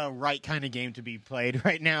 like the right kind of game to be played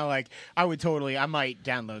right now. Like I might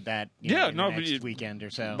download that. In the but next weekend or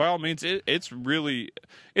so. by all means, it's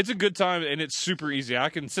a good time and it's super easy. I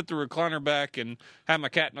can sit the recliner back and have my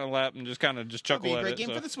cat in my lap and just kind of just That'd chuckle be a at great it. game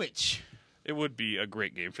So for the Switch. it would be a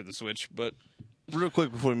great game for the Switch, but Real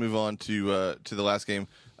quick before we move on to the last game,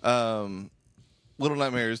 Little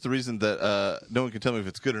Nightmares. The reason that no one can tell me if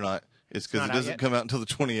it's good or not is because not it out doesn't yet? come out until the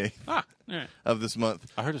 28th Yeah. of this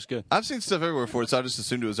month. I heard it's good. I've seen stuff everywhere for it, so I just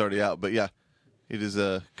assumed it was already out. But yeah, it is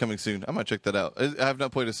coming soon. I might check that out. I have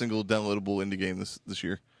not played a single downloadable indie game this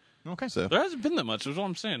year. Okay. So There hasn't been that much. Is what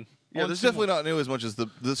I'm saying. yeah, there's definitely not new as much as the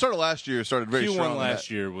start of last year started very Q1 strong.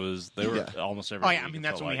 last year was they were Yeah. almost every. Oh yeah, week, I mean it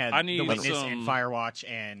that's felt when we like. had I need The Witness some- and Firewatch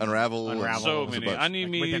and Unravel. So was a many. bunch. I need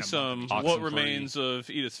Like, me within a some month. What Oxenfree. Remains of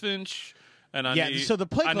Edith Finch, and I Yeah, need so the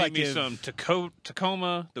Plague I need me Collective- some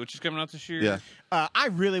Tacoma, which is coming out this year. Yeah, I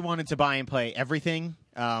really wanted to buy and play everything.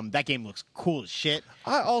 That game looks cool as shit.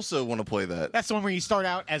 I also want to play that. That's the one where you start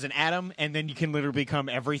out as an atom and then you can literally become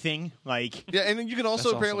everything. Like, Yeah, and then you can also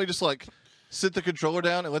That's apparently just like sit the controller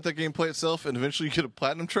down and let that game play itself, and eventually you get a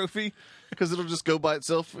platinum trophy because it'll just go by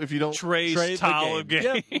itself if you don't. Trey's Trade the style of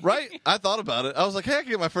game. game. Right? I thought about it. I was like, hey, I can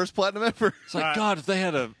get my first platinum ever. It's like God, if they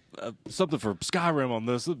had a something for Skyrim on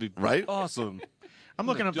this, it'd be Right? awesome. I'm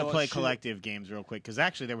looking up the dog Play shit. Collective games real quick because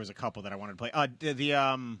actually there was a couple that I wanted to play.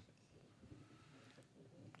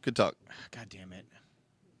 Good talk. God damn it.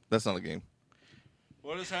 That's not a game.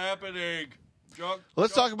 What is happening?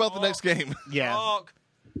 Let's talk about the next game. Yeah.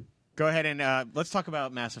 Go ahead and let's talk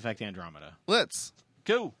about Mass Effect Andromeda. Let's.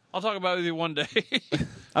 Cool. I'll talk about it with you one day.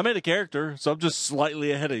 I made a character, so I'm just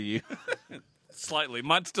slightly ahead of you. Slightly.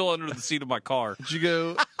 Mine's still under the seat of my car. Did you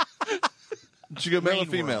go? Did you go male or Rain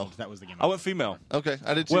female? World, that was the game. I went female. Okay,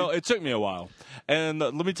 I did too. Well, it took me a while. And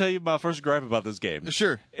let me tell you my first gripe about this game.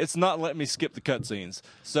 sure. It's not letting me skip the cutscenes.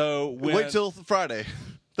 So when, Wait till Friday.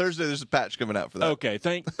 Thursday, there's a patch coming out for that. Okay,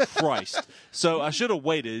 thank Christ. So I should have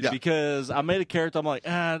waited Yeah. because I made a character. I'm like,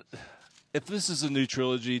 if this is a new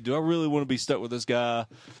trilogy, do I really want to be stuck with this guy?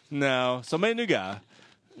 No. So I made a new guy.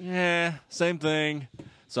 Yeah, same thing.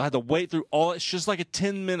 So I had to wait through all. It's just like a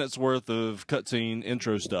 10 minutes worth of cutscene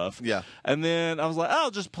intro stuff. Yeah. And then I was like,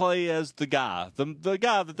 I'll just play as the guy, the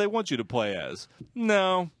guy that they want you to play as.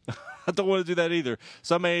 No, I don't want to do that either.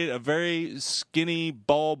 So I made a very skinny,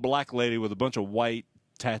 bald black lady with a bunch of white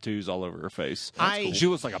tattoos all over her face. She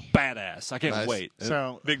looks like a badass. I can't Nice. wait.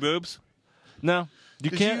 So Big boobs? No, you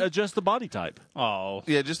Did can't you- adjust the body type. Oh.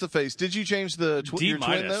 Yeah, just the face. Did you change the your twin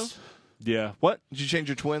though? D-minus. Yeah. What? Did you change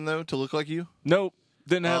your twin though to look like you? Nope.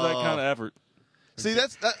 Didn't have that kind of effort. See,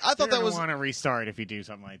 I thought that was. want to restart if you do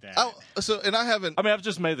something like that. And I haven't. I mean, I've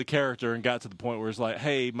just made the character and got to the point where it's like,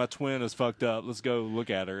 hey, my twin is fucked up. Let's go look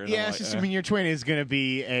at her. And yeah, I'm it's like, just, I mean, your twin is going to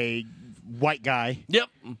be a white guy. Yep.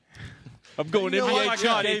 I'm going You know NBA what? Oh my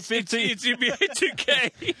God, 2K it's 15. NBA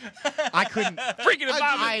 2K. I couldn't. Freaking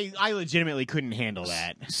about it. I legitimately couldn't handle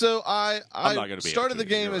that. So I'm not gonna be started able the to,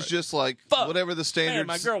 game you're as right. just like Fuck. whatever the Man, standard.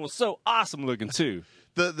 my girl was so awesome looking too.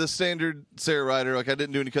 The standard Sarah Ryder. Like I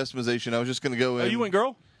didn't do any customization. I was just going to go in. Oh, you went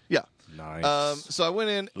girl? Yeah. Nice. So I went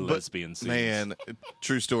in. Lesbian but, scenes. man,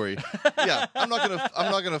 true story. Yeah, I'm not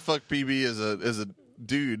gonna fuck PB as a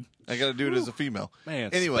dude. I got to do it as a female.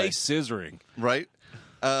 Man, Anyway, space scissoring. right?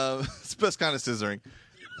 It's the best kind of scissoring.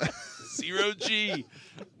 Zero G.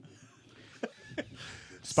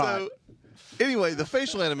 Spot. So, anyway, the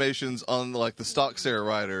facial animations on like the stock Sarah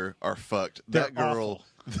Ryder are fucked. They're That girl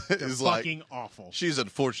They're is like fucking awful. she's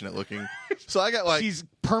unfortunate looking. So I got like She's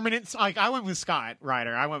permanent. Like I went with Scott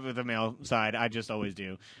Ryder. I went with the male side. I just always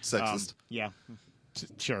do. Sexist. Yeah.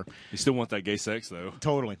 Sure. You still want that gay sex though?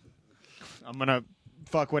 Totally. I'm gonna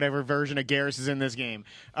fuck whatever version of Garrus is in this game.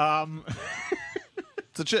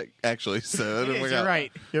 it's a chick actually. So it didn't work You're out.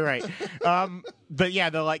 right. You're right. But yeah,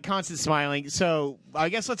 the like constant smiling. So I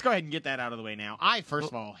guess let's go ahead and get that out of the way now. I first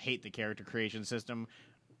of all hate the character creation system.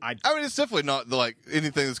 I mean, it's definitely not like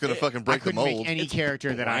anything that's going to fucking I break the couldn't mold. make any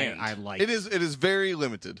character that bland. I like. It is very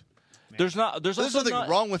limited. There's There's also nothing not,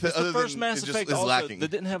 wrong with it it's the other first than Mass it just Effect is also lacking. that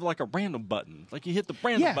didn't have like a random button. Like you hit the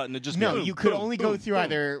random button, it just no. goes You could boom, only boom, go through boom.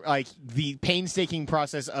 either like the painstaking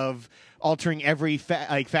process of altering every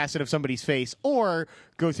facet of somebody's face, or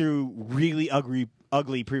go through really ugly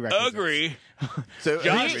prerequisites. Ugly. So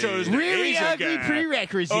Josh chose the Really Asian ugly guy.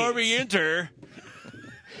 prerequisites. Orienter.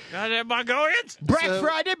 Got that Mongolians? Black So-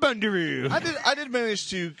 Friday Bundaroo. I did manage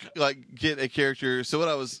to like get a character. So what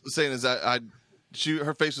I was saying is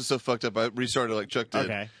her face was so fucked up. I restarted like Chuck did.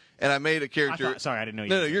 Okay. And I made a character. Sorry, I didn't know you.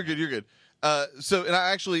 No, you're good. You're good. And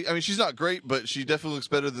I mean, she's not great, but she definitely looks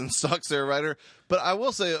better than stock Sarah Ryder. But I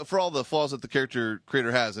will say, for all the flaws that the character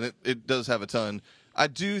creator has, and it does have a ton, I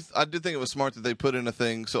did think it was smart that they put in a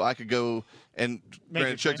thing so I could go and Make granted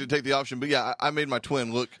your Chuck twin? did take the option. But yeah, I made my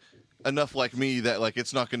twin look enough like me that like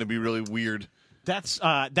it's not going to be really weird. That's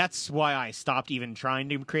why I stopped even trying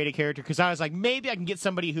to create a character, because I was like, maybe I can get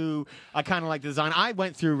somebody who I kind of like the design. I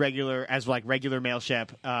went through regular male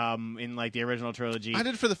Shep in like the original trilogy. I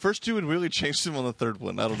did for the first two and really changed him on the third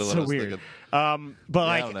one. I don't know what I so was weird. thinking. But Yeah,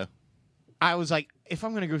 like I don't know. I was like, if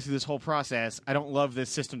I'm going to go through this whole process, I don't love this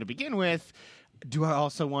system to begin with. Do I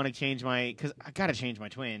also want to change because I got to change my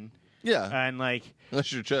twin. Yeah, And like,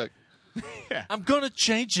 unless you're Chuck. I'm going to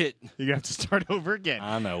change it. you're going to have to start over again.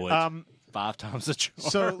 I know it. 5 times the charm.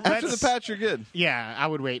 So After the patch, you're good. Yeah, I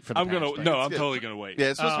would wait for the I'm patch, gonna but- no. I'm totally gonna wait. Yeah,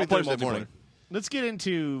 it's supposed to be play Thursday morning. Let's get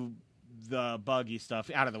into the buggy stuff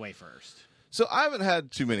out of the way first. So I haven't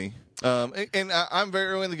had too many, and I'm very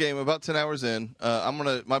early in the game, about 10 hours in.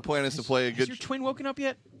 My plan is to play a Has good. your twin woken up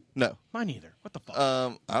yet? No, Mine either. What the fuck?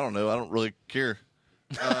 I don't know. I don't really care.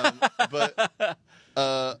 But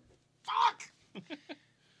fuck.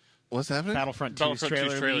 What's happening? Battlefront 2's Battlefront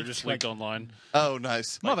 2's trailer leaked, just like, leaked online Oh,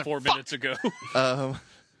 nice. like 4 minutes ago.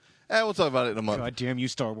 We'll talk about it in a month. God damn you,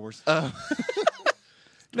 Star Wars.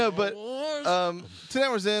 No, but 10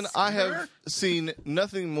 hours in, I have seen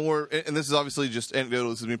nothing more, and this is obviously just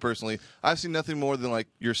anecdotal, this is me personally. I've seen nothing more than like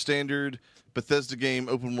your standard Bethesda game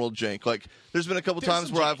open world jank. Like, there's been a couple times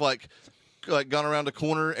some where jank. I've like gone around a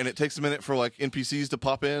corner and it takes a minute for like NPCs to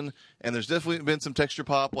pop in, and there's definitely been some texture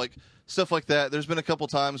pop, like stuff like that. There's been a couple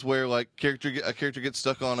times where like a character gets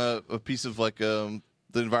stuck on a piece of like the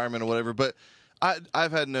environment or whatever, but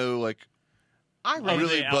I've had no like I Oh, really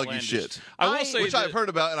they buggy outlandish. shit. I will say which that- I've heard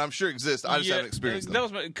about and I'm sure exists. I just haven't experienced them.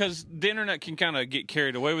 That was because the internet can kind of get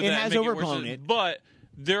carried away with It that. has and make overblown worse. it. But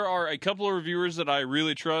there are a couple of reviewers that I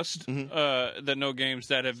really trust Mm-hmm. that know games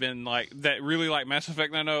that have been like that really like Mass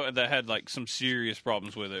Effect. I know and that had like some serious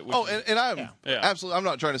problems with it. which Oh, is- and I'm Yeah. absolutely. I'm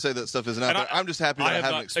not trying to say that stuff isn't out and there. I'm just happy that I have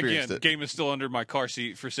haven't not, experienced again, it. Game is still under my car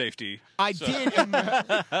seat for safety. I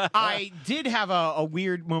did have a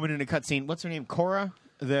weird moment in a cutscene. What's her name? Cora?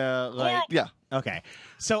 Yeah. Okay.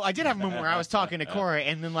 So I did have a moment where I was talking to Cora,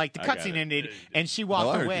 and then like the got cutscene it. ended, and she I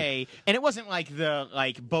walked heard away, and it wasn't like the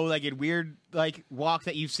like bow-legged weird like walk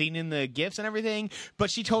that you've seen in the gifs and everything, but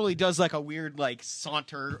she totally does like a weird like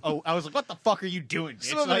saunter. Oh, I was like, what the fuck are you doing?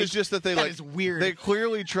 Some of it is just that they that like is weird. They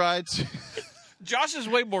clearly tried to. Josh is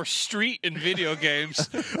way more street in video games.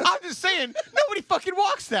 I'm just saying, nobody fucking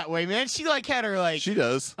walks that way, man. She like had her like She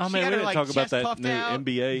does. Oh She man, had we her, didn't like, talk about chest that puffed new out.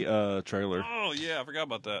 NBA trailer. Oh yeah, I forgot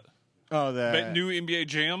about that. the New NBA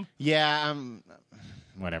Jam. yeah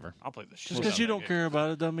whatever. I'll play this. shit Just because out you of that don't game. care about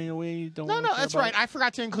it doesn't mean we don't. No, wanna care that's about right. it. I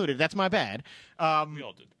forgot to include it. That's my bad. We all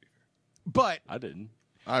did. To be fair. But I didn't.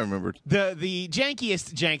 I remembered. the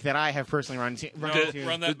jankiest jank that I have personally run into.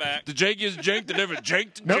 Run that back. The jankiest jank that ever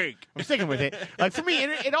janked Nope. jank. I'm sticking with it. Like for me,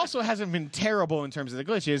 it also hasn't been terrible in terms of the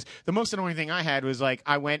glitches. The most annoying thing I had was like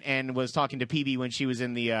I went and was talking to PB when she was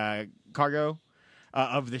in the cargo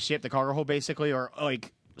of the ship, the cargo hold basically, or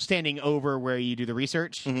like standing over where you do the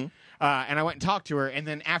research. And I went and talked to her, and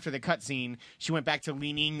then after the cutscene, she went back to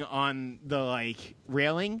leaning on the like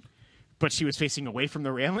railing, but she was facing away from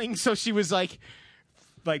the railing, so she was like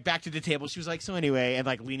back to the table. She was like, so anyway, and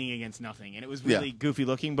like leaning against nothing. And it was really goofy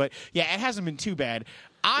looking, but yeah, it hasn't been too bad.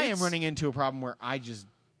 I am running into a problem where I just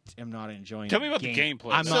am not enjoying Tell me about the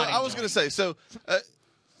gameplay. I'm So not I was going to say,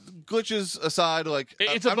 glitches aside, like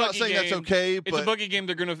It's a I'm not buggy saying game. that's okay, It's but a buggy game.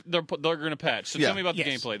 They're gonna patch. So Yeah. tell me about the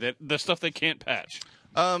Yes. gameplay. The stuff they can't patch.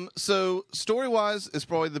 so story wise is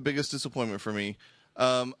probably the biggest disappointment for me.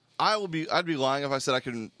 I'd be lying if I said I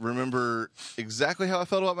can remember exactly how I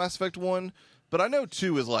felt about Mass Effect 1, but I know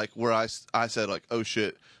 2 is like where I said like, oh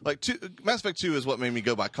shit. Like Mass Effect 2 is what made me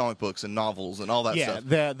go buy comic books and novels and all that Yeah, stuff.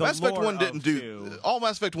 the Mass Effect lore 1 didn't of do 2. all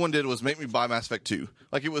Mass Effect 1 did was make me buy Mass Effect 2.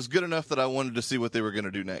 Like it was good enough that I wanted to see what they were going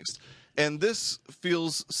to do next. And this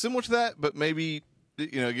feels similar to that, but maybe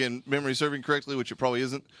again, memory serving correctly, which it probably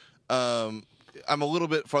isn't. I'm a little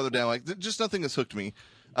bit farther down. Like just nothing has hooked me.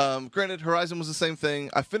 Granted, Horizon was the same thing.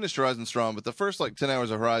 I finished Horizon Strong, but the first like 10 hours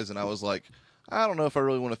of Horizon, I was like, I don't know if I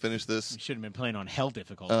really want to finish this. You should have been playing on hell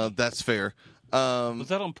difficulty. That's fair. Was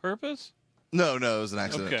that on purpose? No, it was an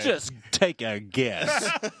accident. Okay. Just take a guess.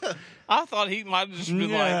 I thought he might have just been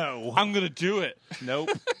No. like, "I'm gonna do it." Nope.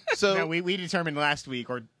 So no, we determined last week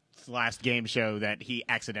or last game show that he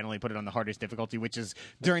accidentally put it on the hardest difficulty, which is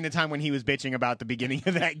during the time when he was bitching about the beginning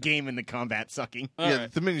of that game and the combat sucking. yeah,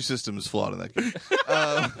 the menu system is flawed in that game.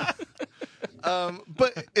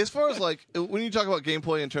 But as far as like when you talk about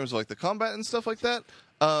gameplay in terms of like the combat and stuff like that,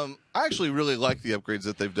 I actually really like the upgrades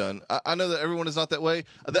that they've done. I know that everyone is not that way.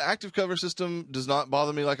 The active cover system does not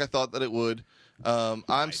bother me like I thought that it would. I'm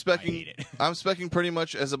hate it. specking pretty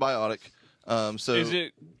much as a biotic. So Is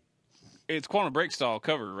it? It's Quantum Break style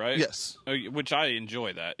cover, right? yes. Which I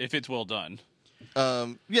enjoy that if it's well done.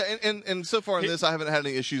 Yeah, and so far in this, I haven't had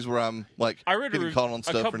any issues where I'm like I read getting caught on a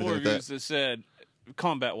stuff or couple anything of like reviews that. that said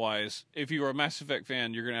combat wise, if you are a Mass Effect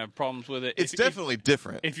fan, you're going to have problems with it. It's definitely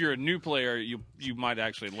different. If you're a new player, you might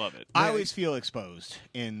actually love it. I always feel exposed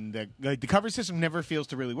in the cover system never feels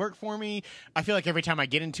to really work for me. I feel like every time I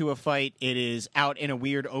get into a fight, it is out in a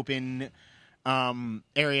weird open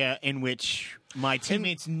area in which my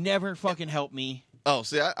teammates never fucking help me. Oh,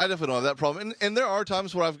 see, I definitely don't have that problem. And there are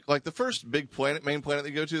times where I've, like, the first big main planet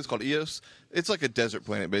that you go to is called Eos. It's like a desert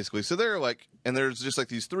planet, basically. So there are, like, and there's just, like,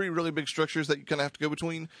 these 3 really big structures that you kind of have to go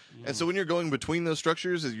between. And so when you're going between those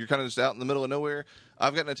structures, you're kind of just out in the middle of nowhere.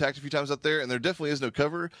 I've gotten attacked a few times out there, and there definitely is no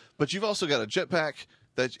cover. But you've also got a jetpack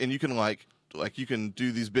and you can, like you can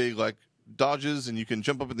do these big, like, dodges, and you can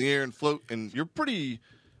jump up in the air and float, and you're pretty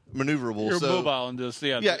maneuverable. You're so, mobile in this.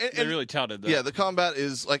 Yeah, Yeah, they really touted that. Yeah, the combat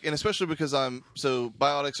is like, and especially because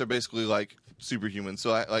biotics are basically like superhuman.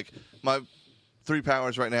 So I like my 3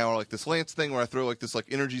 powers right now are like this lance thing where I throw like this like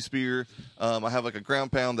energy spear. I have like a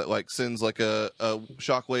ground pound that like sends like a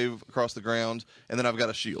shockwave across the ground, and then I've got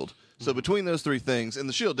a shield. So between those 3 things, and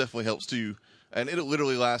the shield definitely helps too, and it'll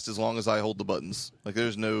literally last as long as I hold the buttons. Like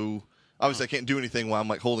there's no. Obviously, I can't do anything while I'm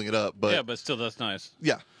like holding it up, but Yeah, but still, that's nice.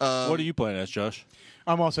 yeah. What are you playing as, Josh?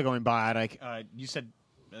 I'm also going biotic. You said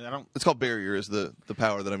I don't. It's called barrier is the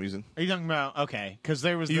power that I'm using. Are you talking about okay? Because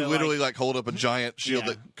there was You the, literally like hold up a giant shield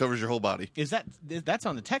Yeah. that covers your whole body. is that's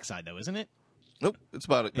on the tech side though, isn't it? Nope, it's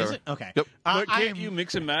about it. Is Power. it okay? Yep. But I can't am- you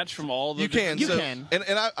mix and match from all the You can. You so, can. And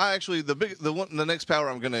I actually the next power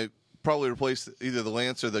I'm going to probably replace either the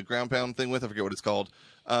lance or the ground pound thing with. I forget what it's called.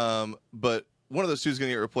 But one of those 2 is going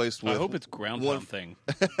to get replaced with. I hope it's ground one pound thing.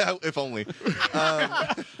 if only.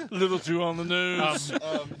 Little too on the news.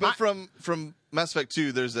 But from Mass Effect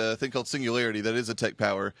 2, there's a thing called Singularity that is a tech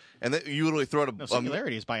power, and that you literally throw it. No,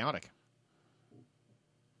 Singularity is biotic.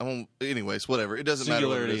 Anyways, whatever. It doesn't matter.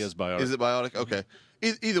 what it Singularity is biotic. Is it biotic? Okay.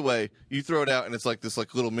 Either way, you throw it out, and it's like this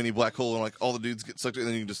like little mini black hole, and like all the dudes get sucked in, and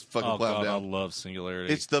then you can just fucking Oh, plow God, I down. love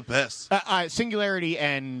Singularity. It's the best. Singularity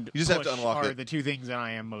and You just have push to unlock are it. the 2 things that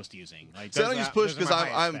I am most using. Like, See, I don't use push those are because my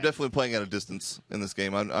highest I'm spec. definitely playing at a distance in this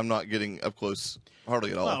game. I'm not getting up close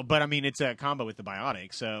hardly at all. Well, but I mean, it's a combo with the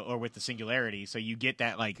biotic, or with the singularity, so you get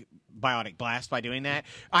that like biotic blast by doing that.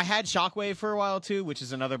 I had shockwave for a while too, which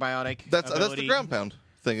is another biotic. that's ability. the ground pound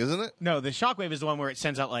thing, isn't it? No, the shockwave is the one where it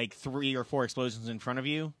sends out like 3 or 4 explosions in front of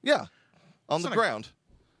you. Yeah, on the not a- ground.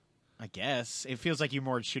 I guess it feels like you're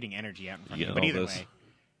more shooting energy out in front You of get you. But all either this. way.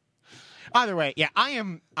 Either way, yeah, I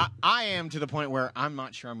am to the point where I'm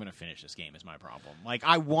not sure I'm going to finish this game is my problem. Like,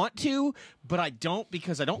 I want to, but I don't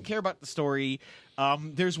because I don't care about the story.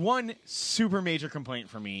 There's one super major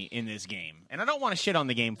complaint for me in this game, and I don't want to shit on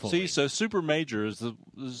the game fully. See, so Super Major is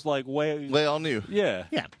like way. They all knew. Yeah.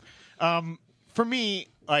 Yeah. For me,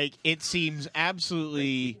 like, it seems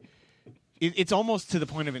absolutely... It's almost to the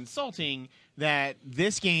point of insulting that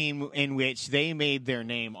this game, in which they made their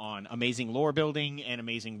name on amazing lore building and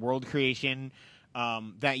amazing world creation,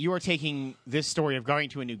 that you are taking this story of going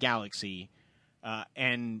to a new galaxy,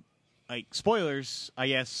 and, like, spoilers, I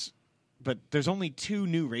guess, but there's only 2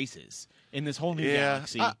 new races in this whole new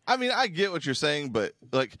galaxy. I mean, I get what you're saying, but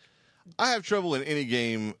like, I have trouble in any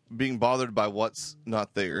game being bothered by what's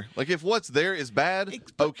not there. Like, if what's there is bad,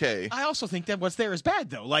 okay. I also think that what's there is bad,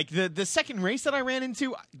 though. Like the second race that I ran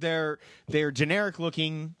into, they're generic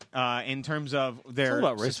looking in terms of It's their all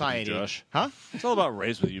about race society. with you, Josh. Huh? It's all about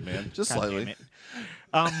race with you, man. Just God damn slightly. it.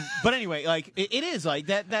 But anyway, like it is like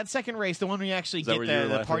that second race, the one where you actually that get where you were the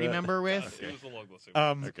laughing party at? member with. It was the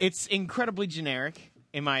logo. It's incredibly generic,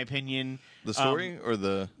 in my opinion. The story or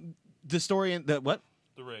the The story and the what?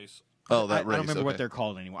 The race. oh that I race. don't remember what okay. they're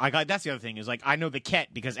called anymore. That's the other thing is like I know the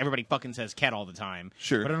Ket because everybody fucking says Ket all the time.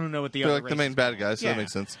 Sure. but I don't know what the They're other like the race main is bad called. guys, so Yeah. that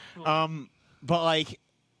makes sense. But like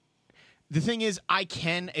the thing is, I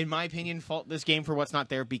can, in my opinion, fault this game for what's not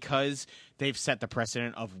there because they've set the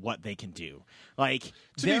precedent of what they can do. Like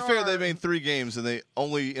To be fair, they made 3 games and they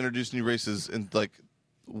only introduced new races in like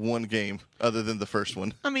 1 game, other than the first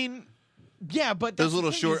one. I mean, yeah, but Those that's the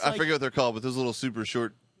little thing short, is, I like- forget what they're called, but those little super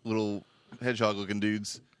short little hedgehog-looking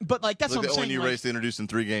dudes. But like that's Like what the I'm only saying. new like, race they introduced in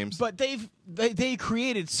 3 games. But they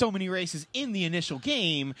created so many races in the initial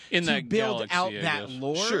game In to that build galaxy, out I that guess.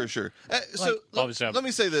 lore. Sure. So obviously, I'm let me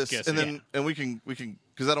say this, guessing. and then and we can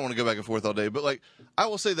because I don't want to go back and forth all day. But like, I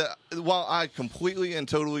will say that while I completely and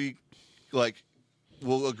totally like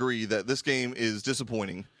will agree that this game is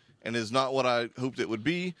disappointing and is not what I hoped it would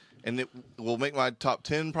be, and it will make my top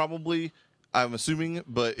 10 probably. I'm assuming,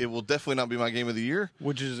 but it will definitely not be my game of the year.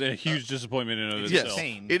 Which is a huge disappointment in and of Yes, itself.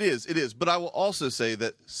 insane. it is. But I will also say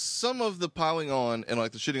that some of the piling on and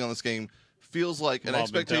like the shitting on this game feels like an Mob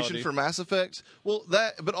expectation mentality. for Mass Effect. Well,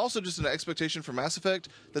 but also just an expectation for Mass Effect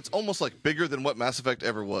that's almost like bigger than what Mass Effect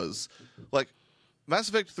ever was. Like Mass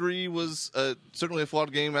Effect 3 was certainly a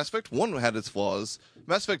flawed game. Mass Effect 1 had its flaws.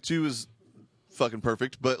 Mass Effect 2 is fucking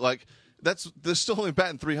perfect, but like there's still only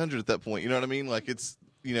batting 300 at that point. You know what I mean? Like it's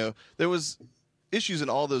there was issues in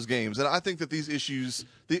all those games, and I think that these issues,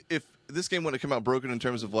 if this game wouldn't have come out broken in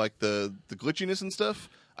terms of like the glitchiness and stuff,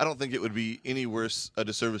 I don't think it would be any worse a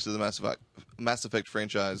disservice to the Mass Effect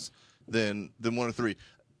franchise than 1 or 3.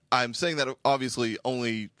 I'm saying that obviously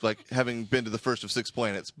only like having been to the first of 6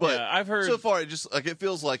 planets, but Yeah, I've heard- so far it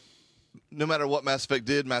feels like no matter what Mass Effect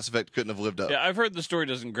did, Mass Effect couldn't have lived up. Yeah, I've heard the story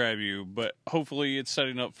doesn't grab you, but hopefully it's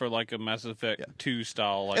setting up for like a Mass Effect 2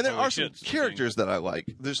 style. Like, And there holy are some shit thing. characters that I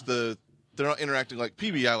like. There's they're not interacting like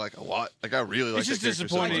PB. I like a lot. Like I really like. It's just that character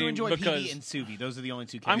so I much. do disappointing. enjoy because PB and Subi. Those are the only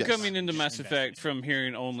two I'm characters. coming into Mass invested Effect from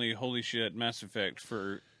hearing only "Holy shit, Mass Effect"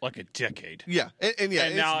 for like a decade. Yeah, and yeah,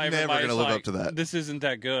 and it's now never everybody's going to live like, up to that. This isn't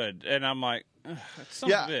that good, and I'm like, son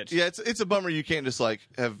Yeah, of a bitch. yeah, it's a bummer you can't just like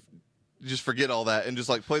just forget all that and just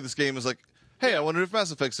like play this game as like, hey, I wonder if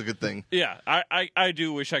Mass Effect's a good thing. Yeah, I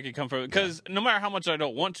do wish I could come from it because no matter how much I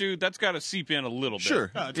don't want to, that's got to seep in a little bit.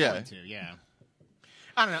 Sure, Oh, it's yeah, going to, yeah.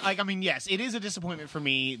 I don't know. Like, I mean, yes, it is a disappointment for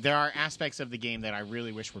me. There are aspects of the game that I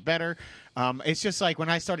really wish were better. It's just like when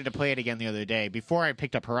I started to play it again the other day, before I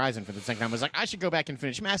picked up Horizon for the second time, I was like, I should go back and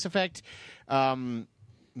finish Mass Effect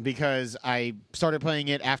because I started playing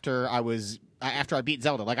it after I beat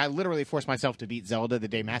Zelda. Like, I literally forced myself to beat Zelda the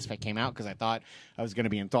day Mass Effect came out because I thought I was going to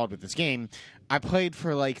be enthralled with this game. I played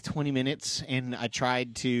for like 20 minutes and I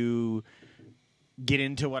tried to get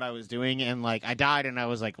into what I was doing, and like I died, and I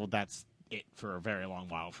was like, well, that's it for a very long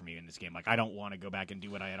while for me in this game. Like, I don't want to go back and do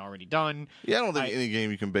what I had already done. yeah. I don't think any game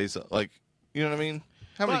you can base it like, you know what I mean?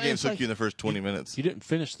 How many Well, games it's took like- you in the first 20 minutes? You didn't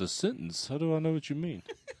finish the sentence. How do I know what you mean?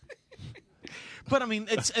 But I mean,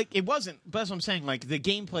 it wasn't. But that's what I'm saying. Like the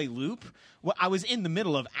gameplay loop. Well, I was in the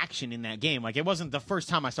middle of action in that game. Like it wasn't the first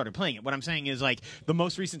time I started playing it. What I'm saying is like the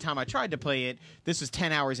most recent time I tried to play it. This was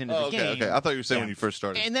 10 hours into the Okay, game. okay. I thought you were saying Yeah. when you first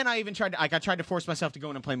started. And then I even tried to. Like I tried to force myself to go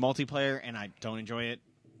in and play multiplayer, and I don't enjoy it.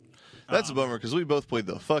 That's a bummer because we both played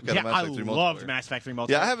the fuck out Yeah, of Mass I Effect 3 loved multiplayer. Mass Effect 3 multiplayer.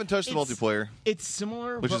 Yeah, I haven't touched the It's- multiplayer, It's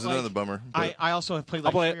similar, which but is like, another bummer. but- I also have played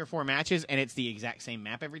like play 3 it. or 4 matches, and it's the exact same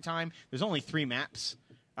map every time. There's only 3 maps,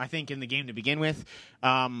 I think, in the game to begin with.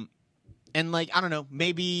 And like I don't know,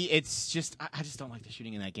 maybe it's just I just don't like the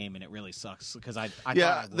shooting in that game, and it really sucks because I yeah,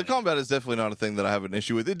 thought I the would. combat is definitely not a thing that I have an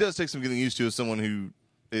issue with. It does take some getting used to as someone who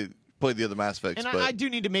played the other Mass Effects. And but I do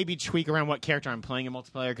need to maybe tweak around what character I'm playing in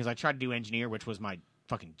multiplayer because I tried to do engineer, which was my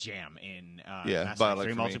fucking jam in Yeah, Mass Biolect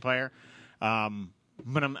Effect 3 for me. multiplayer.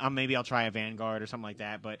 But maybe I'll try a Vanguard or something like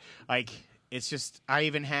that. But like, it's just I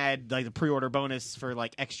even had like the pre-order bonus for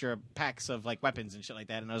like extra packs of like weapons and shit like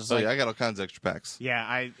that, and I was oh like, yeah, I got all kinds of extra packs.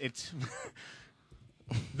 yeah, it's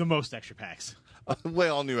the most extra packs. Way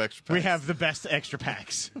all new extra packs. We have the best extra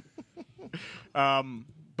packs.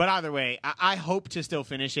 But either way, I hope to still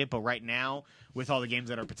finish it. But right now, with all the games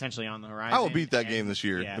that are potentially on the horizon, I will beat that and- game this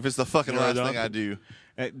year yeah. if it's the fucking Right last on. thing I do.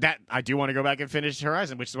 That I do want to go back and finish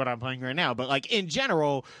Horizon, which is what I'm playing right now. But like in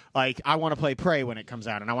general, like I want to play Prey when it comes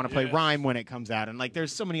out, and I want to play Yes. Rime when it comes out, and like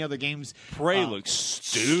there's so many other games. Prey looks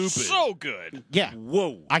stupid. So good. Yeah,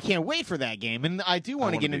 Whoa. I can't wait for that game, and I do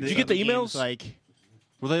want to wanna get be into. Did you get the other games, emails? Like,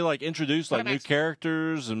 Were they like introduced like What new about-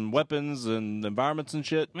 characters and weapons and environments and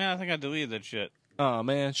shit? Man, I think I deleted that shit. Oh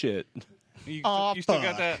man, shit. You, Aw, you still fuck.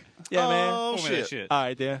 got that? Yeah, man. Oh, Pull me that shit. shit. All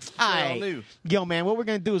right, yeah. all Aight. new. Yo, man, what we're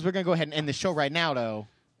gonna do is we're gonna go ahead and end the show right now, though.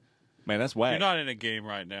 Man, that's whack. You're not in a game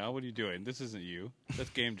right now. What are you doing? This isn't you. That's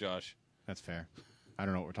Game Josh. That's fair. I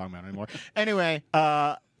don't know what we're talking about anymore. Anyway,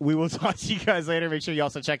 we will talk to you guys later. Make sure you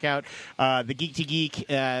also check out the Geek to Geek.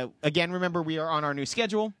 Again, remember, we are on our new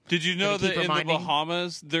schedule. Did you know Gonna keep that in the reminding-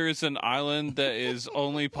 Bahamas there is an island that is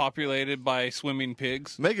only populated by swimming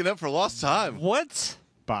pigs? Making up for lost time. What?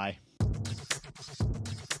 Bye.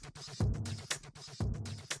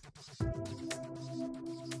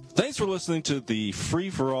 Thanks for listening to the Free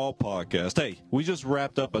for All podcast. Hey, we just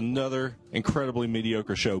wrapped up another incredibly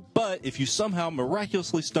mediocre show, but if you somehow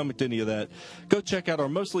miraculously stomached any of that, go check out our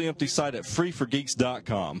mostly empty site at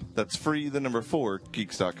freeforgeeks.com. That's free, the number 4,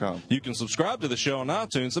 geeks.com. You can subscribe to the show on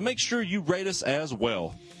iTunes and make sure you rate us as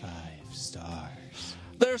well. 5 stars.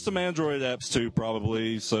 There's some Android apps too,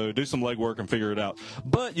 probably, so do some legwork and figure it out.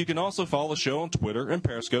 But you can also follow the show on Twitter and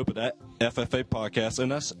Periscope at FFA Podcast,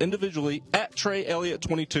 and us individually at Trey Elliott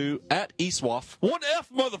 22, at Eastwaff,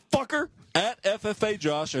 1F motherfucker, at FFA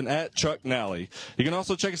Josh, and at Chuck Nally. You can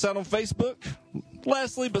also check us out on Facebook.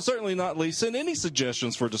 Lastly, but certainly not least, send any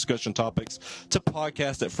suggestions for discussion topics to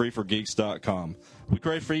podcast@freeforgeeks.com. We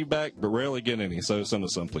crave feedback, but rarely get any, so send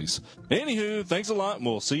us some, please. Anywho, thanks a lot, and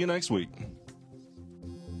we'll see you next week.